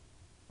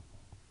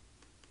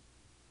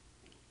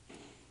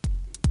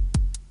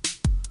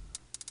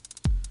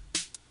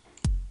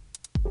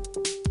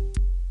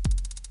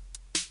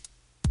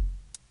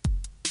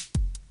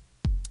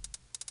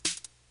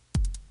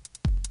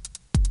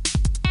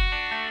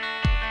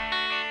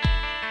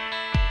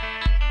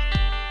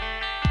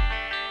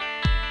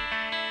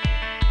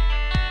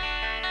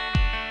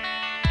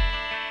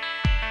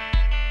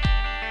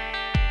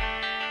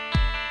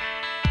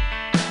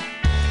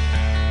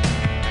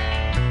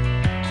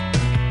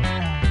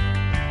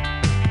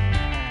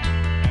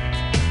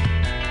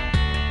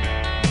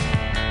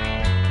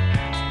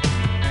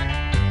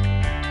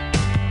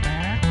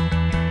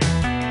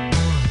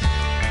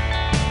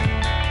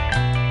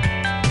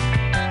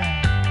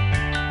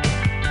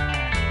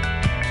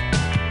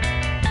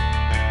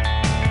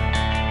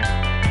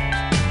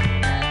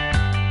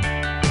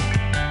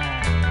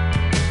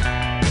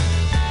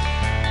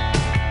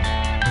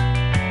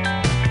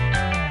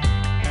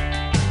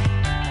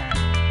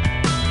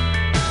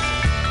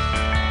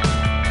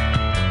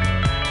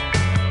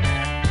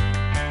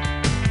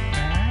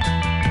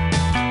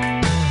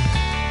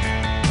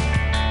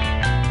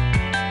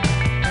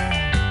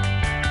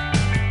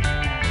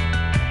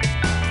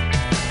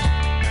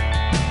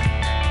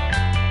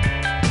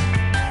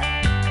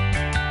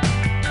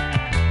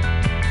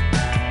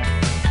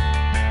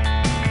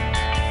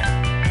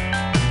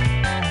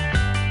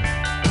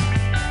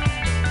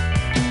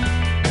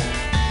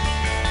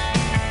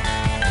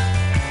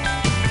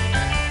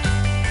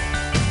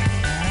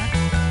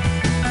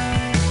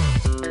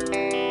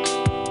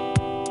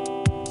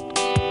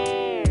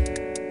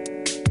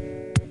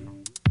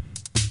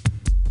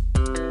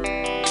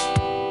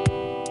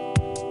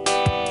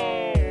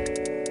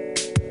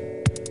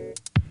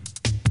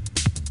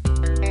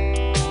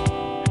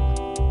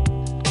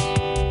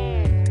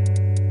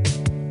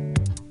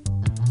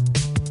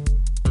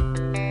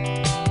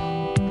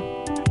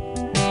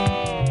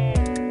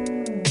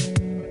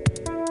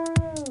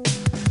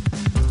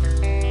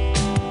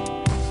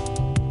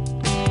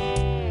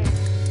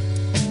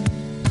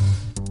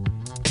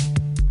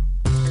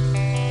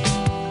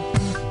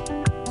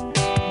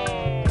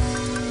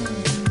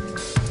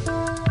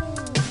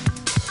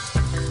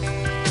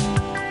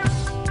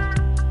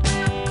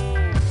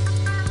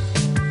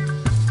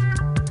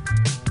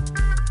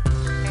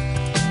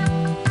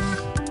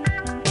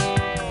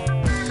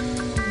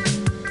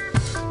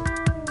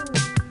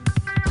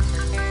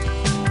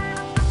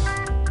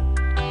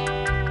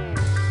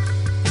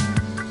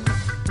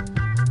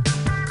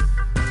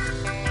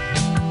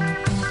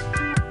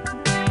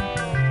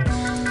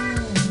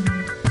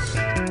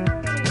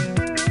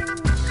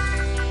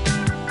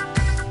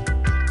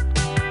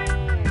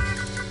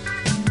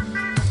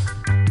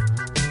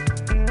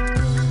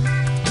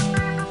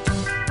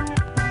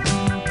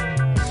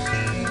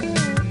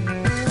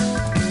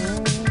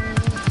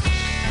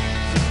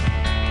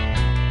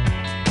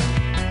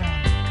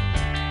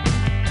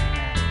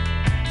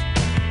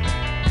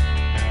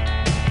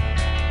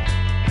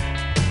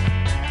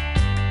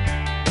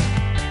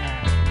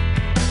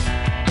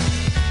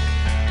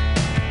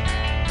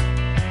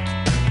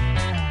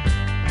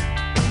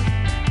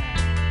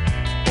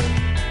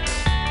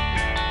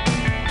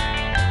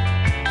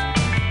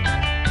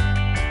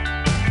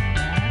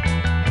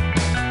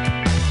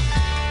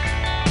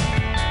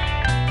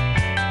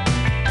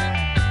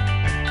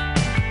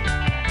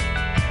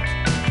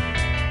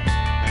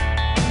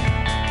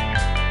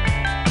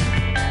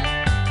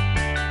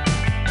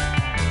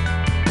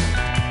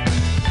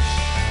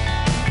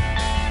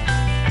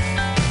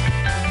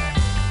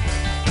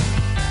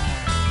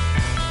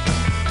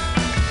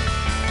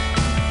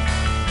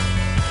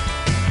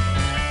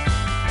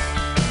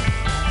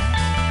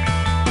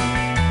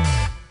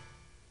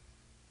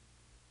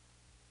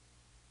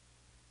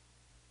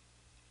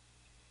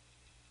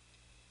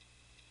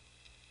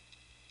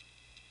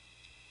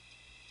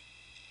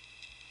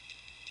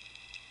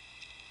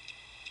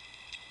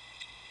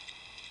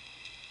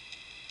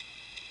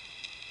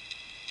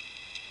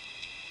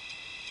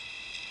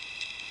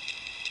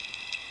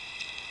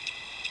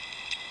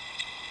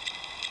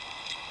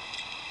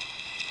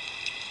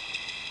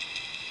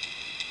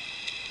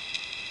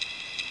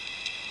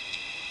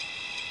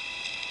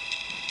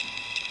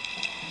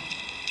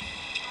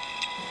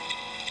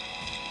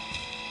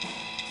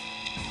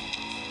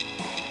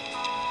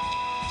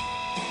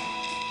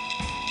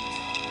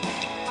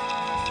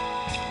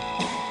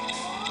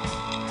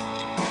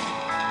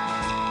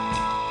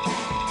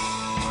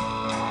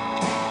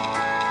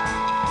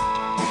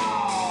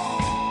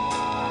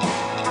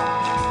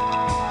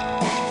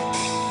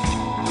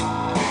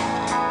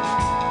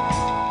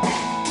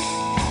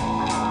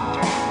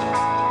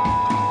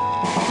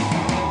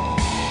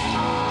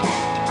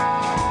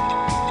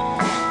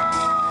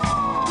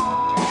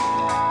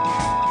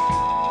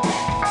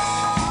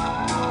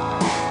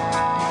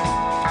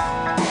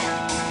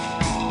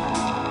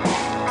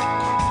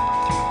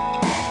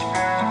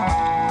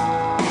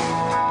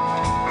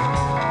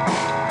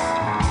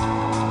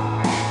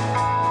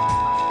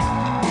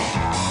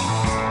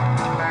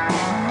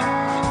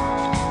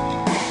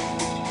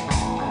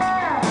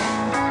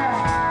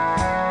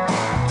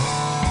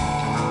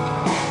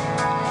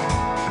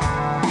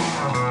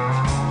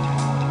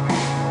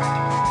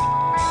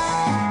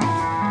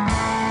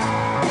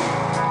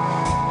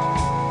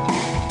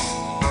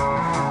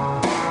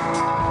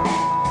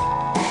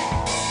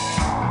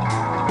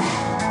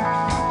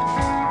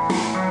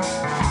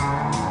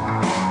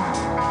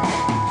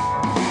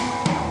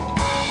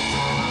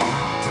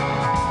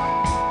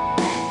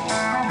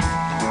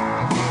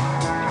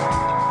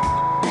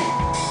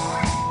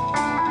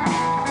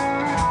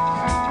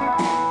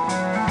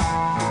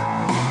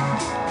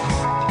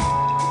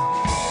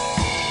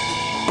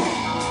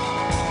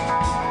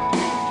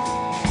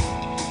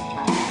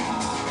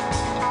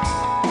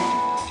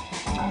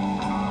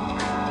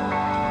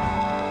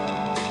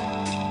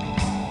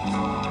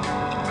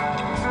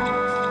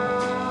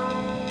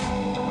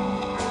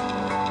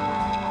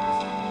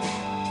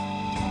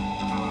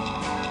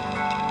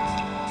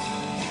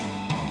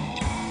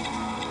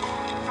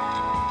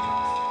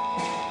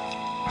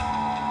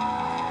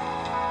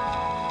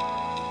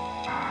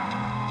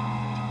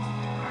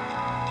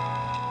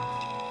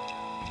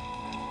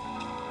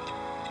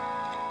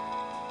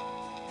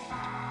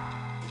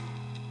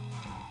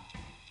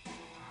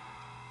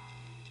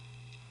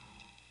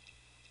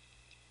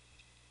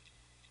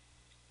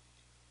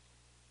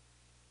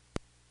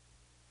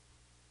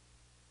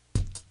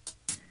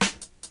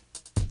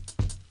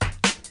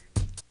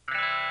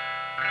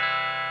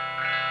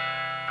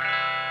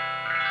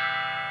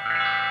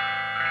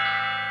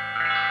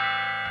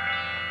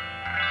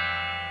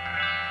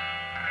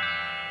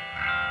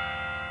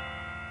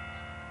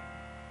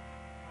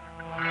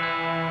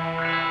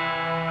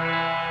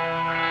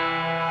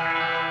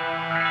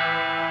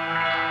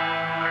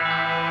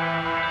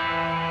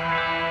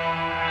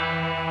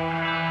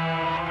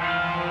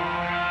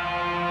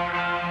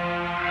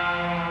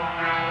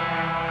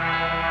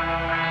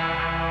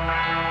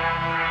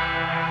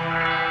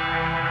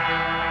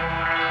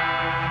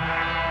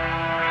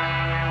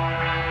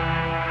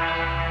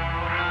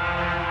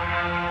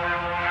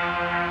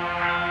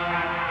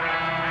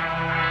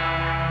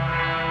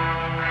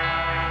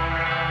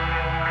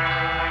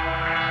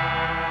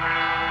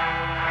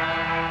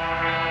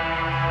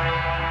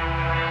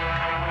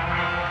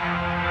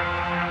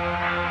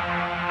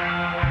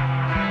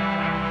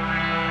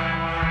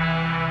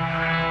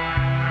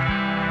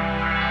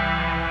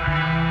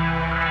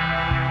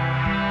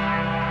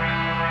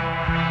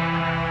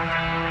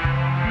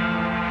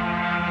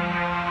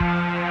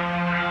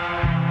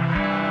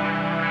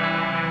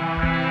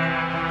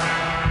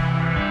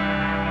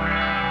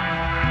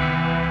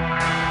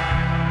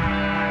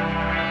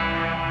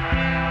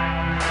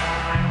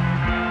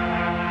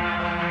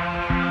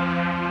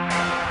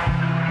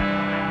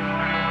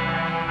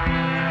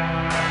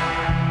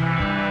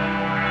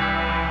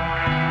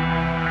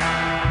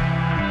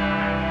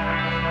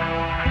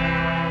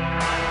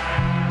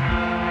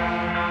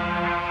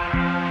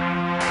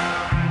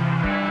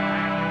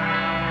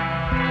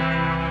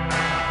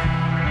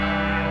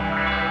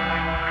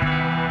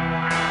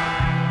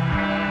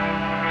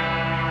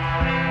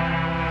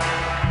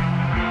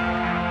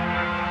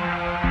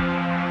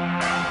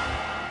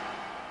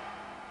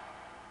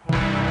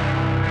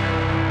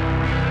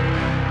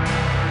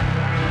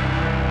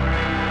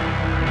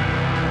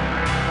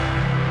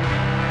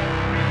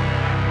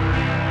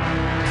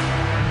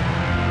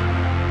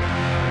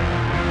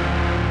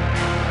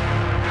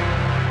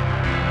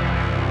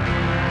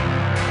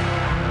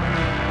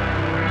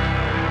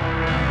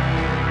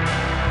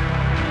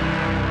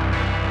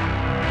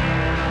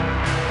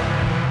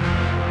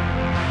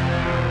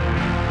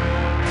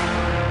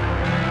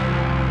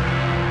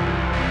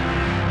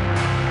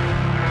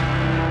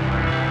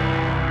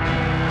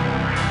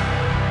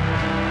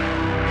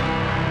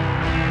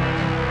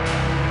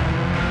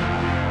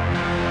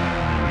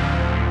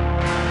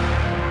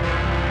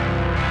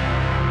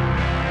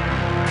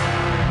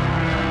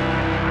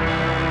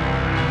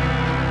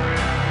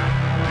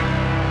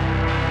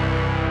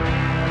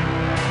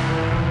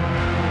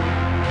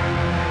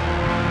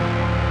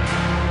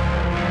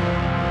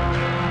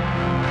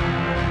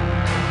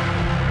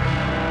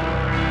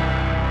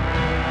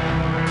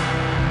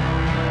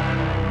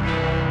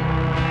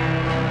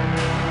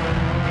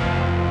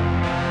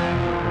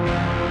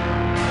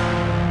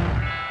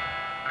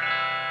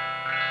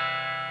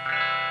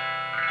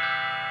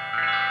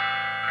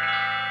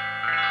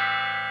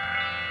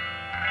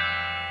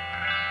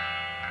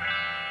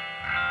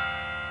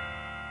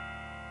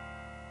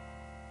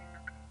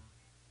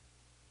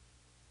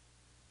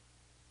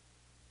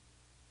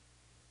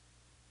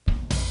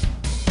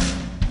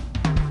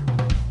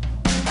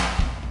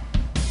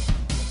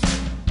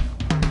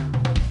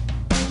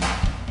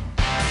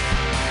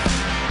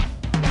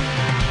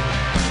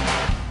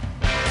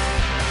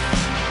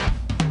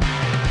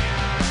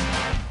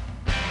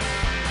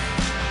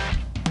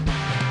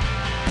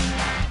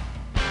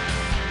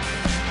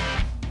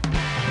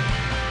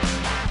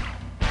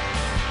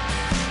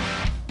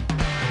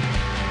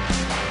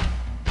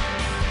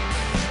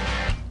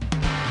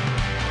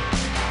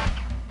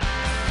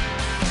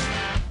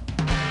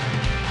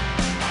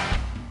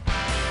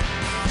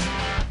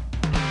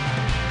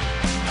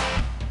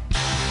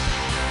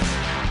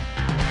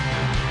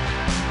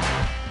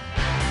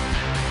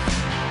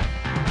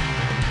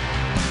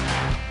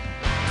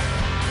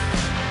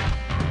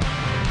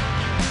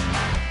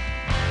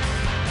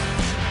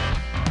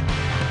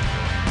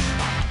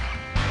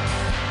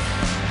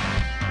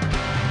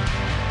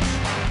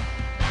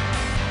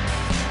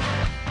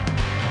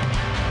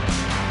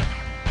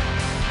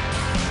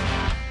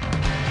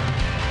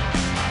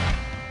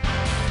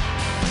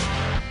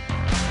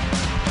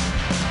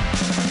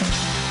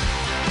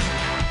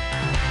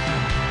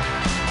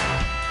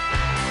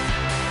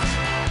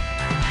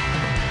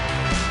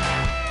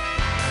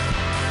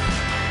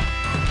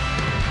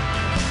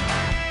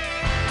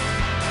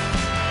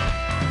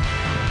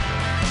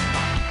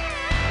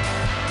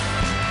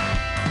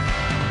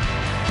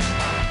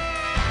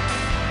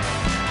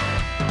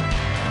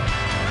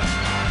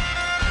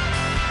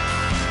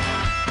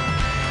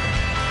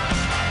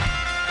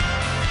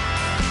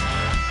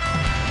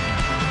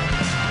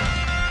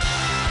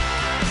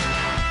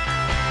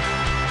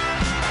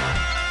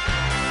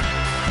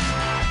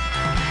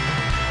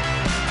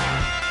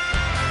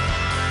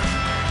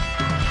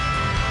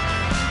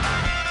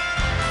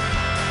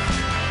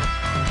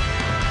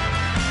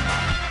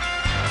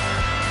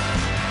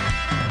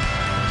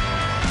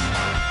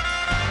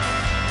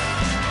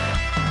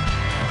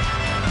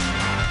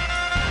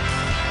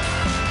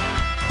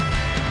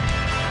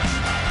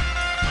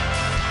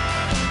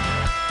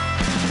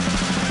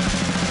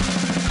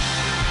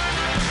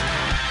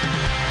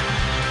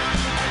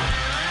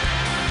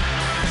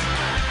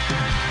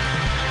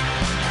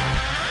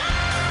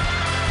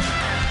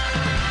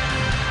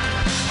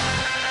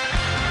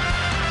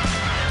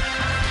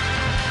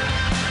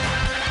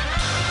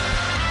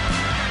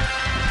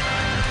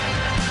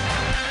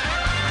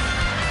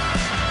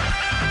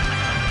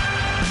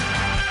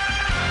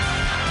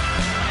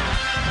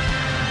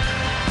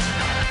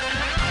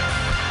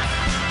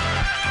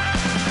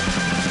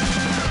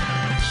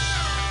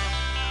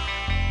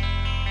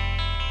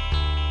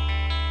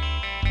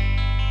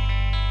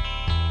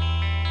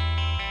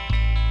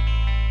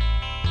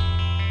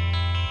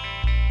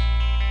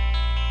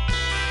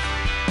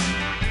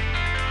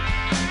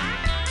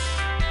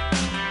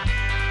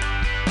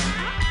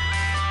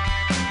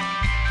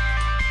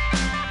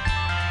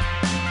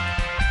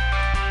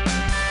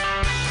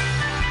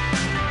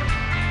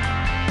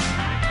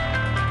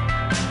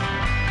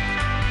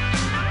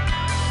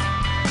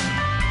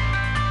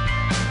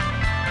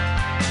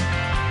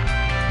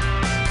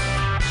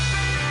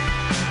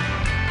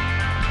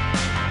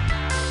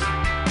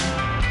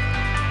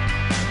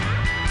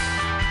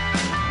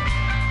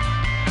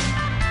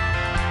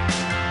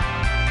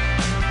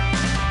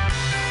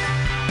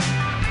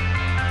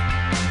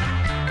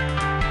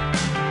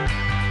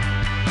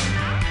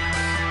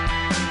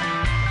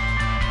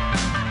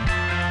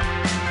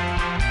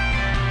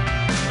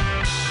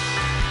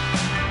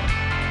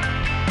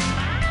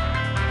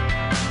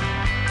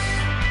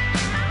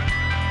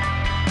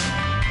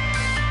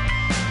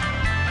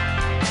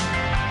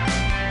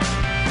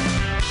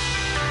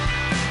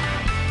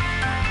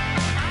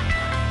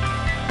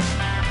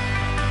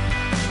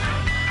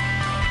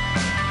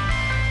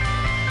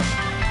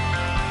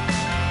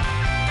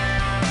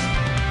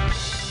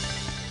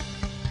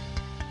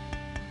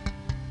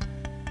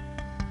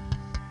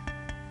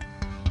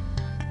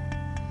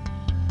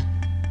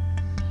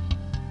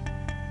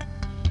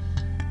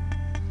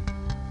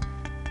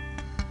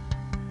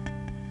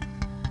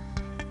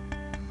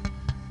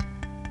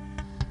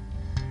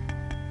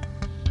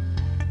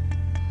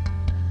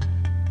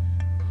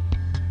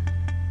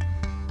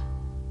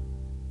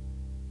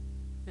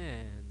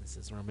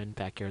 This is Norman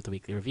back here at the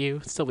Weekly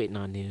Review. Still waiting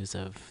on news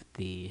of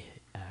the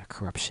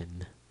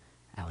corruption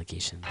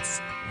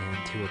allegations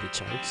and who will be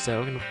charged. So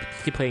we're going to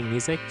keep playing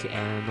music,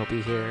 and we'll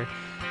be here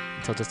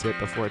until just a bit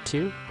before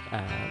 2,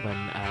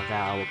 when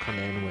Val will come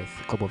in with,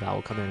 Global Val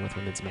will come in with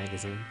Women's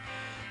Magazine,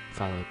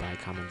 followed by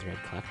Common Thread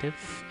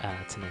Collective.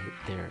 Tonight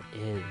there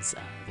is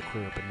the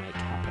Queer Open Mic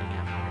happening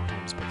at Modern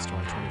Times Bookstore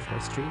on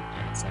 24th Street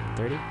at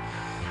 7:30.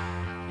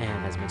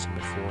 And as mentioned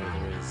before,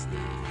 there is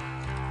the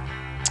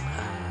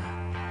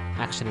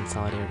Action in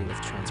Solidarity with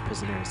Trans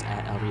Prisoners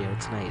at El Rio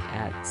tonight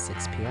at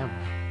 6 p.m.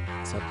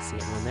 So hope to see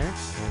everyone there,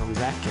 and we'll be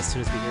back as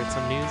soon as we hear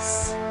some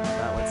news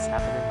about what's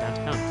happening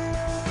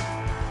downtown.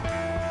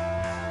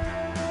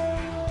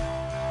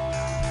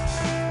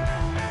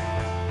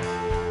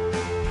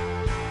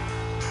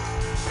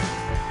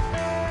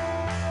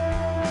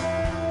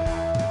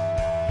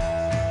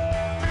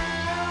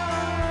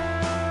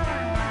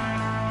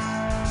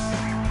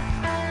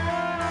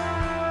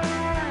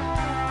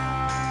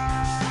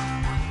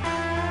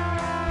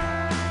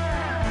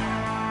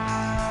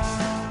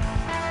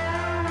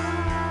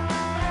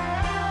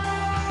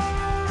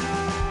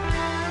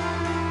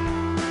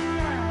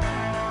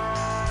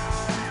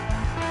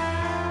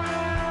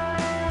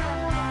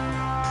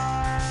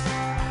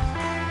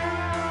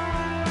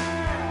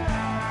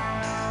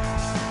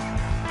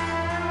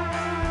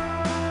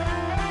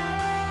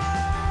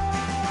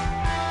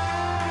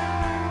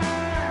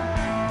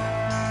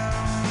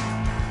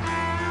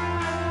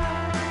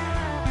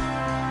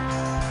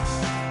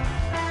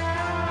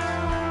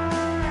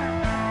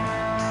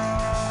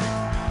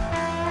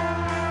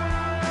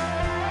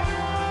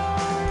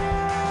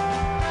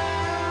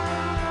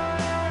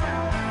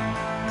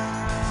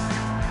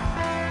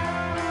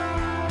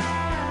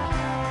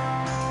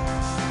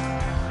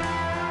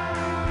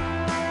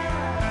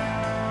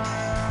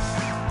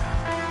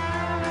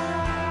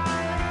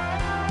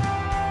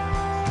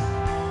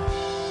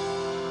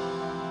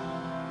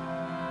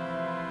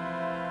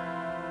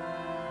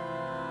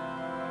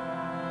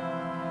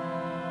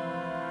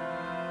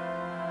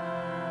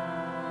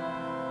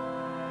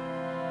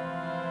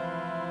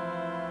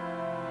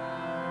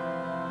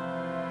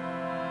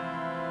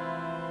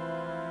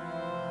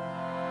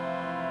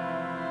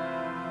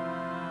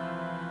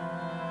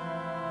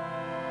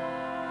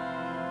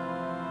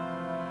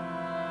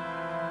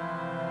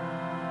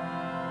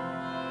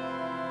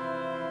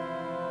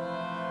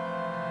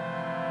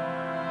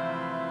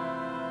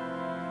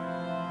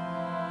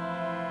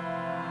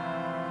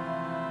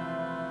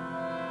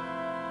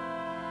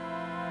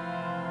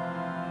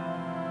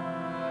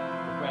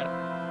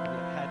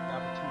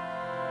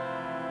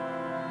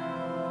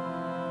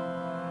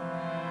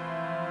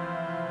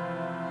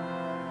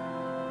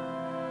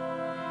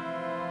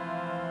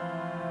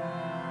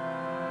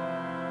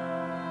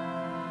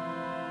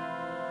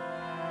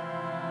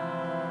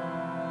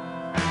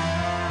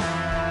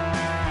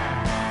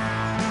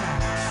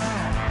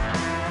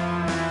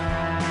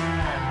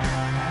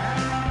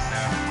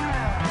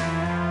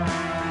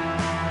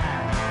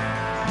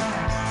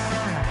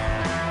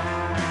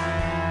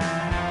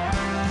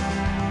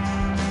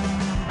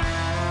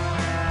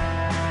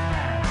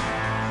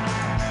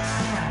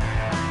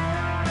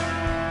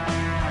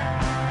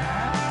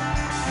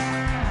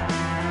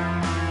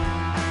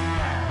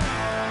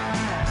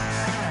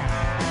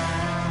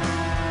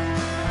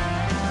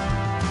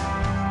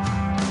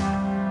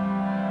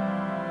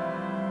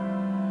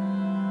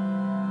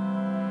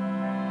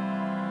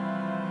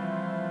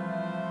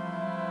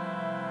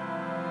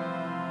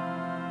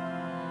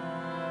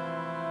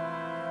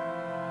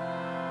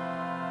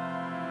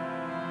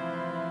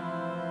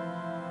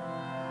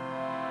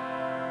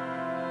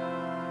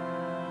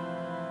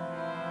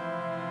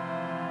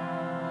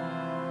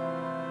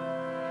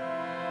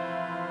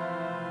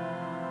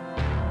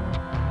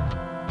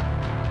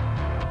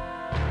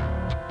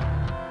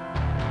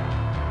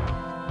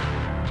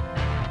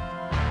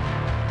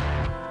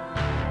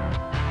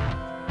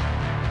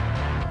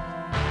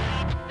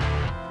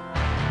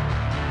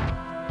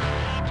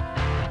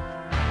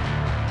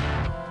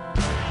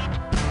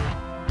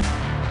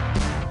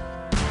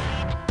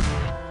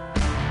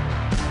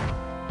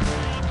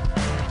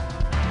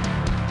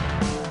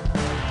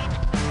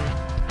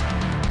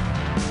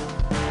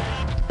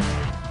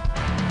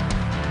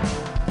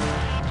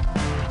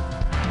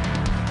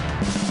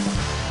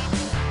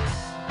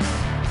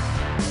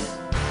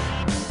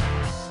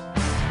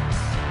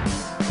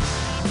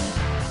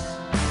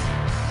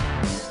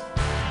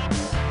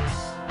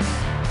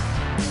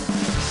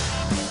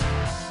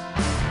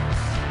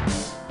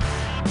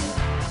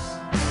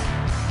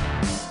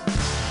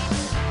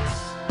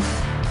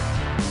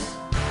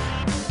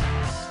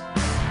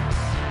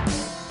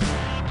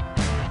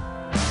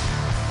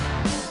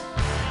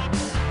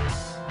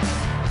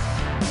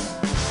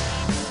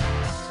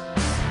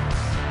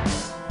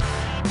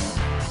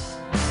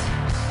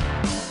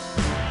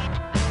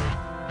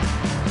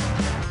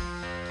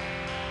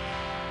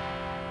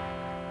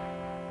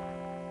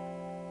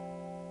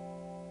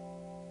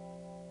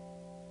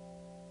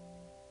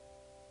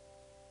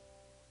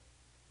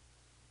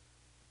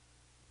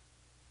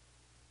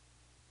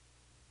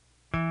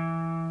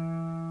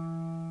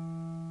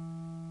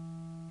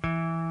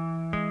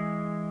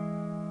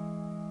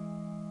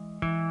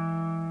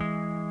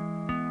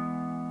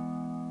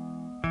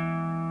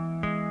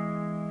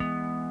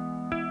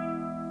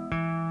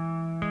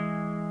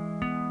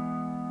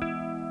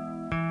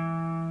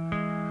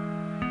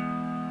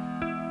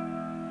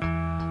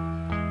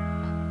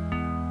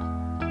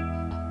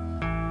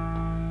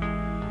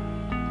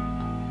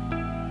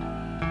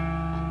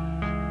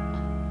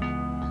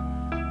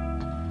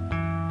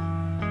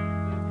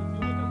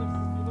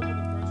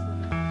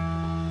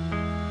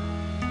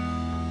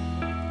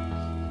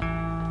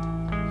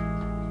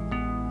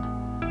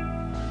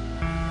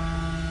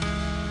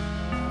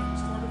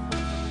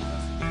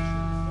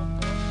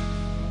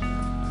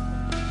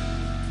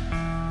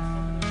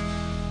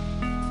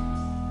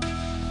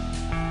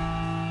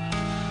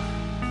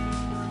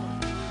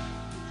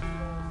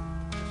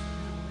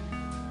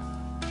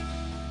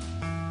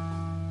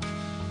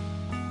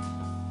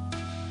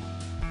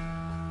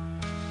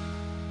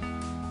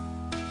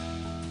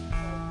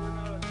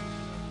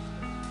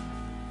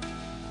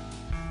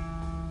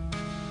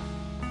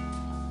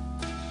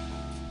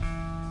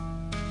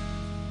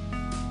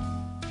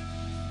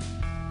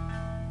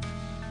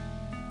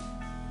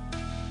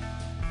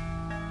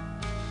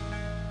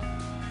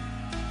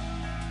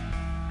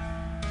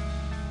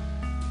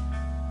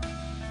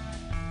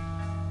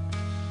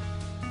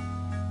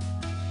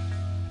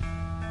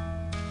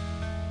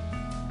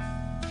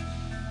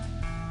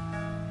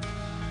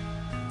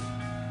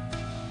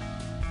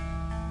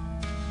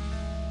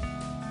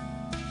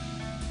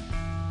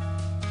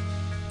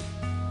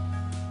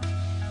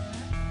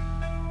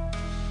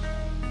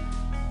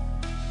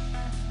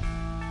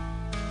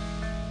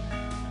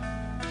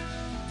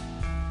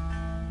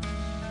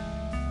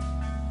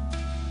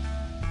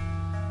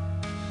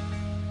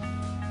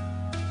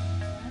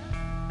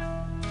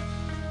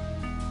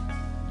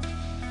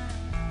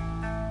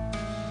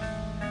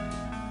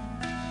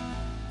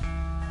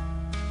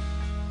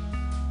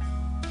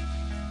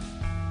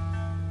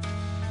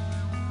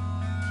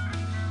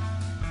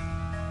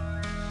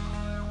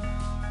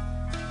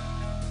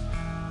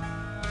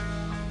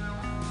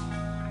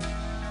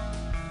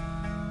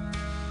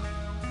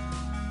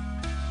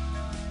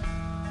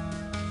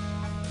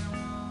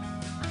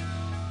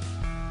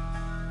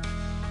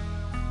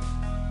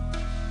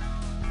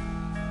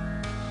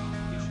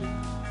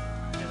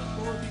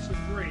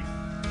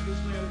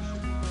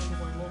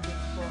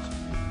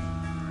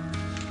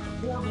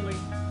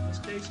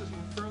 cases were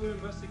currently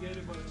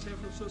investigated by the San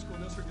Francisco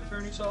District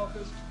Attorney's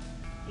Office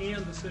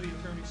and the City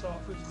Attorney's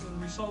Office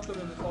and resulted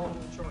in the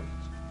following charges.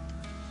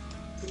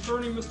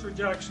 Concerning Mr.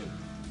 Jackson,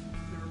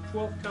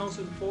 there are 12 counts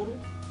in total,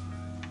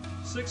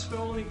 6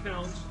 felony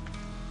counts,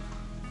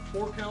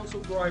 4 counts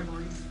of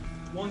bribery,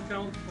 1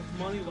 count of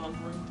money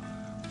laundering,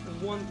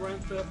 and 1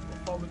 grand theft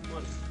of public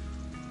money.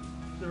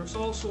 There's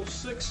also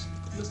 6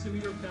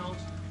 misdemeanor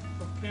counts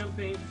of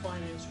campaign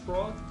finance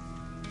fraud.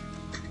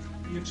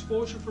 The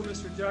exposure for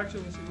Mr.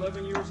 Jackson is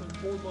 11 years and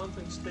 4 months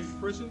in state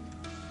prison.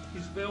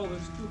 His bail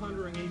is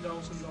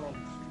 $208,000.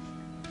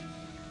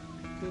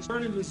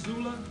 Concerning Ms.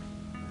 Zula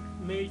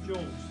May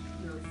Jones,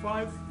 there are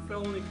 5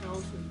 felony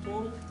counts in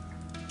total,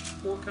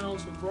 4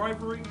 counts of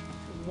bribery,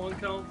 and 1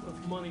 count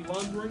of money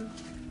laundering.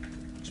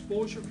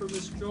 Exposure for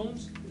Ms.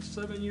 Jones is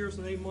 7 years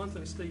and 8 months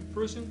in state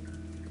prison.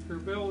 Her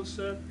bail is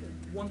set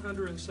at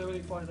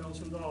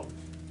 $175,000.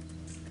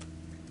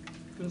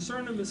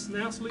 Concerning Ms.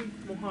 Nasli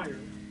Mohire,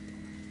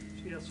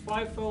 she has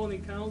 5 felony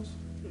counts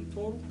in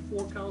total,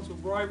 4 counts of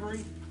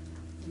bribery,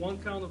 1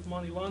 count of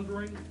money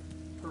laundering.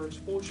 Her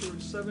exposure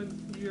is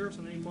 7 years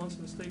and 8 months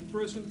in state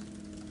prison.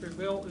 Her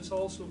bail is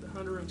also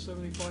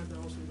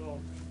 $175,000.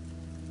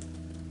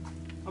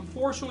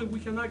 Unfortunately, we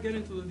cannot get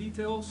into the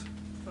details.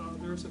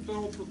 There is a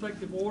federal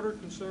protective order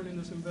concerning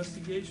this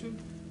investigation,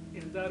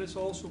 and that is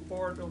also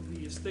part of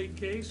the state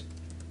case.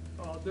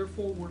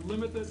 Therefore, we're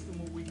limited in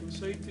what we can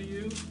say to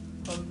you,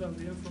 other than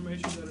the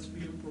information that is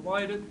being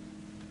provided.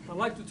 I'd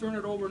like to turn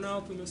it over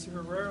now to Mr.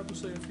 Herrera to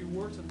say a few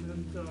words, and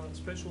then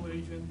Special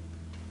Agent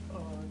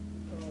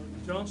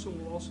Johnson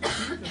will also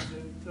speak.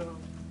 And then,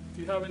 if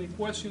you have any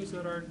questions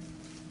that are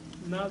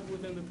not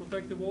within the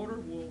protective order,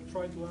 we'll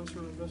try to answer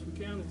them as best we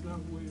can. If not,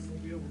 we will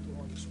be able to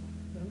on this one.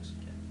 Dennis?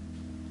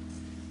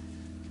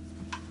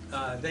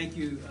 Thank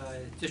you,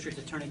 District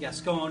Attorney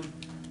Gascon.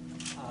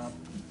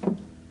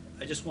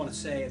 I just want to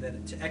say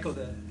that to echo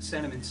the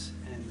sentiments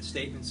and the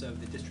statements of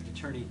the District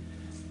Attorney,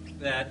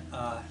 that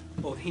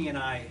both he and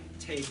I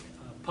take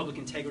public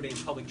integrity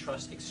and public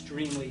trust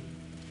extremely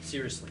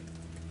seriously.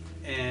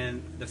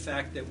 And the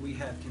fact that we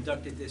have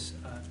conducted this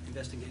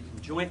investigation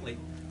jointly,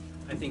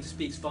 I think,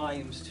 speaks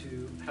volumes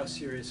to how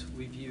serious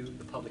we view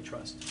the public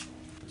trust.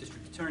 The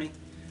District Attorney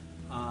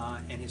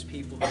and his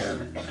people have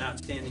done an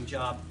outstanding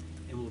job,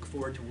 and we look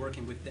forward to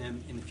working with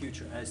them in the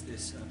future as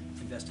this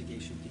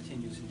investigation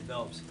continues and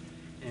develops.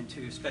 And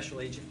to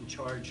Special Agent in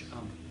Charge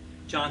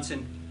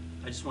Johnson,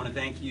 I just want to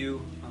thank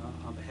you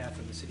on behalf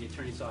of the City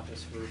Attorney's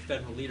Office for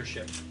federal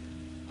leadership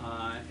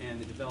and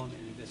the development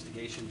and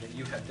investigation that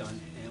you have done,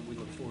 and we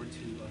look forward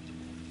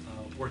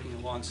to working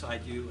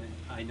alongside you. And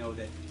I know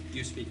that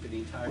you speak for the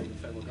entirety of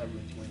the federal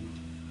government when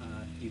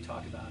you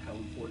talk about how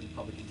important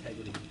public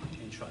integrity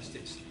and trust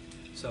is.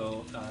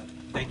 So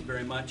thank you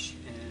very much,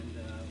 and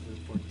we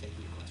look forward to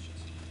taking your questions.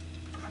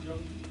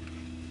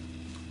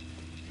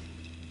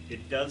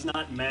 It does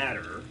not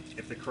matter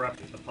if the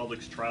corruption of the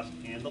public's trust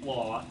and the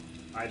law,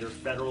 either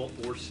federal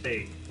or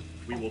state.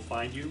 We will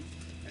find you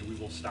and we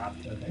will stop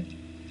you. Okay.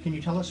 Can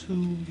you tell us who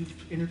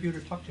you've interviewed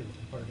or talked to as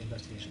part of the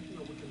investigation?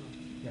 No, we cannot.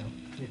 No.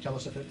 Can you tell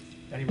us if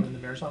anyone in the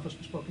mayor's office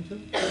was spoken to?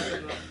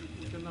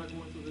 We cannot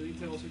go into the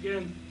details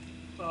again.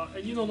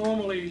 And you know,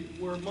 normally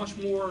we're much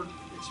more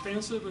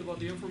expansive about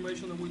the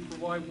information that we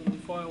provide when we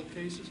file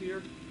cases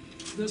here.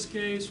 This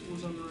case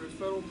was under a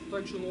federal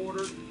protection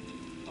order.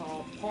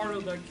 Part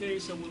of that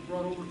case that was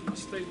brought over to the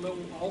state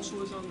level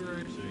also is under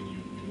a,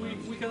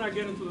 we cannot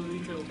get into the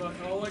details.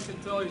 All I can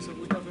tell you is that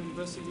we have been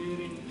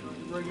investigating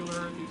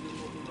irregularities in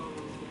what we've done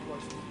with the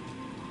question.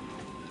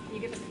 Can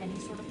you give us any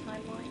sort of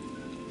timeline?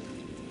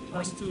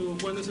 As to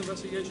when this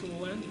investigation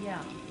will end?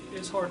 Yeah.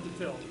 It's hard to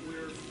tell.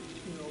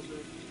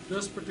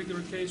 This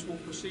particular case will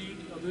proceed.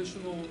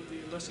 The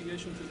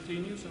investigation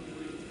continues, and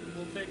it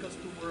will take us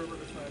to wherever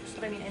the facts.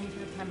 But I mean, any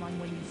sort of timeline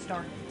when you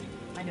started?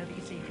 I know that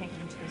you say you can't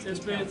get into those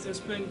details. It's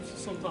been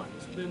some time.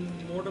 It's been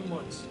more than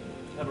months.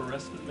 Have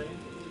arrests been made?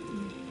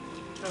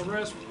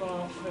 Arrests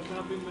have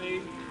not been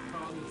made.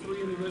 The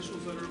 3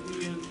 individuals that are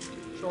being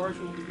charged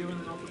will be given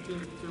an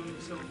opportunity to turn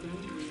themselves in.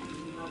 We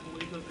do not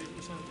believe that they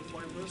present a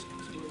flight risk,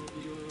 so they will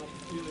be given an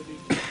opportunity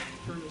to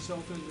turn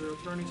themselves in. Their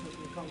attorneys have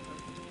been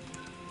contacted.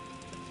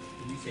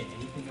 Did you say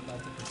anything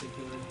about the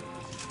particulars that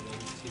this is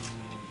related to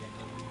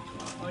generally?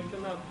 I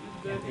cannot.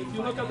 If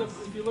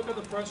you look at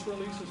the press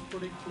release, it's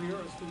pretty clear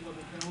as to what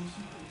the counts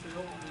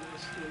entail, and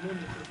that's the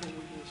limit of what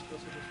we can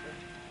discuss at this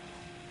point.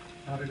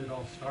 How did it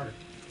all start?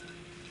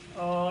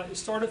 It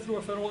started through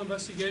a federal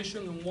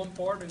investigation in one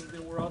part, and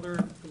there were other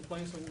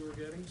complaints that we were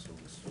getting, so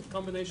it's a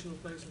combination of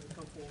things that have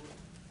come forward.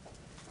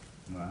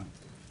 Wow.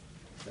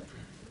 Okay.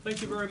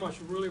 Thank you very much.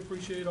 We really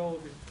appreciate all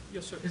of you.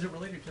 Yes, sir. Is it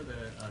related to the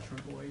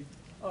shrimp boy?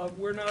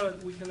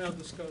 We cannot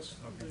discuss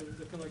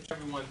the connection.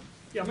 Everyone.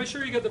 Yeah, make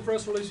sure you get the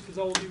press release, because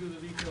I will give you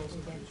the details.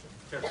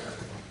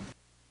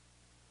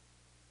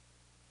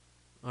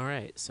 All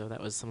right, so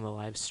that was some of the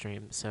live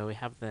stream. So we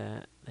have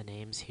the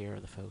names here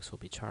of the folks who will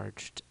be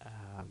charged,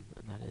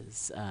 and that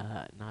is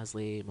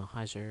Nasli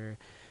Mohajer,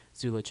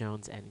 Zula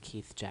Jones, and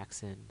Keith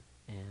Jackson.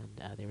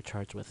 and they were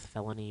charged with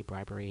felony,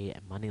 bribery,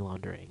 and money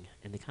laundering.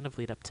 And they kind of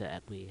lead up to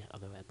Edley,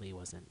 although Edley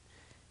wasn't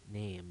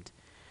named.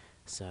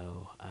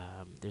 So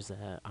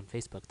on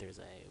Facebook, there's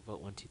a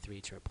Vote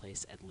 123 to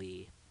replace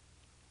Edley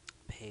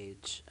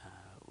page,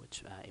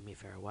 which Amy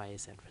Farrah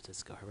Weiss and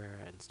Francisco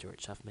Herrera and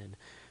Stuart Shuffman,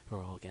 who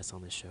are all guests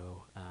on the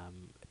show,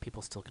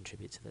 people still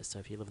contribute to this. So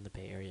if you live in the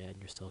Bay Area and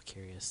you're still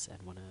curious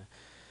and want to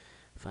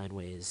find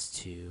ways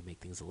to make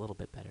things a little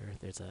bit better,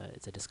 it's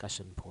a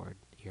discussion board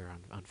here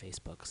on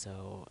Facebook.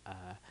 So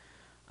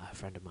a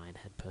friend of mine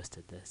had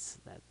posted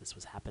that this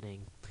was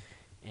happening,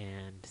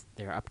 and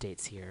there are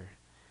updates here.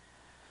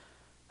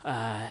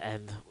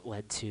 And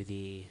led to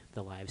the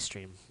live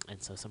stream.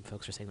 And so some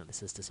folks are saying that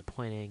this is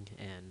disappointing,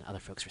 and other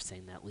folks are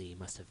saying that Lee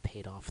must have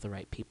paid off the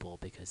right people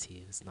because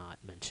he was not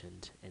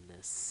mentioned in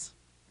this.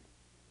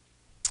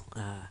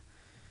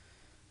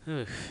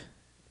 In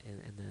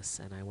this,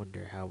 and I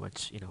wonder how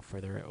much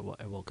further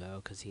it will go,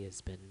 because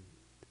he's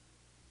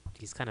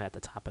kind of at the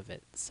top of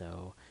it.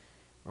 So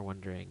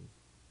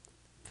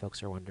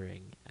folks are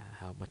wondering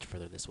how much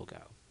further this will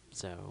go.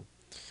 So.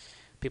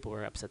 People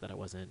were upset that it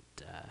wasn't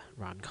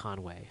Ron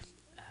Conway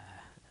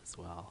as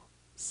well.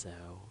 So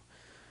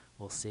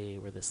we'll see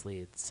where this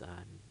leads.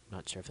 I'm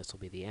not sure if this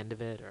will be the end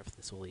of it or if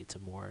this will lead to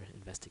more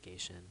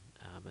investigation.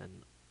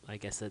 And I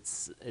guess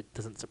it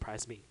doesn't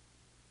surprise me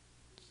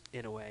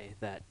in a way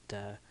that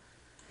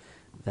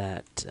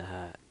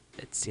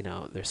it's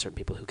there's certain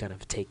people who kind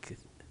of take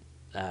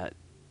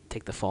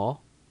the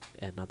fall,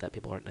 and not that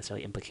people aren't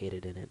necessarily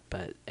implicated in it,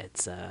 but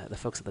it's the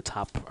folks at the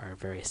top are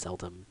very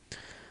seldom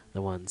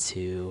the ones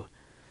who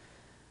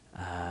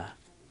are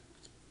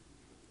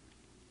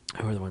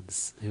the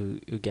ones who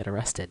get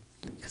arrested,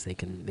 because they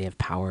have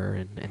power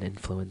and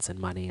influence and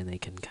money, and they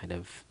can kind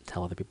of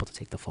tell other people to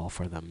take the fall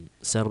for them.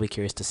 So it'll be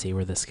curious to see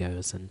where this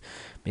goes, and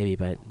maybe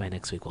by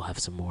next week we'll have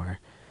some more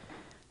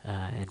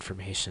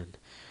information.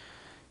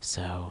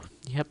 So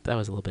yep, that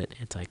was a little bit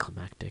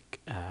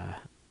anticlimactic,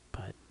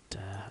 but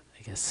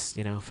I guess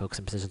folks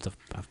in positions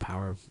of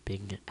power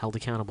being held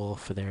accountable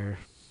for their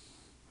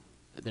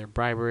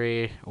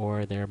bribery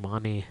or their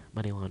money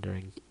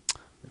laundering.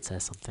 That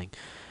says something.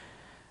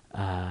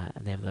 And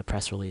they have the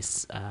press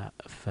release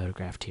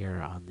photographed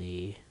here on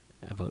the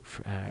Vote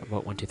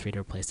 123 to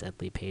replace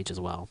Edley page as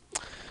well.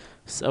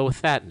 So with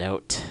that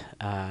note,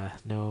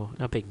 no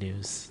big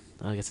news.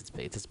 I guess it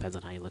just depends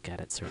on how you look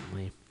at it,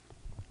 certainly.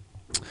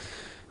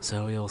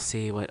 So we'll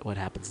see what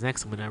happens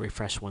next. I'm going to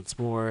refresh once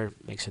more,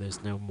 make sure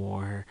there's no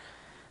more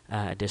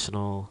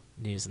additional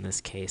news in this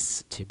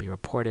case to be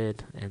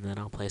reported, and then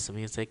I'll play some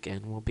music,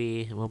 and we'll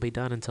be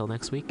done until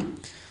next week.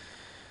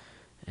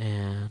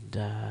 And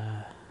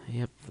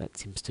yep, that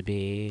seems to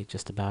be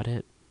just about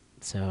it.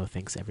 So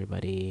thanks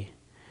everybody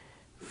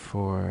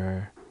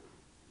for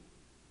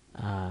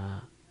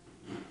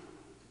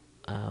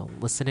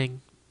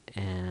listening,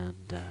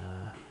 and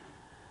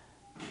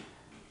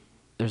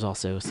there's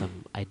also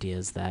some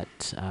ideas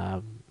that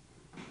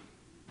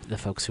the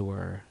folks who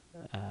were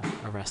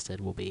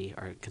arrested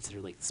are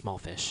considered like small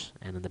fish,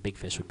 and then the big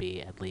fish would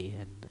be Edley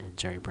and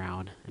Jerry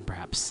Brown, and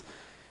perhaps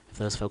if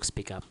those folks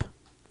speak up,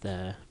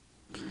 the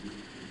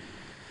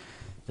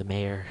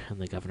mayor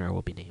and the governor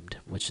will be named,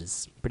 which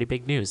is pretty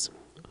big news.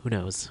 Who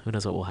knows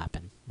what will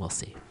happen? We'll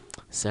see.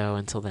 So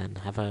until then,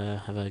 have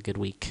a good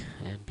week,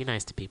 and be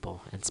nice to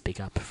people, and speak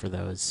up for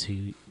those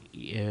who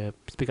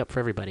speak up for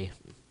everybody.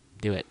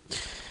 Do it.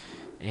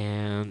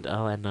 And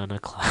I'll end on a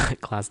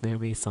Klaus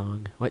Nomi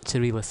song. What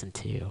should we listen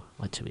to?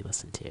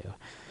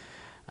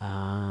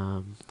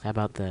 How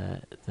about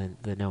the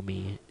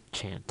Nomi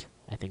chant?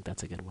 I think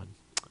that's a good one.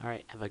 All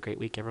right, have a great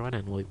week, everyone,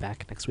 and we'll be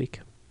back next week.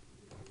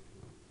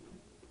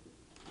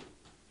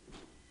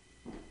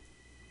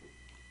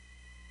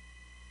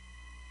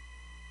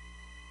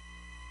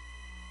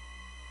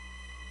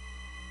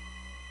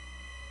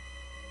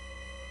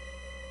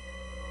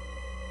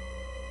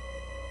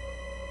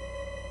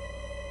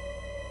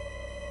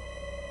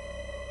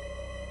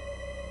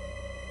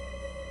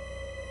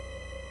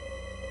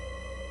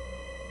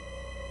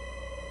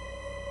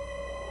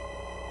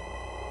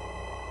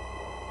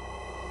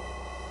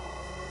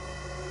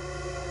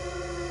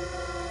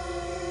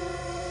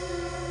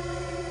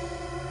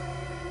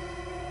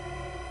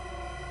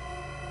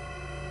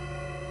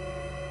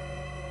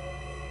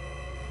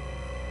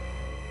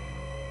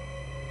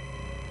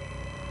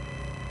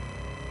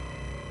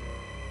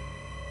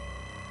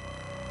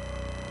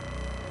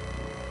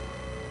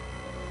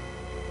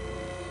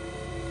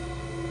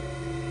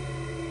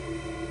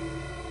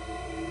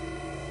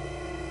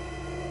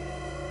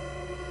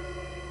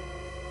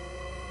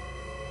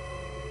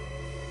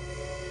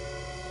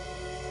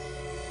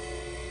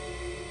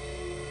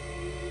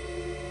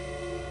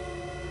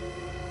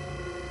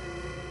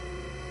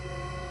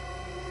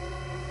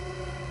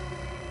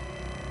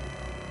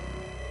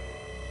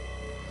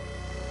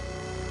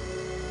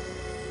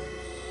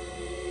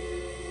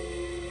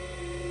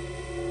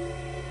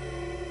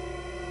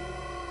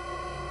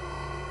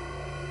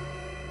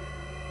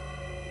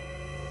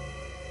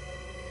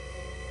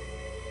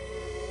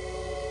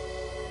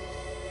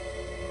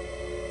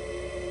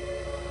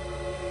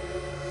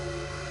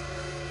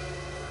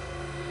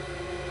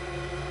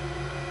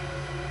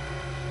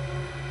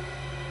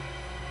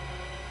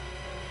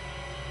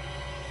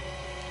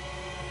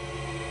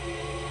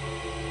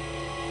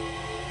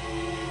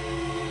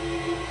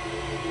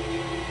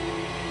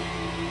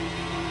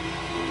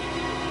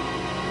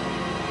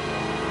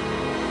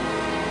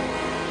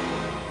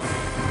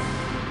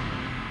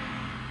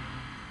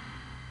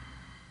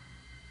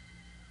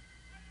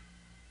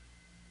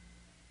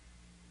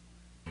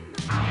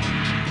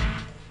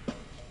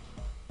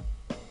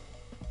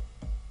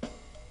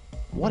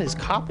 what is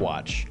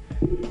Copwatch?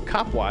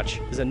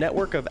 Copwatch is a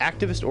network of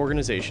activist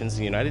organizations in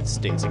the United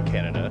States and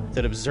Canada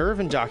that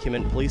observe and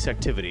document police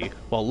activity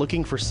while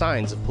looking for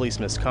signs of police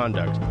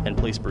misconduct and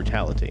police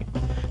brutality.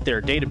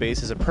 Their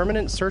database is a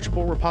permanent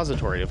searchable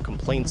repository of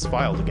complaints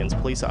filed against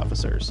police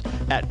officers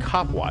at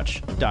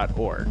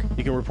copwatch.org.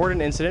 You can report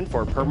an incident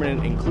for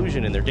permanent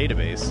inclusion in their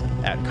database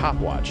at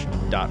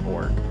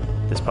copwatch.org.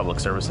 This public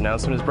service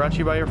announcement is brought to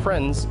you by your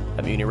friends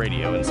at Mutiny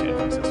Radio in San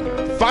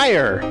Francisco.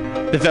 FIRE!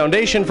 The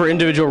Foundation for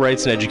Individual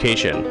Rights in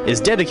Education is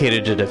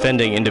dedicated to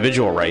defending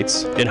individual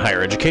rights in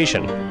higher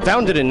education.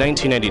 Founded in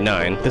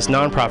 1999, this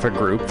nonprofit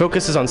group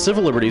focuses on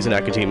civil liberties in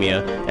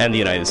academia and the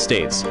United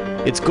States.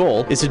 Its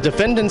goal is to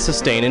defend and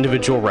sustain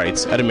individual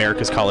rights at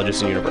America's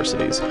colleges and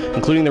universities,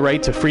 including the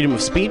right to freedom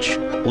of speech,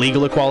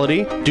 legal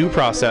equality, due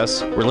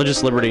process,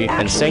 religious liberty,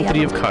 and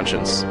sanctity of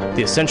conscience,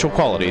 the essential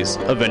qualities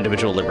of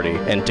individual liberty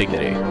and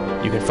dignity.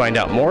 You can find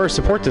out more or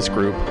support this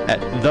group at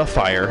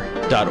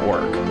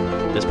thefire.org.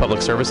 This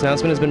public service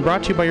announcement has been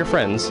brought to you by your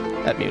friends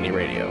at Mutiny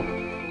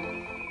Radio.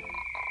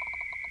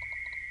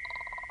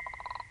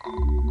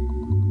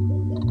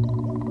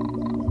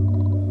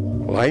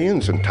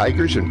 Lions and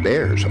tigers and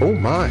bears, oh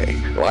my.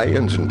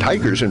 Lions and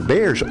tigers and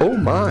bears, oh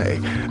my.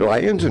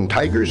 Lions and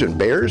tigers and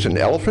bears and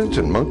elephants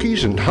and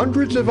monkeys and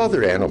hundreds of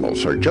other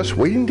animals are just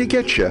waiting to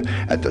get you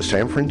at the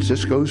San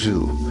Francisco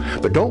Zoo.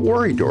 But don't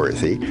worry,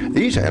 Dorothy,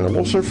 these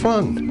animals are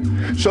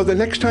fun. So the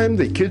next time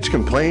the kids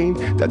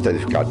complain that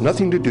they've got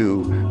nothing to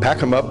do, pack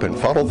them up and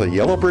follow the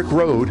yellow brick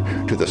road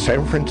to the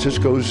San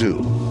Francisco Zoo.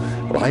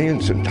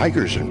 Lions and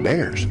tigers and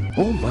bears,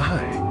 oh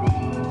my.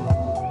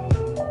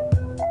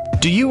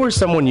 Do you or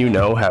someone you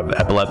know have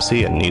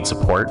epilepsy and need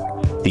support?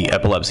 The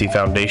Epilepsy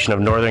Foundation of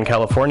Northern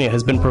California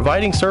has been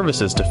providing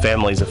services to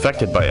families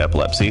affected by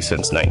epilepsy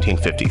since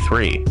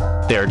 1953.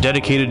 They are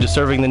dedicated to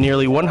serving the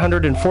nearly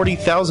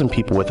 140,000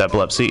 people with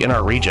epilepsy in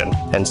our region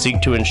and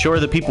seek to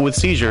ensure that people with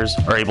seizures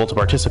are able to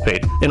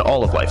participate in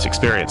all of life's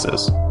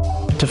experiences.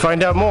 To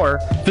find out more,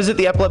 visit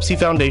the Epilepsy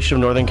Foundation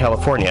of Northern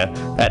California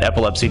at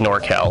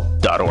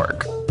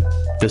epilepsynorcal.org.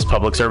 This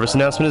public service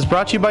announcement is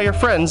brought to you by your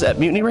friends at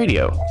Mutiny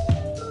Radio.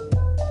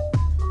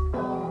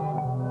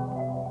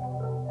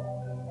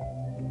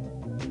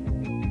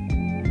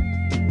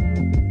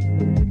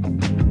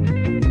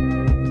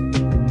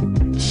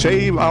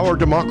 Save our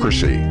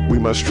democracy. We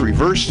must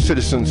reverse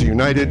Citizens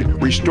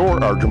United,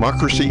 restore our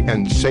democracy,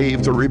 and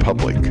save the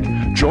Republic.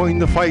 Join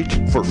the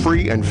fight for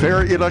free and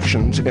fair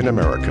elections in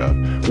America.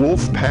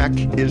 Wolf PAC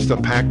is the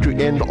pack to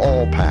end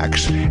all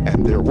PACs,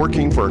 and they're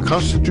working for a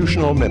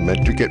constitutional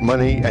amendment to get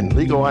money and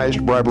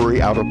legalized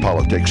bribery out of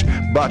politics,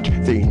 but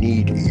they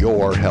need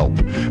your help.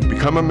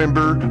 Become a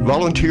member,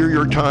 volunteer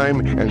your time,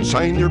 and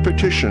sign their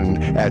petition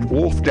at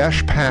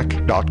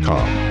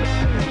wolf-pac.com.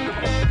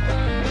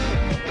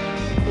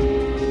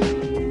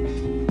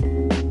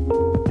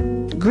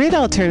 Grid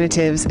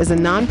Alternatives is a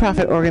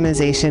nonprofit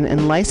organization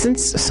and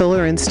licensed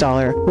solar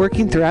installer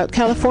working throughout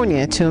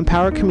California to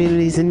empower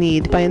communities in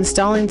need by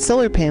installing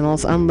solar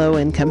panels on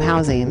low-income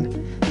housing.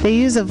 They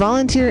use a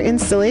volunteer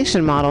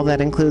installation model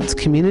that includes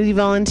community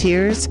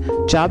volunteers,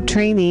 job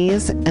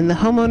trainees, and the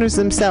homeowners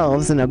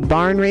themselves in a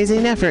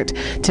barn-raising effort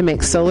to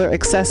make solar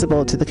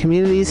accessible to the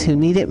communities who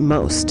need it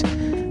most.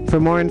 For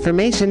more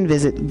information,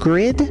 visit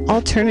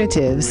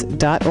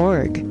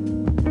gridalternatives.org.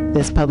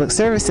 This public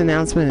service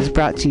announcement is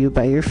brought to you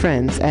by your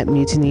friends at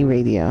Mutiny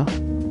Radio.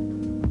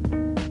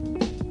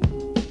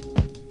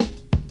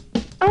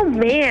 Oh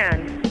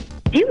man,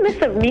 do you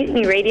miss a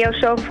Mutiny Radio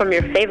show from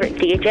your favorite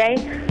DJ?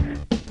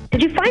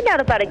 Did you find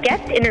out about a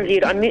guest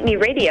interviewed on Mutiny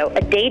Radio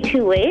a day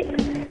too late?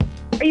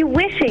 Are you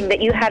wishing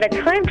that you had a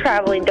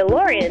time-traveling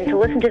DeLorean to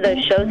listen to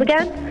those shows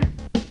again?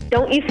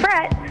 Don't you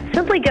fret.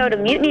 Simply go to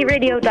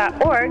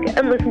mutinyradio.org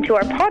and listen to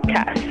our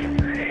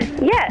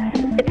podcasts. Yes,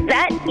 it's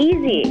that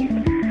easy.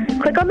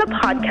 Click on the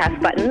podcast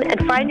button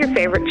and find your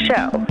favorite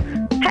show.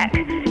 Heck,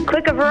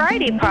 click a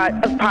variety of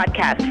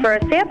podcasts for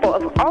a sample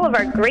of all of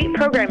our great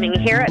programming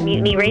here at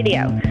Mutiny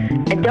Radio.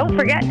 And don't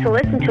forget to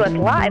listen to us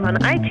live on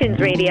iTunes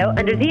Radio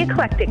under The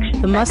Eclectic.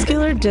 The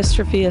Muscular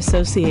Dystrophy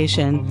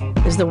Association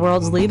is the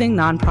world's leading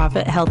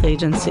nonprofit health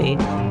agency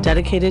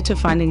dedicated to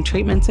finding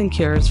treatments and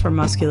cures for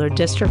muscular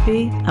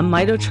dystrophy,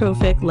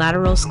 amyotrophic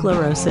lateral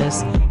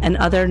sclerosis, and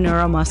other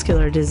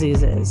neuromuscular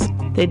diseases.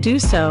 They do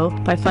so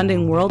by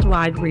funding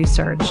worldwide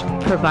research,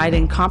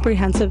 providing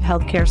comprehensive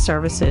healthcare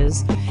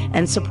services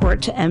and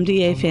support to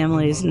MDA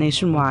families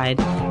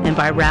nationwide, and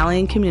by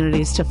rallying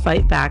communities to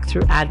fight back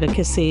through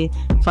advocacy,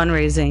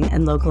 fundraising,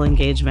 and local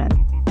engagement.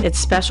 It's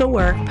special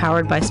work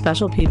powered by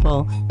special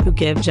people who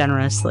give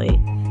generously.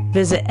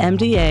 Visit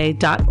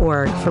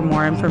mda.org for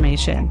more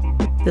information.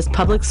 This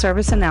public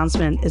service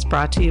announcement is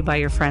brought to you by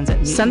your friends at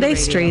Mutiny Sunday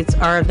Radio. Streets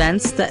are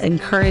events that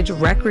encourage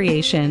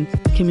recreation,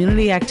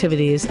 community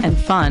activities, and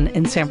fun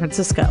in San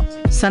Francisco.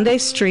 Sunday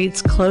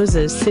Streets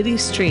closes city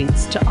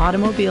streets to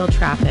automobile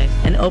traffic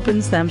and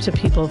opens them to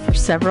people for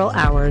several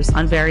hours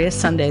on various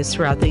Sundays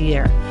throughout the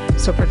year,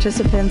 so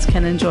participants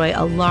can enjoy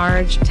a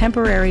large,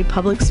 temporary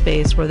public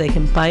space where they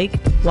can bike,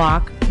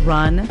 walk,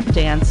 run,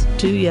 dance,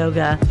 do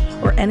yoga,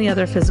 or any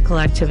other physical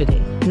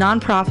activity.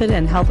 Nonprofit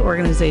and health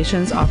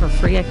organizations offer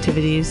free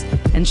activities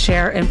and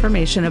share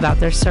information about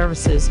their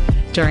services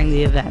during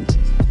the event.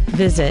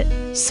 Visit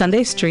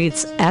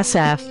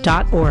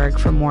sundaystreetssf.org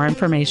for more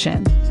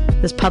information.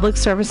 This public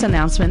service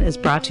announcement is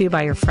brought to you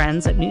by your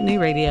friends at Mutiny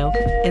Radio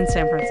in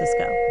San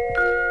Francisco.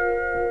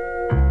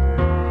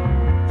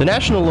 The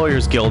National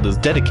Lawyers Guild is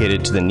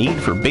dedicated to the need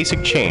for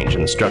basic change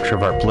in the structure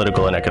of our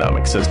political and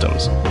economic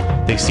systems.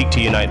 They seek to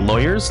unite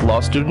lawyers, law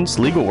students,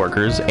 legal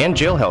workers, and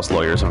jailhouse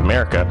lawyers of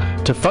America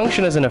to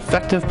function as an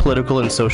effective political and social